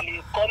ọ̀la.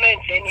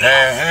 Kọ́mẹ̀ntì ẹni.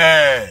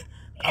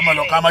 Ká má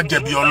lọ ká má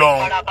jẹ̀bi Ọlọ́run.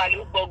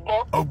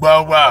 Ó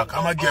gbà ká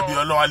má jẹ̀bi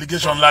Ọlọ́run.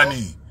 Allegation ńlá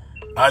ni.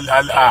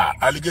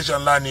 Allegation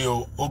ńlá ni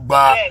o. Ó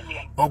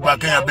gbà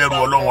kéèyàn bẹ̀rù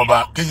Ọlọ́run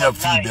ọba, kéèyàn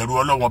fi ìbẹ̀rù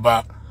Ọlọ́run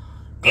ọba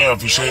kéèyàn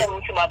fi ṣe.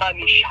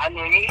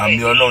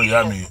 Àmín Ọlọ́run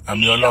ìyá mi,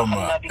 àmín Ọlọ́run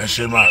mà, ẹ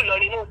ṣé mà.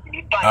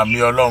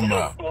 Àmín Ọlọ́run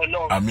mà,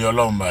 àmín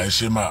Ọlọ́run mà, ẹ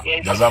ṣé mà.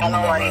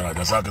 Jazakumullahu khairan,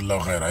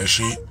 jazakallahu khairan, ẹ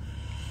ṣé.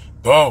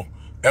 Tó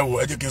ẹ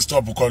wò, ẹ jẹ́ kí n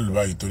stop call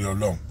báyìí torí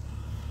Ọlọ́run.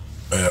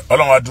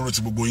 Ọlọ́run á dúró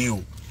ti gbogbo yín o.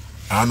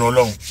 Àánú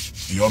Ọlọ́run,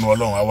 ìyọ́nú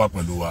Ọlọ́run á wà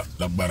pẹ̀lú wa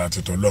lágbára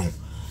títọ́ Ọlọ́run.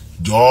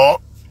 Jọ̀ọ́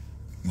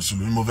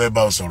Mùsùlùmí mo fẹ́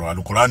bá ọ sọ̀rọ̀,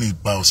 Al-Qur'ani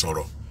bá ọ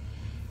sọ̀rọ̀.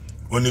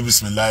 Ó ní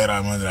bismillahir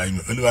rahmanir rahim.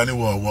 Olúwa ní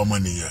wọ ọmọ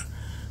nìyẹn.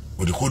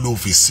 Òdìkóló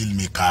fi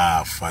sílmi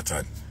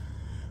káfàtà.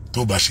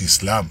 Tó bá ṣe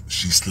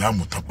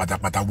Islam tán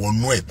pátápátá,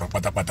 wọnú ẹ̀ tán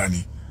pátápátá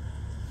ni.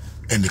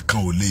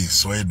 Ẹnìkan ò lè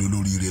sọ ẹ́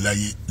dolóríire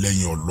láyé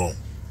lẹ́yìn Ọlọ́run.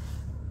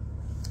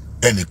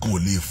 Ẹnìkan ò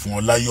lè fún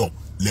ọ láyọ̀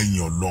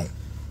lẹ́yìn Ọlọ́run.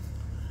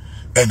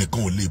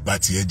 Ẹnìkan ò lè bá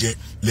tiẹ̀ jẹ́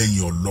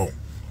lẹ́yìn Ọlọ́run.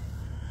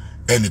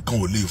 Ẹnìkan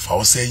ò lè fà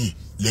ọ́ sẹ́yìn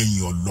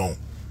lẹ́yìn Ọlọ́run.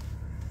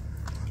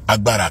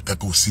 Agbára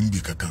kankan ò sí níbi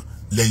kankan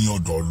lẹ́yìn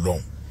ọ̀dọ̀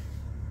Ọlọ́run.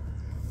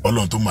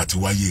 Ọlọ́run tó mà ti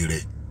wáyé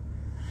rẹ̀.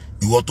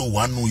 Ìwọ tó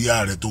wà nù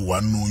ìyá rẹ̀, tó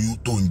wà nù oyún,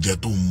 tó ń jẹ,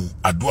 tó ń mu,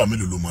 àdúrà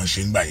mélòó ló máa ń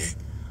ṣe ńgbà yẹn?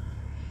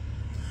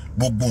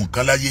 Gbogbo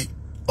nǹkan láyé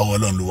ọwọ́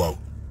Ọlọ́run ló wà o.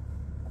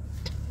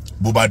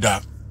 Bó bá dáa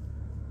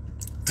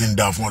tí ń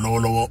dáa fún ọ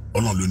lọ́wọ́lọ́wọ́,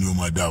 Ọlọ́run ló ní ó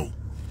máa dáa o.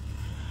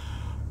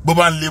 Bó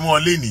bá ń lé mọ́ ọ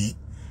lénìí,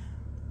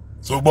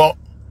 so gbọ́,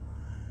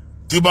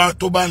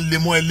 tó bá ń lé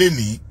mọ́ ẹ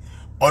lénìí,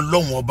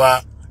 Ọlọ́run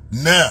ọba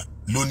náà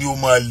ló ní ó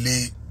máa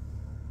lé.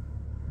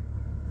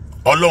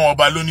 Ọlọ́run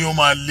ọba ló ní ó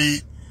máa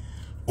lé.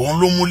 Òun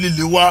ló mú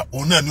líle wá,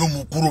 òun náà ni ó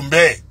mú kúrò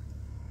ńbẹ̀.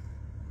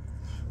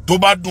 Tó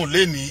bá dùn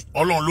lénìí,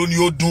 Ọlọ́run ló ní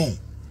ó dùn.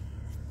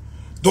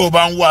 Tó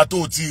bá ń wá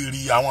tó ti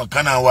rí, àwọn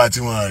kan náà wá tí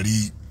wọ́n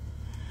rí.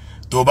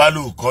 tó bá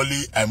lò kọ́lé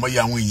àìmọye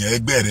àwọn èèyàn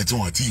ẹgbẹ́ rẹ tí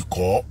wọ́n ti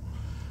kọ́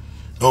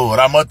ó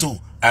ra mọ́tò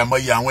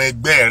àìmọye àwọn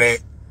ẹgbẹ́ rẹ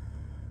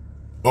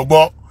ó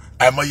gbọ́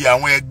àìmọye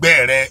àwọn ẹgbẹ́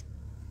rẹ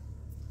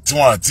tí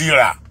wọ́n ti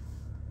rà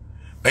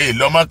èyí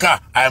lọ́mọ́ká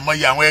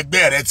àìmọye àwọn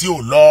ẹgbẹ́ rẹ tí ò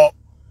lọ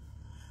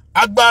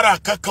agbára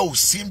kankan ò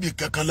sí níbi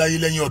kankan láyé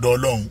lẹ́yìn ọ̀dọ̀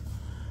Ọlọ́run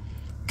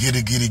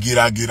gírígírí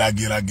gíra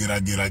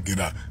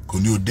kò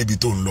ní o débi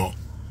tó ń lọ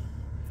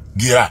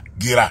gíra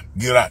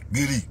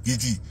gírí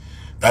gidi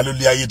ta ló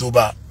lé ayé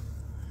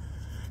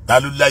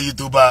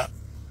tó bá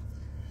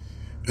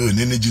ò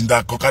ní jíndà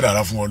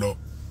kọ́kádàrá fún ọ lọ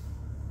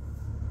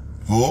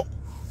ó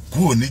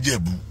kúrò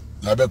níjẹ̀bú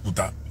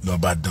lábẹ́kúta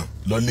lọ́bàdàn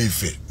lọ́lé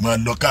Ifẹ̀ máa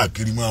lọ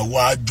káàkiri máa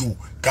wájú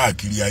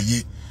káàkiri ayé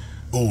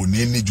ò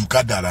ní ju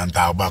kádàrá ń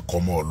ta bá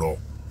kọmọ ọ lọ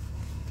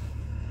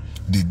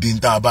dìde ń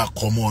ta bá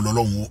kọmọ ọ lọ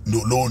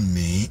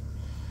lónìí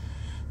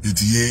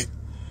ìtìyé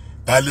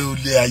ta ló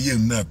lé ayé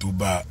náà tó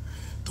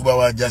bá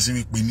wá já sí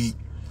wípé ní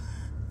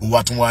ó wá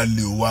tún wá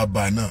lé ó wá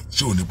bá náà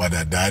ṣé ò ní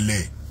padà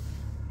dálẹ̀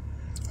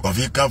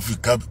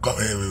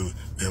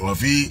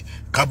wàfi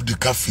kábùdì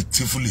káfí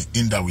tífúlì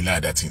ìndàwìlà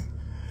àdàtìn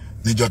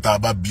níjọ́ tá a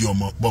bá bí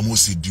ọmọ bọ́mọ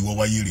sì diwọ́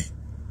wáyé rè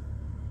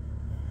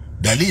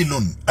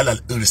dalilun ala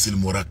al-irsil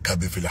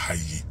murakkabi fil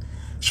hayy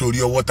sórí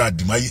ọwọ́ tá a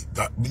dì máyé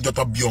níjọ́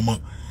tá a bí ọmọ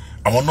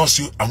àwọn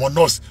nọ́ọ̀sì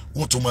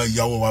wọ́n tún máa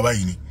yàwó wa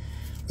báyìí ni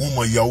wọ́n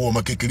máa yàwó ọmọ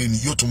kékeré ni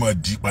yóò tún máa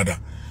dì padà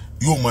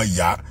yóò máa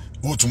yá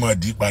yóò tún máa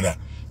dì padà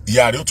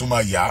ìyá rẹ̀ yóò tún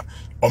máa yá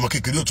ọmọ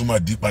kékeré yóò tún máa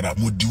dì padà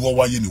mo diwọ́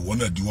wáyé ni wọ́n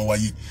náà diwọ́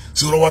wáyé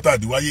sí ọwọ́ tá a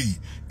dì wáyé yìí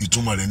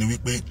ìtumọ̀ rẹ̀ ni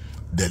wípé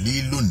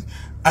dalilun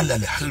ala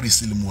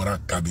al-irsil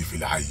murakkabi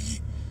fil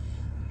hayy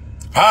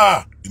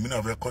èmi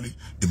náà fẹ́ kọ́lé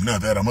èmi náà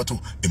fẹ́ ra mọ́tò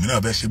èmi náà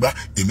fẹ́ ṣe bá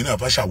èmi náà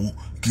fẹ́ ṣàwo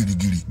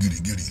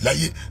gírígírí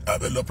láyé a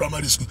fẹ́ lọ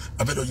primary school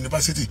a fẹ́ lọ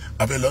university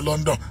a fẹ́ lọ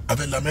London a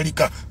fẹ́ lọ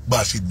America bá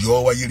a ṣe di ọ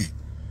wáyé rè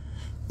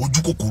ojú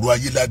kòkòrò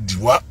ayé la dì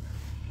wá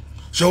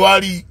ṣé wá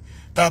rí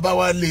tá a bá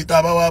wá lé tá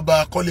a bá wá bá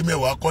kọ́lé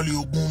mẹ́wàá kọ́lé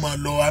ogún máa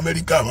lọ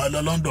America máa lọ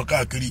London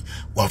káàkiri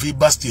wà fi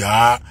basti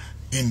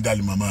indal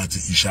mamati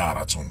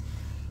isharatun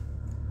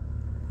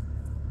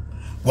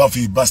wà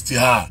fi basti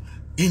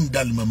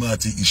indal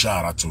mamati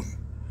isharatun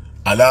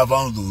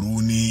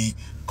alavanzuruni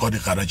kodi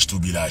kharajtu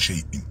bila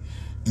shay'in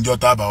injo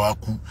tá bá wá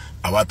kú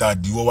àwa tá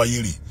diwọ́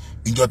wáyé rè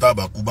injo tá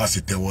bá kú bá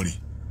ṣe tẹ́wọ́ rè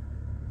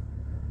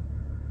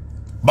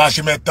bá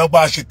ṣe mẹ́ta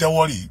bá ṣe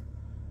tẹ́wọ́ rè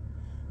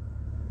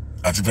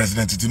àti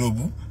president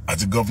Tinubu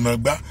àti governor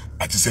gbà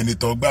àti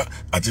senator gbà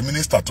àti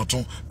minister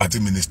tuntun àti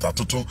minister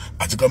tuntun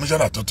àti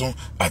commissioner tuntun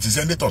àti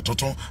senator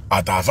tuntun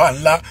àtàfà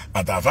ńlá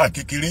àtàfà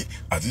kékeré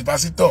àti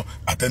pastor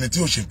àtẹni tí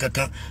ó ṣe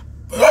kankan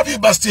rabi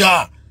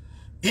bastia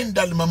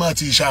indal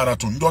mamati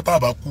isharatun ndota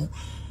ba ku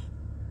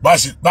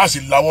bá sì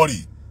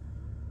lawori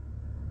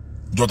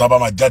jota bá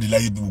máa jáde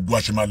láyé gbogbo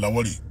a ṣe máa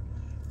lawori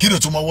kí ni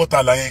tún mo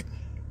wota la yẹn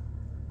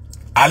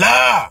ala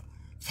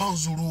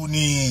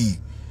fanzuruni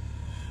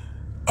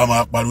ama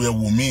pariwo ẹ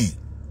wò mí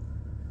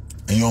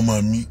ẹ̀yin ọmọ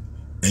mi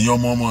ẹ̀yin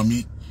ọmọ mi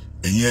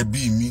ẹ̀yin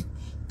ẹbí mi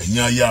ẹ̀yin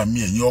aya mi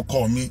ẹ̀yin ọkọ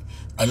mi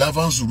ala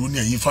fanzuruni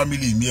ẹ̀yin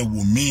family mi ẹ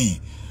wò mí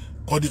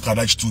kodi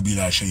kharajtu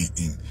bila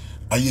shay'in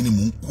ayé ni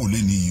mò ń kó lé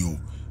ní yìí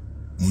o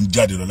mo ń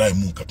jáde lọ láì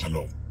mú nǹkan kan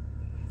lọ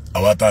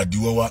àwa tá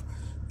diwọ́ wá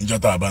níjọ́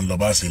tá bá ń lọ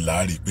bá ṣe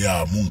láàrí pé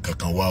a mú nǹkan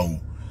kan wá o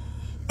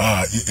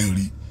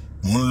eri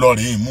mo ń lọ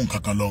rí mú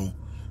nǹkan kan lọ o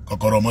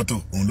kọ́kọ́rọ́ mọ́tò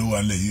òun ló wà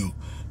ńlẹ̀ yìí o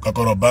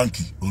kọ́kọ́rọ́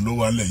báǹkì òun ló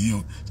wà ńlẹ̀ yìí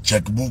o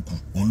checkbook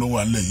òun ló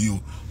wà ńlẹ̀ yìí o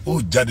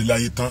ó jáde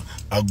láyé tán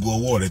aago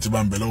ọwọ́ rẹ̀ tí bá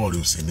ń bẹ lọ́wọ́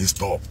rẹ̀ ò sì ní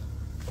stop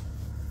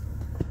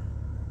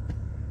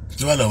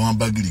tí wàá làwọn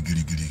bá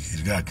gírígírí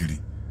káàkiri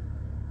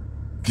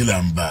kí là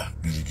ń bá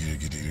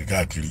gírígírí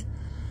káàkiri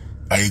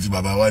ayé tí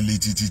bàbá wa lé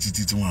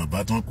títí tí wọ́n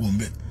bá tán kó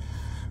ńbẹ̀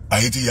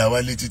ayé tí ìyá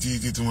wa lé títí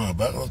tí wọ́n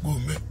bá tán kó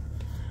ńbẹ̀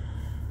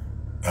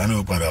àná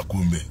ó padà kó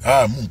ńbẹ̀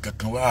mú nǹkan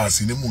kan wá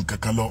sì ní mú nǹkan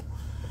kan lọ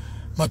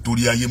má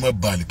torí ayé má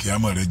balẹ̀ kí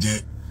àmọ́ rẹ jẹ́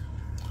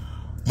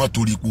má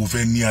torí pé o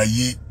fẹ́ ní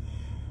ayé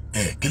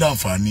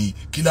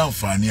kí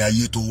láǹfààní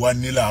ayé tó wá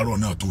ní láàárọ̀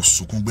náà tó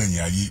sunkún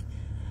gbẹ̀yìn ayé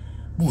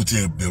bó ti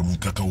ẹ̀ bẹ̀rù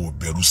nǹkan kan ò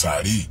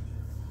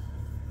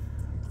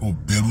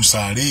bẹ̀rù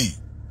sàárè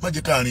má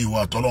jẹ́ káàrin ìwà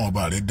àtọ́lọ́wọ́n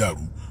bá rẹ̀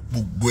dàrú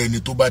gbogbo ẹni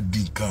tó bá di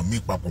nǹkan mi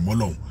papọ̀ mọ́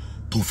Ọlọ́run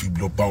tó fi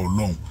lọ bá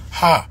Ọlọ́run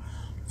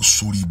ó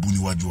sórí ibu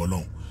níwájú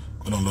Ọlọ́run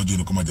Ọlọ́run lọ́jọ́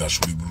inú kó má jẹ́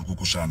sórí ibu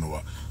kókó ṣàánú wa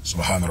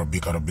subhana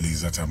rabbika rabbil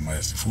izzati amma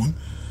yasifun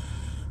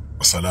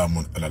wa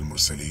salamun alal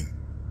mursalin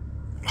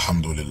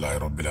alhamdulillahi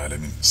rabbil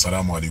alamin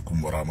assalamu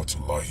alaikum wa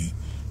rahmatullahi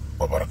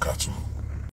wa barakatuh.